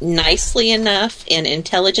really nicely enough and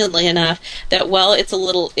intelligently enough that while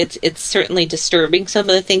it's certainly disturbing some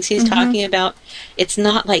of the things he's talking about, it's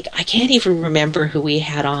not like I can't even remember who we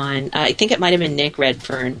had on. I think it might have been Nick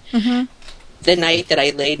Redfern. The night that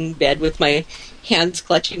I laid in bed with my hands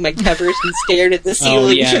clutching my covers and stared at the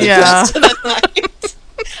ceiling for the rest of the night.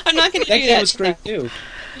 I'm not going to do that. That was great too.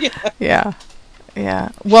 Yeah.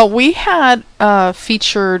 Well, we had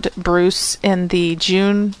featured Bruce in the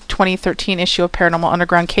June 2013 issue of Paranormal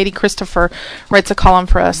Underground. Katie Christopher writes a column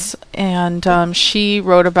for us, and she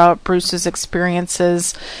wrote about Bruce's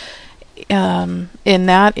experiences in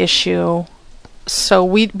that issue. So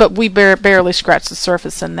we barely scratched the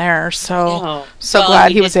surface in there. So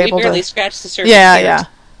glad he was able to. We barely scratched the surface. Yeah.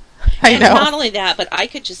 I know. Not only that, but I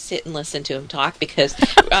could just sit and listen to him talk because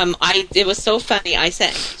it was so funny. I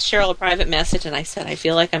sent Cheryl a private message and I said, I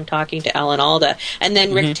feel like I'm talking to Alan Alda. And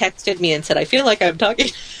then Rick texted me and said, I feel like I'm talking.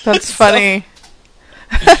 That's funny.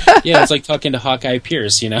 Yeah, it's like talking to Hawkeye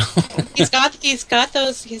Pierce, He's got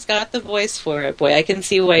the voice for it. Boy, I can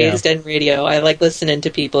see why he's done radio. I like listening to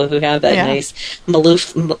people who have that nice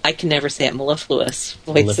I can never say it, mellifluous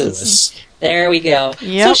voices. Mellifluous. There we go.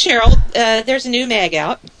 Yep. So Cheryl, there's a new mag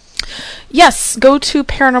out. Yes, go to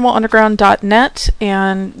paranormalunderground.net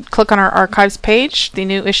and click on our archives page. The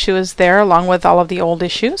new issue is there along with all of the old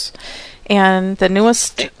issues. And the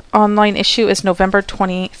newest online issue is November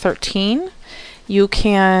 2013. You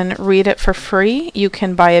can read it for free. You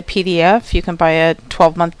can buy a PDF. You can buy a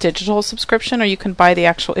 12-month digital subscription, or you can buy the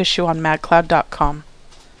actual issue on madcloud.com.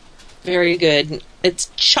 Very good.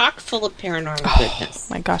 It's chock full of paranormal goodness.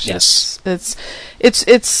 My gosh, yes. It's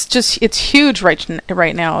huge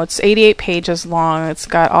right now. It's 88 pages long. It's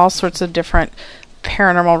got all sorts of different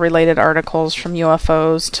paranormal related articles, from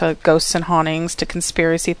UFOs to ghosts and hauntings to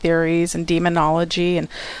conspiracy theories and demonology, and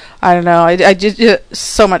I don't know. I did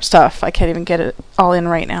so much stuff. I can't even get it all in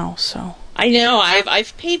right now. So I know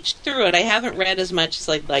I've paged through it. I haven't read as much as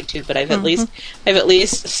I'd like to, but I've at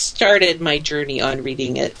least started my journey on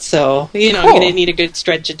reading it. So I'm going to need a good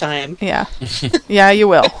stretch of time. Yeah, yeah, you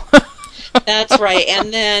will. That's right.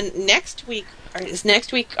 And then next week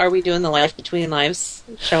are we doing the Life Between Lives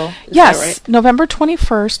show? Is yes, that right? November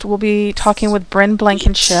 21st, we'll be talking with Bryn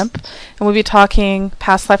Blankenship, and we'll be talking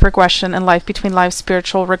past life regression and life between lives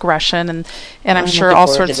spiritual regression, and I'm sure all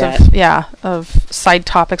sorts of side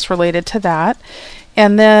topics related to that.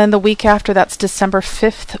 And then the week after, that's December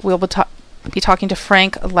 5th, we'll be talking to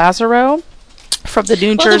Frank Lazaro from the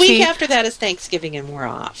New Jersey. The week after that is Thanksgiving, and we're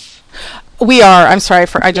off. We are. I'm sorry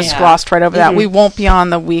I just glossed right over that. Mm-hmm. We won't be on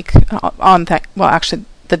the week actually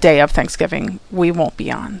the day of Thanksgiving. We won't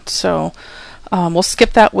be on. So we'll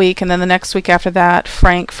skip that week, and then the next week after that,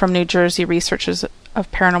 Frank from New Jersey Researchers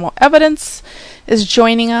of Paranormal Evidence is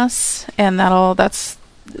joining us, and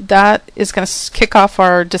that is going to kick off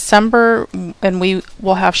our December, and we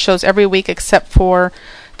will have shows every week except for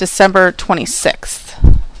December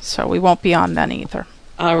 26th. So we won't be on then either.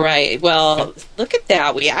 All right. Well, look at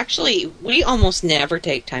that. We almost never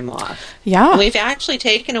take time off. Yeah. We've actually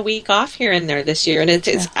taken a week off here and there this year, and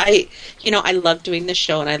I love doing the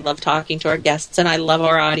show, and I love talking to our guests, and I love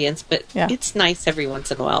our audience, but it's nice every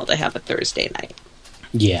once in a while to have a Thursday night.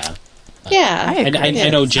 Yeah. Yeah. I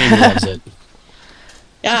know Jamie loves it.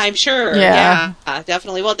 Yeah, I'm sure. Yeah,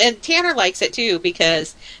 definitely. Well, and Tanner likes it too,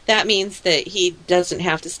 because that means that he doesn't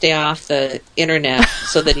have to stay off the internet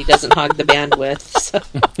so that he doesn't hog the bandwidth. So,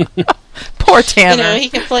 poor Tanner. He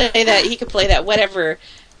can play that. He can play that. Whatever.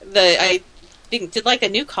 I think did like a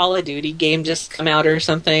new Call of Duty game just come out or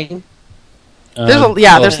something? There's a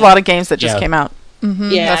lot of games that just came out.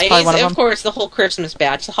 Mm-hmm. Yeah, that's probably one of them. Of course, the whole Christmas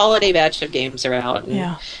batch, the holiday batch of games are out.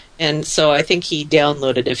 And so I think he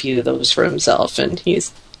downloaded a few of those for himself, and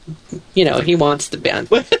he's, he wants the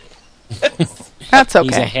bandwidth. That's okay.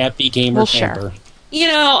 He's a happy gamer. We'll share.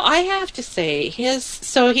 I have to say,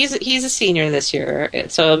 he's a senior this year,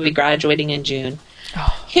 so he'll be graduating in June.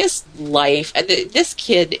 Oh. His life, this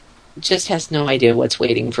kid just has no idea what's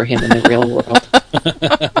waiting for him in the real world.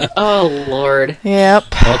 Oh, Lord. Yep.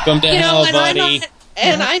 Welcome to hell, buddy.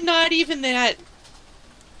 I'm not even that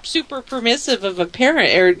super permissive of a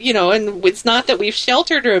parent, or and it's not that we've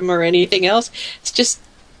sheltered him or anything else. It's just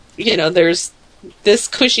there's this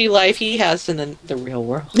cushy life he has in the real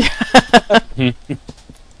world.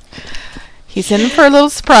 He's in for a little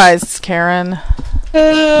surprise, Karen.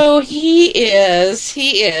 Oh, he is.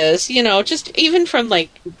 Just even from like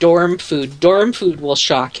dorm food will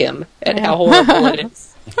shock him at how horrible it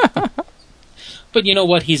is. But you know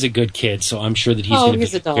what? He's a good kid, so I'm sure that he's going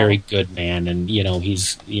to be a very good man, and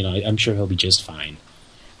I'm sure he'll be just fine.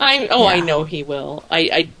 I know he will.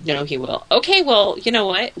 I know he will. Okay, well, you know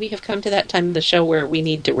what? We have come to that time of the show where we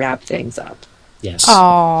need to wrap things up. Yes.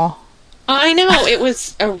 Oh. I know. It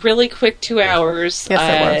was a really quick 2 hours. Yes,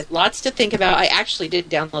 it was. Lots to think about. I actually did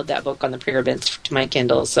download that book on the Pyramids to my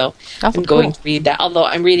Kindle, so That's I'm going to read that. Although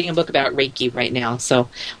I'm reading a book about Reiki right now, so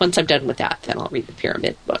once I'm done with that, then I'll read the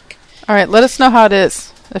Pyramid book. All right, let us know how it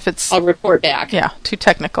is. If it's I'll report back. Yeah, too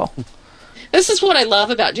technical. This is what I love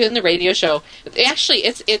about doing the radio show. Actually,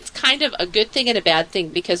 it's kind of a good thing and a bad thing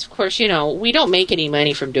because, of course, we don't make any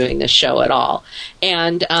money from doing this show at all.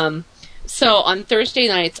 And so on Thursday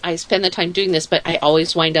nights, I spend the time doing this, but I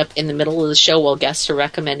always wind up in the middle of the show while guests are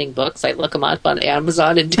recommending books. I look them up on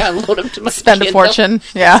Amazon and download them to my Spend Kindle. a fortune,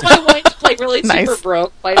 yeah. My wife's like really Nice. super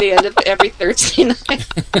broke by the end of every Thursday night.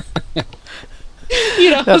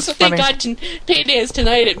 That's so funny. thank God payday is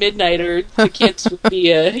tonight at midnight, or the kids would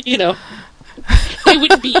be, they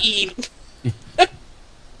wouldn't be eating.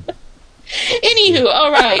 Anywho,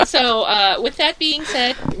 all right. So with that being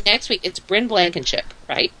said, next week it's Bryn Blankenship,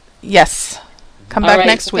 right? Yes. Come back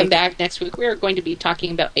next week. Come back next week. We are going to be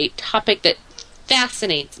talking about a topic that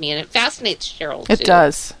fascinates me, and it fascinates Cheryl too. It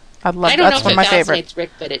does. I don't know if one of my it favorites. fascinates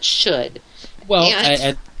Rick, but it should. Well,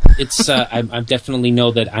 it's I definitely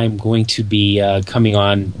know that I'm going to be coming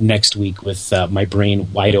on next week with my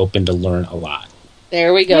brain wide open to learn a lot.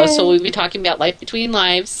 There we go. Yay. So we'll be talking about Life Between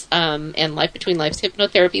Lives and Life Between Lives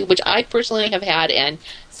hypnotherapy, which I personally have had, and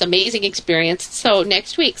it's an amazing experience. So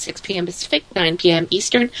next week, 6 p.m. Pacific, 9 p.m.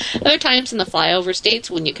 Eastern. Other times in the flyover states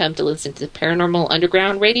when you come to listen to Paranormal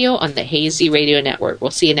Underground Radio on the Hazy Radio Network. We'll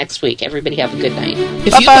see you next week. Everybody have a good night.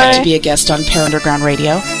 If you'd like to be a guest on Paranormal Underground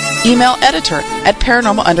Radio, email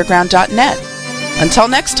editor@paranormalunderground.net. Until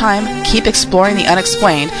next time, keep exploring the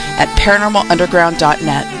unexplained at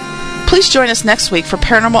paranormalunderground.net. Please join us next week for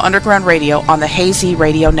Paranormal Underground Radio on the Hazy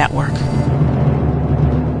Radio Network.